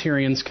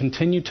Presbyterians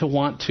continue to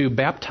want to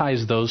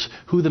baptize those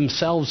who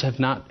themselves have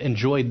not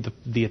enjoyed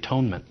the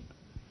atonement.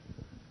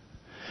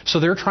 So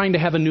they're trying to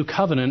have a new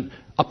covenant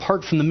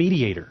apart from the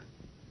mediator,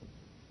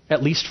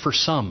 at least for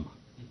some.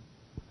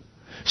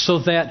 So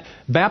that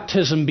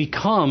baptism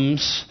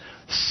becomes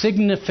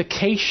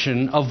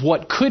signification of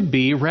what could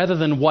be rather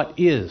than what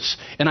is.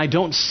 And I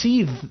don't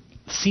see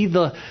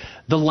the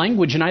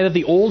language in either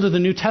the Old or the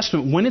New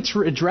Testament when it's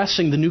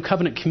addressing the New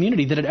Covenant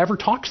community that it ever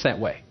talks that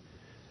way.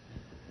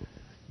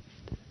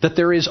 That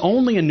there is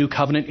only a new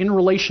covenant in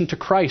relation to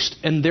Christ,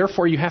 and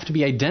therefore you have to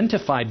be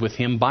identified with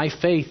him by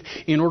faith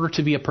in order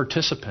to be a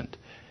participant.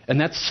 And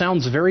that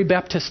sounds very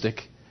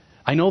Baptistic.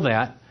 I know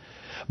that.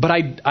 But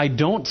I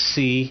don't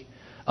see,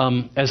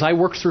 as I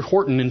work through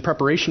Horton in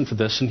preparation for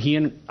this,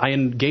 and I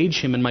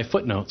engage him in my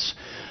footnotes,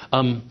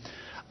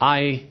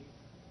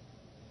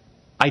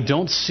 I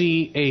don't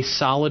see a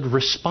solid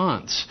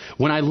response.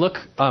 When I look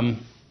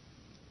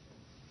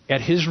at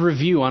his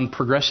review on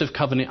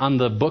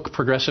the book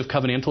Progressive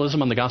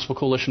Covenantalism on the Gospel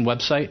Coalition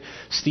website,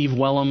 Steve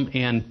Wellum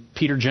and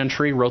Peter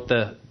Gentry wrote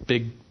the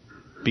big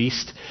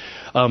beast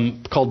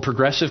called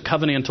Progressive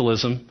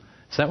Covenantalism.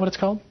 Is that what it's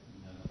called?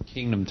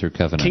 Kingdom Through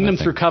Covenant. Kingdom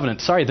Through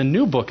Covenant. Sorry, the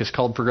new book is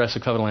called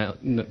Progressive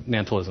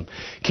Covenantalism.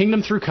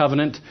 Kingdom Through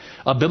Covenant,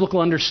 a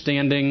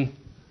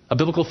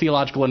biblical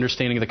theological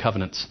understanding of the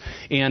covenants.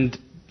 And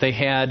they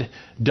had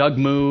Doug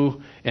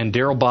Moo and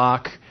Darrell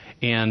Bach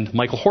and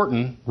Michael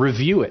Horton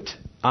review it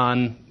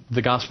on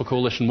the Gospel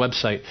Coalition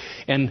website.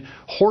 And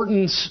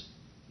Horton's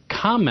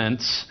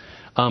comments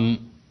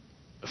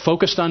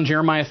focused on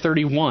Jeremiah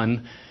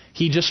 31.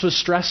 He just was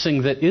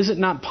stressing that is it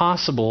not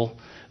possible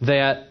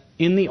that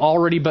in the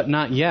already but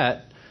not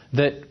yet,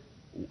 that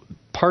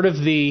part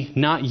of the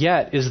not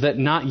yet is that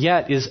not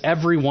yet is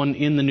everyone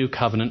in the new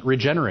covenant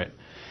regenerate.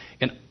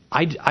 And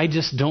I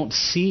just don't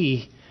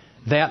see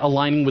that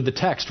aligning with the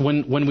text.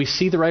 When we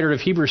see the writer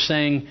of Hebrews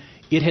saying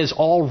it has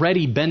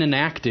already been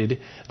enacted,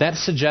 that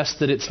suggests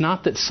that it's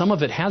not that some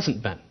of it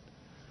hasn't been,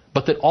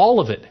 but that all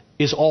of it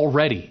is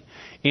already.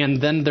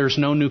 And then there's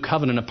no new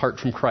covenant apart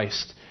from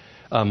Christ.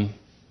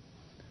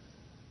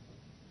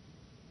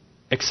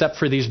 Except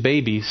for these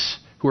babies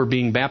who are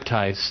being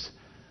baptized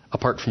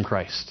apart from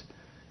Christ.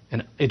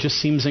 And it just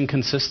seems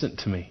inconsistent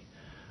to me.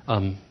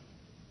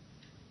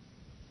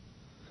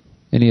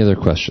 Any other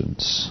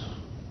questions?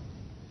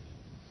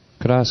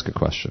 Could I ask a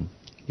question?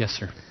 Yes,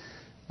 sir.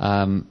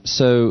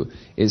 So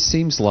it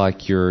seems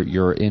like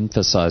you're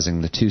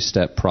emphasizing the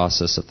two-step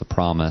process of the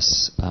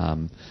promise,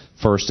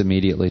 first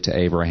immediately to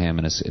Abraham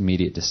and his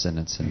immediate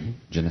descendants in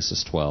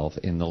Genesis 12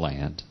 in the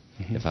land,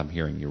 if I'm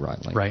hearing you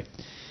rightly. Right.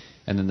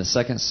 And then the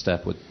second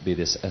step would be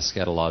this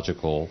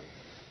eschatological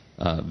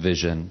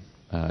vision,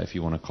 if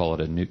you want to call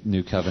it a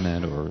new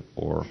covenant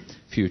or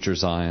future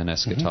Zion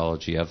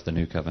eschatology of the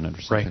new covenant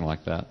or something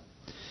like that.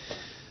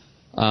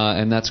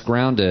 And that's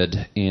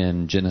grounded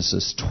in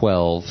Genesis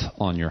 12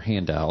 on your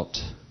handout,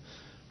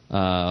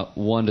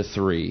 1 to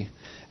 3.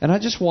 And I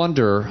just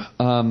wonder,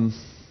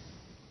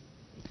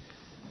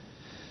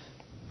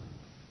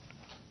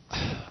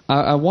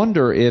 I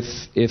wonder if,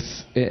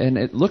 and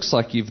it looks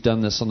like you've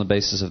done this on the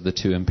basis of the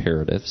two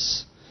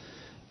imperatives,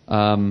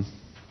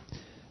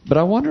 but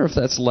I wonder if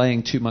that's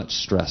laying too much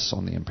stress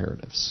on the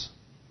imperatives,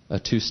 a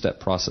two-step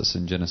process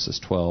in Genesis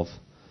 12,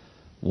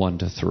 1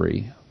 to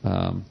 3.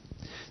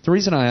 The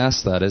reason I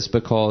ask that is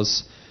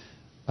because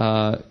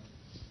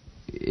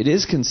it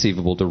is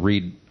conceivable to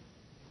read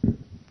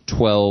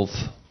 12,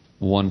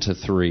 1 to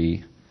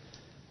 3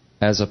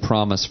 as a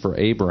promise for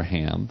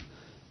Abraham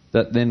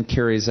that then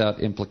carries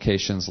out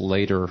implications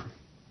later,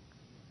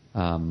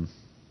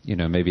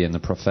 maybe in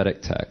the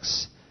prophetic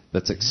text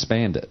that's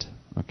expanded,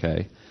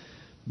 okay?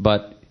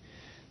 But,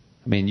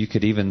 I mean, you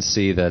could even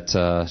see that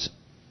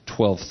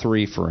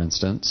 12:3, for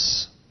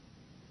instance,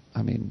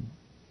 I mean,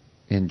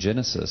 in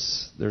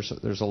Genesis,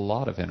 there's a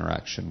lot of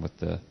interaction with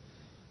the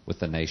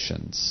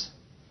nations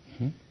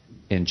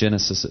in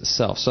Genesis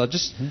itself. So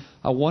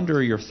I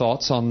wonder your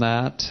thoughts on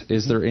that.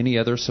 Is there any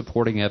other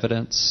supporting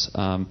evidence?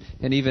 And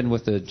even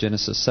with the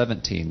Genesis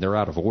 17, they're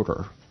out of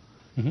order.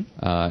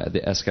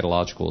 The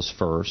eschatological is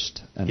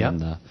first, and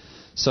then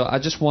so I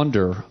just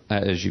wonder,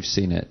 as you've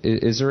seen it,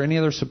 is there any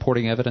other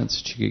supporting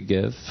evidence that you could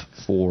give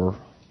for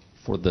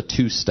the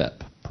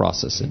two-step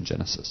process in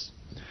Genesis?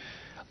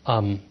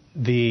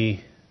 The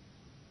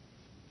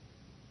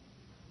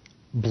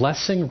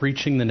blessing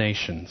reaching the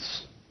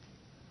nations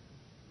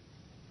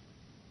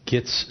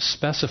gets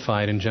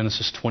specified in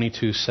Genesis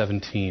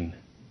 22:17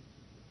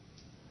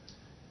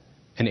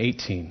 and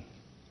 18.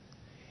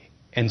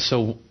 And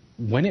so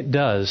when it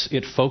does,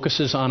 it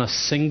focuses on a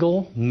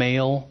single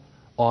male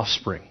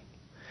offspring.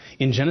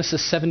 In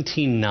Genesis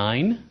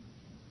 17:9,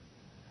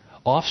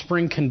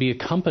 offspring can be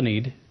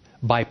accompanied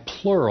by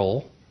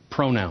plural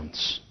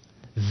pronouns.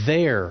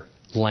 Their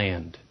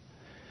land.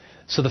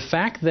 So the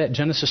fact that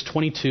Genesis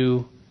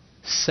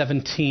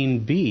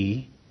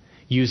 22:17b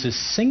uses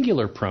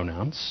singular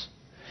pronouns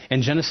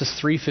and Genesis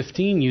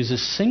 3:15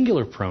 uses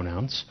singular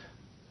pronouns,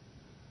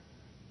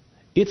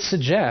 it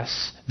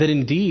suggests that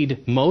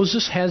indeed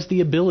Moses has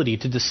the ability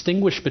to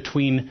distinguish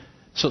between.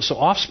 So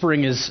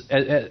offspring is,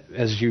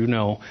 as you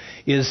know,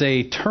 is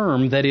a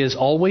term that is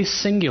always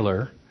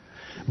singular,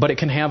 but it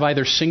can have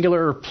either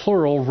singular or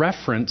plural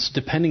reference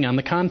depending on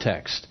the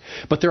context.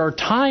 But there are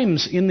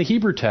times in the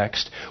Hebrew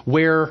text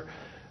where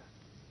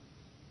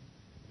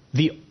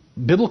the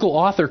biblical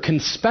author can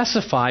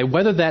specify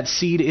whether that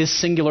seed is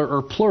singular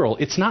or plural.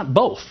 It's not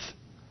both.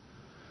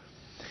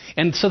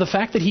 And so the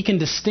fact that he can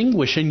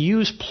distinguish and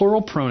use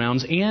plural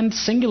pronouns and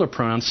singular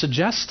pronouns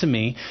suggests to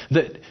me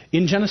that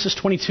in Genesis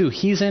 22,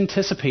 he's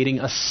anticipating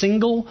a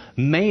single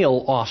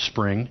male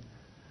offspring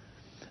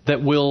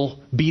that will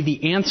be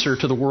the answer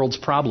to the world's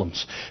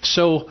problems.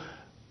 So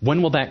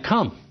when will that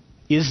come?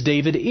 Is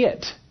David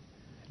it?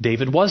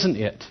 David wasn't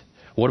it.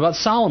 What about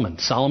Solomon?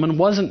 Solomon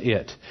wasn't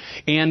it.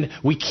 And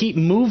we keep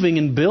moving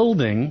and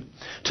building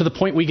to the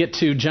point we get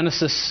to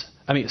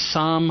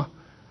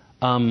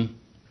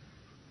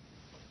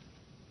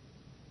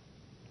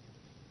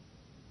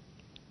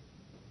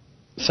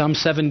Psalm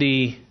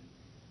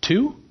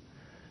 72?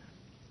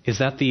 Is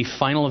that the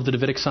final of the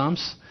Davidic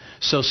Psalms?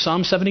 So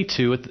Psalm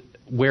 72,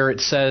 where it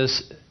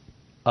says,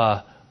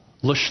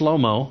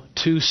 L'Shlomo,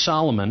 to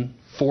Solomon,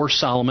 for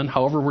Solomon,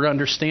 however we're to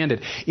understand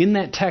it. In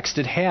that text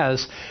it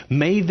has,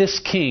 may this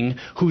king,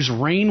 whose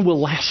reign will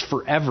last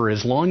forever,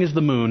 as long as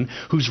the moon,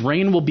 whose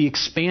reign will be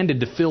expanded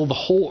to fill the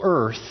whole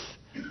earth,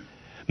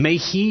 may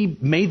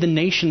the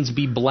nations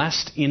be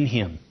blessed in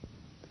him.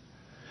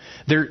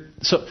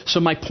 So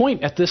my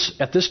point at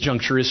this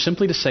juncture is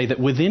simply to say that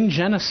within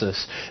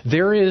Genesis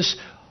there is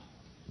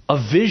a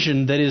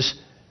vision that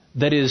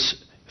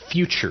is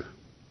future.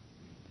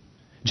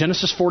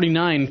 Genesis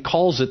 49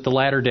 calls it the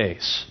latter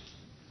days.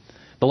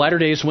 The latter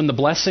days when the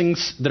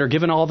blessings that are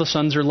given all the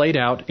sons are laid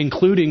out,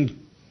 including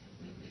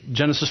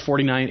Genesis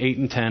 49, 8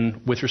 and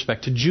 10 with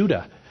respect to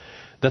Judah,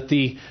 that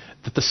the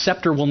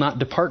scepter will not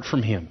depart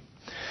from him.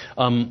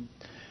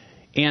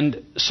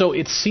 And so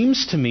it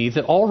seems to me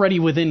that already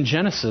within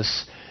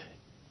Genesis,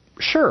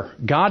 sure,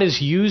 God is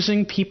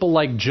using people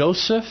like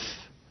Joseph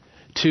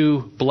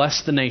to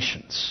bless the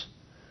nations.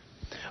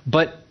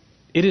 But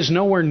it is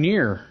nowhere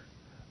near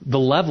the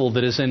level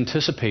that is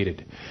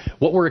anticipated.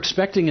 What we're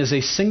expecting is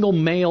a single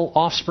male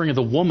offspring of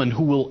the woman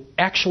who will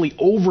actually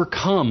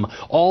overcome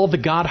all the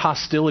God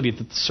hostility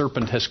that the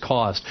serpent has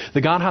caused.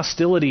 The God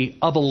hostility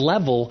of a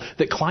level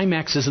that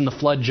climaxes in the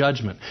flood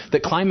judgment,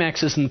 that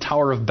climaxes in the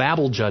Tower of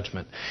Babel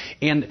judgment.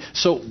 And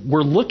so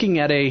we're looking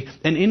at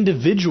an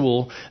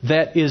individual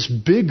that is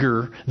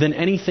bigger than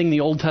anything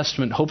the Old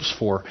Testament hopes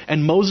for.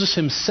 And Moses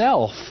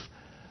himself,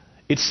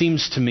 it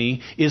seems to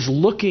me, is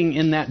looking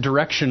in that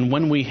direction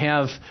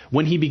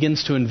when he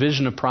begins to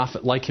envision a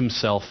prophet like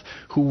himself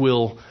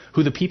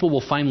who the people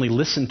will finally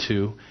listen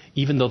to,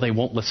 even though they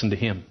won't listen to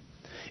him.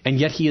 And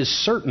yet he is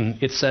certain,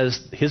 it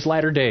says, his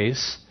latter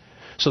days.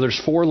 So there's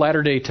 4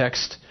 latter day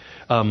texts.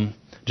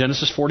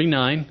 Genesis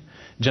 49,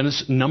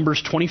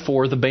 Numbers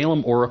 24, the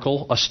Balaam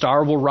oracle, a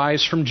star will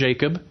rise from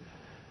Jacob.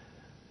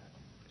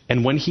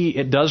 And when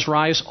it does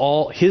rise,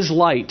 all his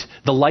light,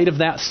 the light of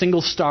that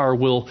single star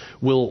will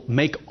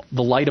make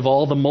the light of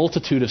all the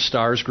multitude of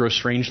stars grow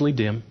strangely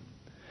dim.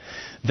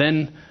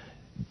 Then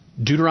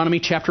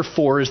Deuteronomy chapter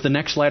 4 is the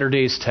next latter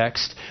days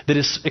text that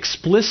is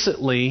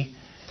explicitly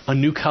a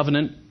new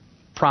covenant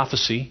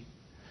prophecy.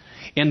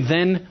 And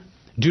then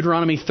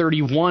Deuteronomy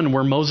 31,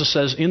 where Moses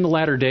says, in the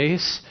latter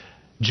days,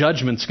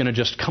 judgment's going to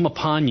just come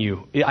upon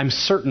you. I'm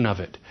certain of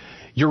it.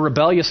 You're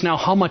rebellious now.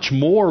 How much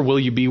more will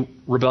you be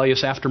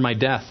rebellious after my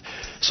death?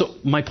 So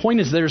my point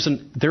is there is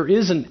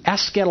an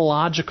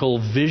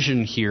eschatological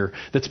vision here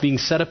that's being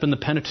set up in the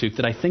Pentateuch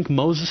that I think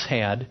Moses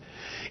had,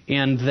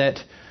 and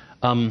that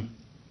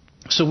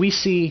so we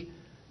see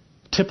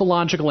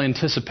typological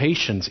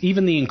anticipations.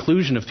 Even the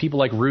inclusion of people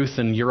like Ruth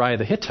and Uriah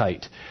the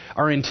Hittite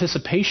are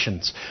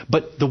anticipations.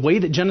 But the way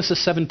that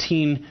Genesis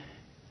 17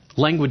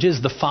 language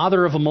is, the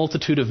father of a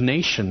multitude of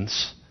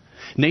nations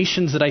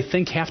that I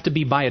think have to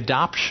be by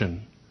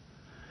adoption,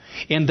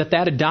 and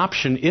that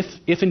adoption,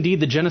 if indeed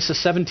the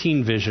Genesis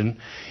 17 vision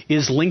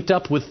is linked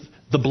up with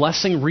the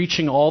blessing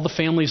reaching all the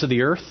families of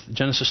the earth,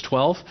 Genesis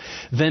 12,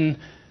 then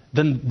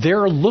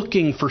they're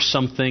looking for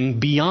something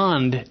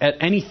beyond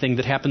anything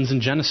that happens in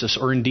Genesis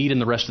or indeed in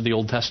the rest of the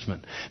Old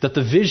Testament. That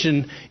the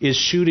vision is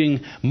shooting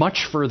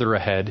much further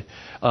ahead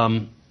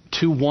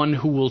to one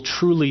who will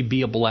truly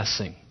be a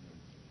blessing.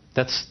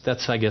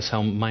 That's I guess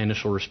how my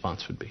initial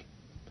response would be.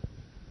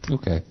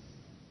 Okay.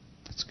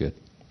 That's good.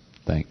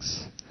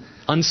 Thanks.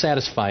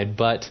 Unsatisfied,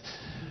 but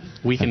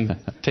we can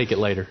take it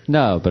later.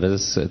 No, but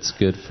it's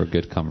good for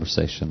good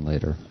conversation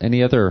later.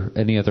 Any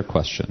other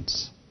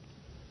questions?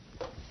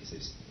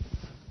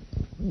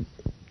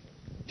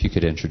 If you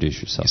could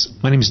introduce yourself. Yes.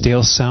 My name is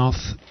Dale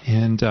South,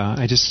 and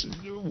I just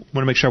want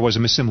to make sure I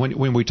wasn't missing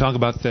when we talk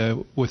about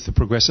with the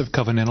progressive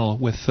covenantal,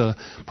 with the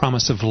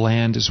promise of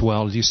land as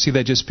well. Do you see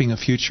that just being a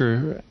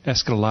future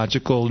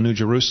eschatological New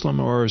Jerusalem,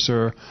 or is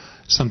there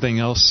something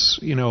else,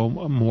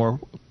 more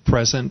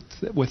present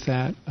with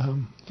that?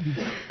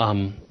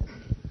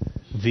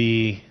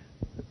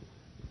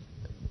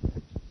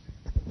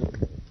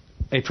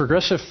 A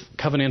progressive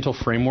covenantal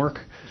framework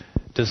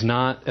does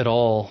not at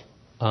all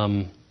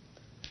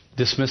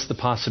dismiss the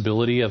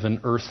possibility of an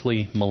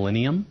earthly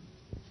millennium,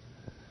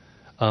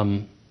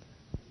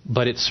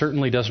 but it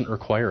certainly doesn't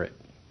require it.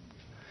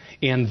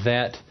 And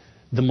that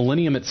the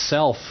millennium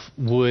itself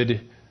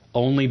would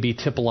only be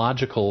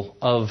typological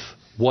of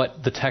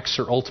what the texts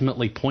are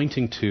ultimately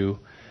pointing to,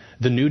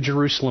 the New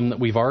Jerusalem that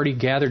we've already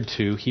gathered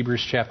to,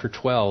 Hebrews chapter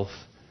 12,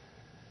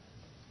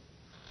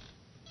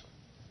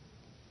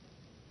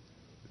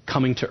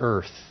 coming to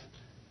earth,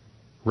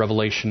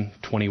 Revelation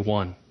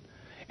 21,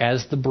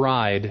 as the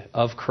bride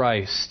of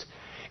Christ,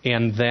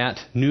 and that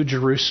New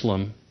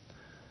Jerusalem,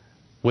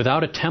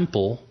 without a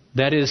temple,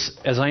 that is,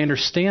 as I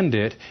understand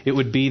it, it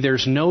would be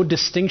there's no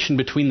distinction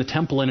between the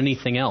temple and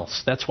anything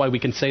else. That's why we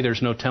can say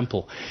there's no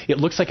temple. It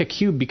looks like a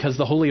cube because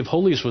the Holy of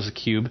Holies was a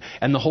cube,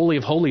 and the Holy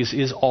of Holies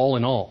is all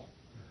in all.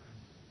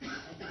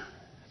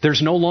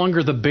 There's no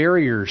longer the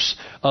barriers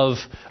of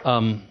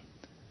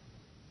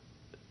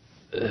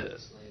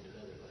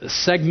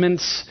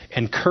segments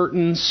and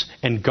curtains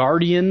and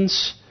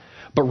guardians,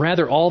 but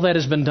rather all that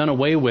has been done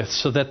away with,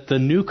 so that the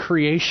new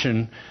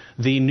creation,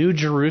 the New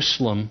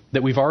Jerusalem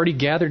that we've already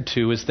gathered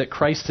to, is that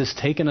Christ has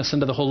taken us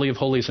into the Holy of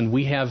Holies and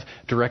we have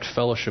direct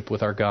fellowship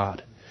with our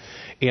God.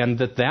 And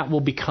that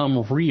will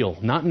become real,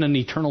 not in an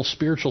eternal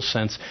spiritual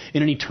sense,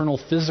 in an eternal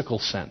physical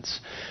sense.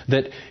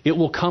 That it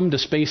will come to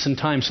space and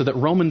time, so that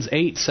Romans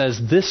 8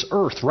 says this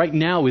earth right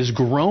now is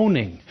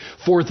groaning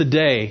for the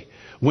day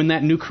when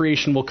that new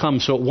creation will come.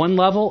 So at one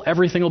level,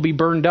 everything will be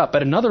burned up.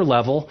 At another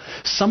level,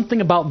 something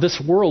about this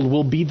world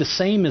will be the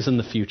same as in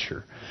the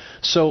future.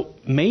 So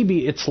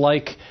maybe it's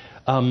like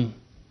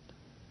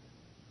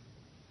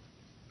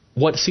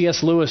what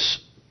C.S.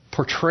 Lewis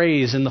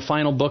portrays in the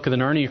final book of the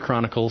Narnia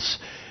Chronicles.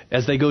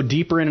 As they go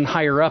deeper in and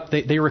higher up,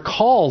 they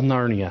recall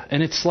Narnia.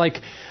 And it's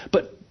like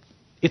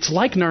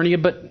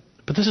Narnia, but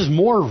this is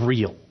more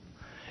real.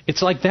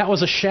 It's like that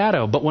was a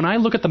shadow. But when I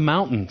look at the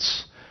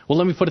mountains, well,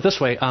 let me put it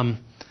this way.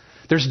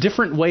 There's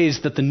different ways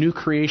that the new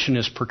creation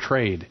is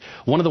portrayed.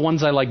 One of the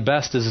ones I like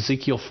best is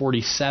Ezekiel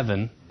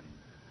 47,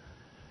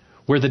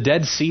 where the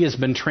Dead Sea has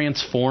been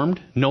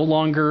transformed, no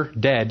longer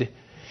dead,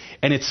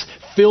 and it's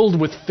filled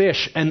with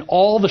fish, and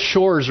all the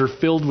shores are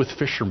filled with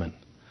fishermen.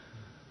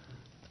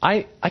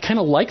 I kind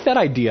of like that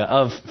idea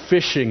of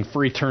fishing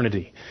for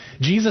eternity.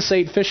 Jesus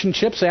ate fish and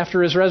chips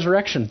after his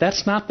resurrection.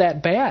 That's not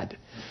that bad.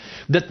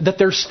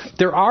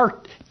 There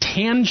are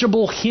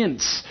tangible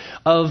hints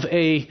of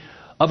a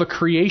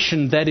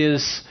creation that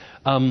is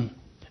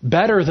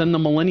better than the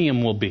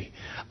millennium will be.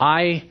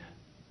 I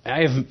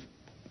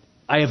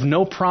have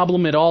no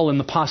problem at all in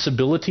the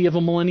possibility of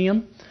a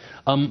millennium,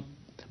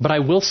 but I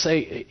will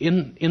say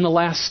in the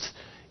last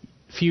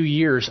few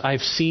years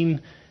I've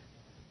seen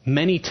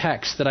many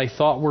texts that I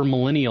thought were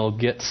millennial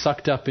get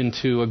sucked up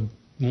into a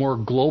more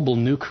global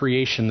new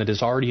creation that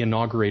is already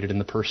inaugurated in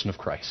the person of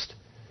Christ.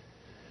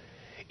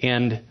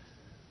 And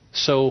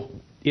so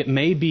it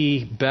may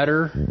be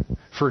better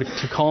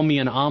to call me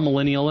an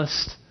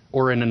amillennialist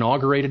or an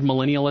inaugurated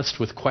millennialist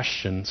with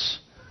questions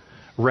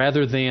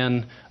rather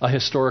than a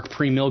historic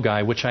pre-mill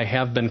guy, which I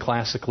have been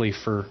classically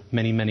for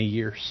many, many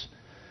years.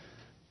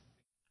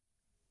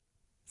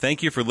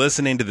 Thank you for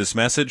listening to this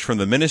message from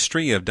the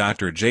ministry of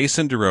Dr.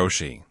 Jason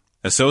DeRouchie,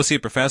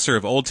 Associate Professor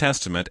of Old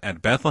Testament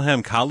at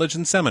Bethlehem College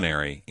and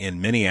Seminary in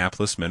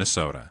Minneapolis,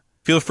 Minnesota.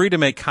 Feel free to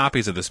make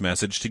copies of this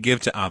message to give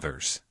to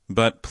others,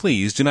 but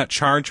please do not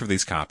charge for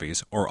these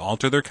copies or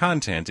alter their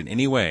content in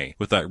any way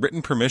without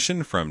written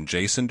permission from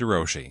Jason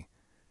DeRouchie.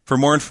 For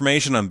more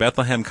information on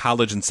Bethlehem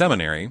College and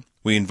Seminary,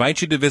 we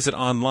invite you to visit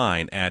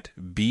online at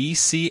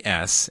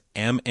bcsmn.org.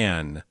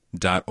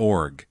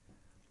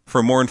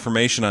 For more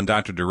information on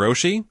Dr.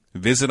 DeRouchie,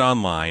 visit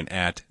online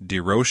at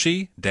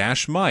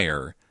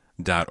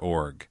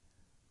DeRouchie-Meyer.org.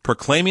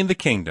 Proclaiming the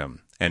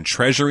kingdom and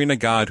treasuring a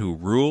God who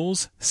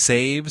rules,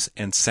 saves,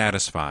 and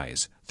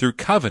satisfies through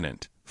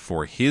covenant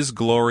for His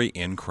glory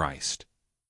in Christ.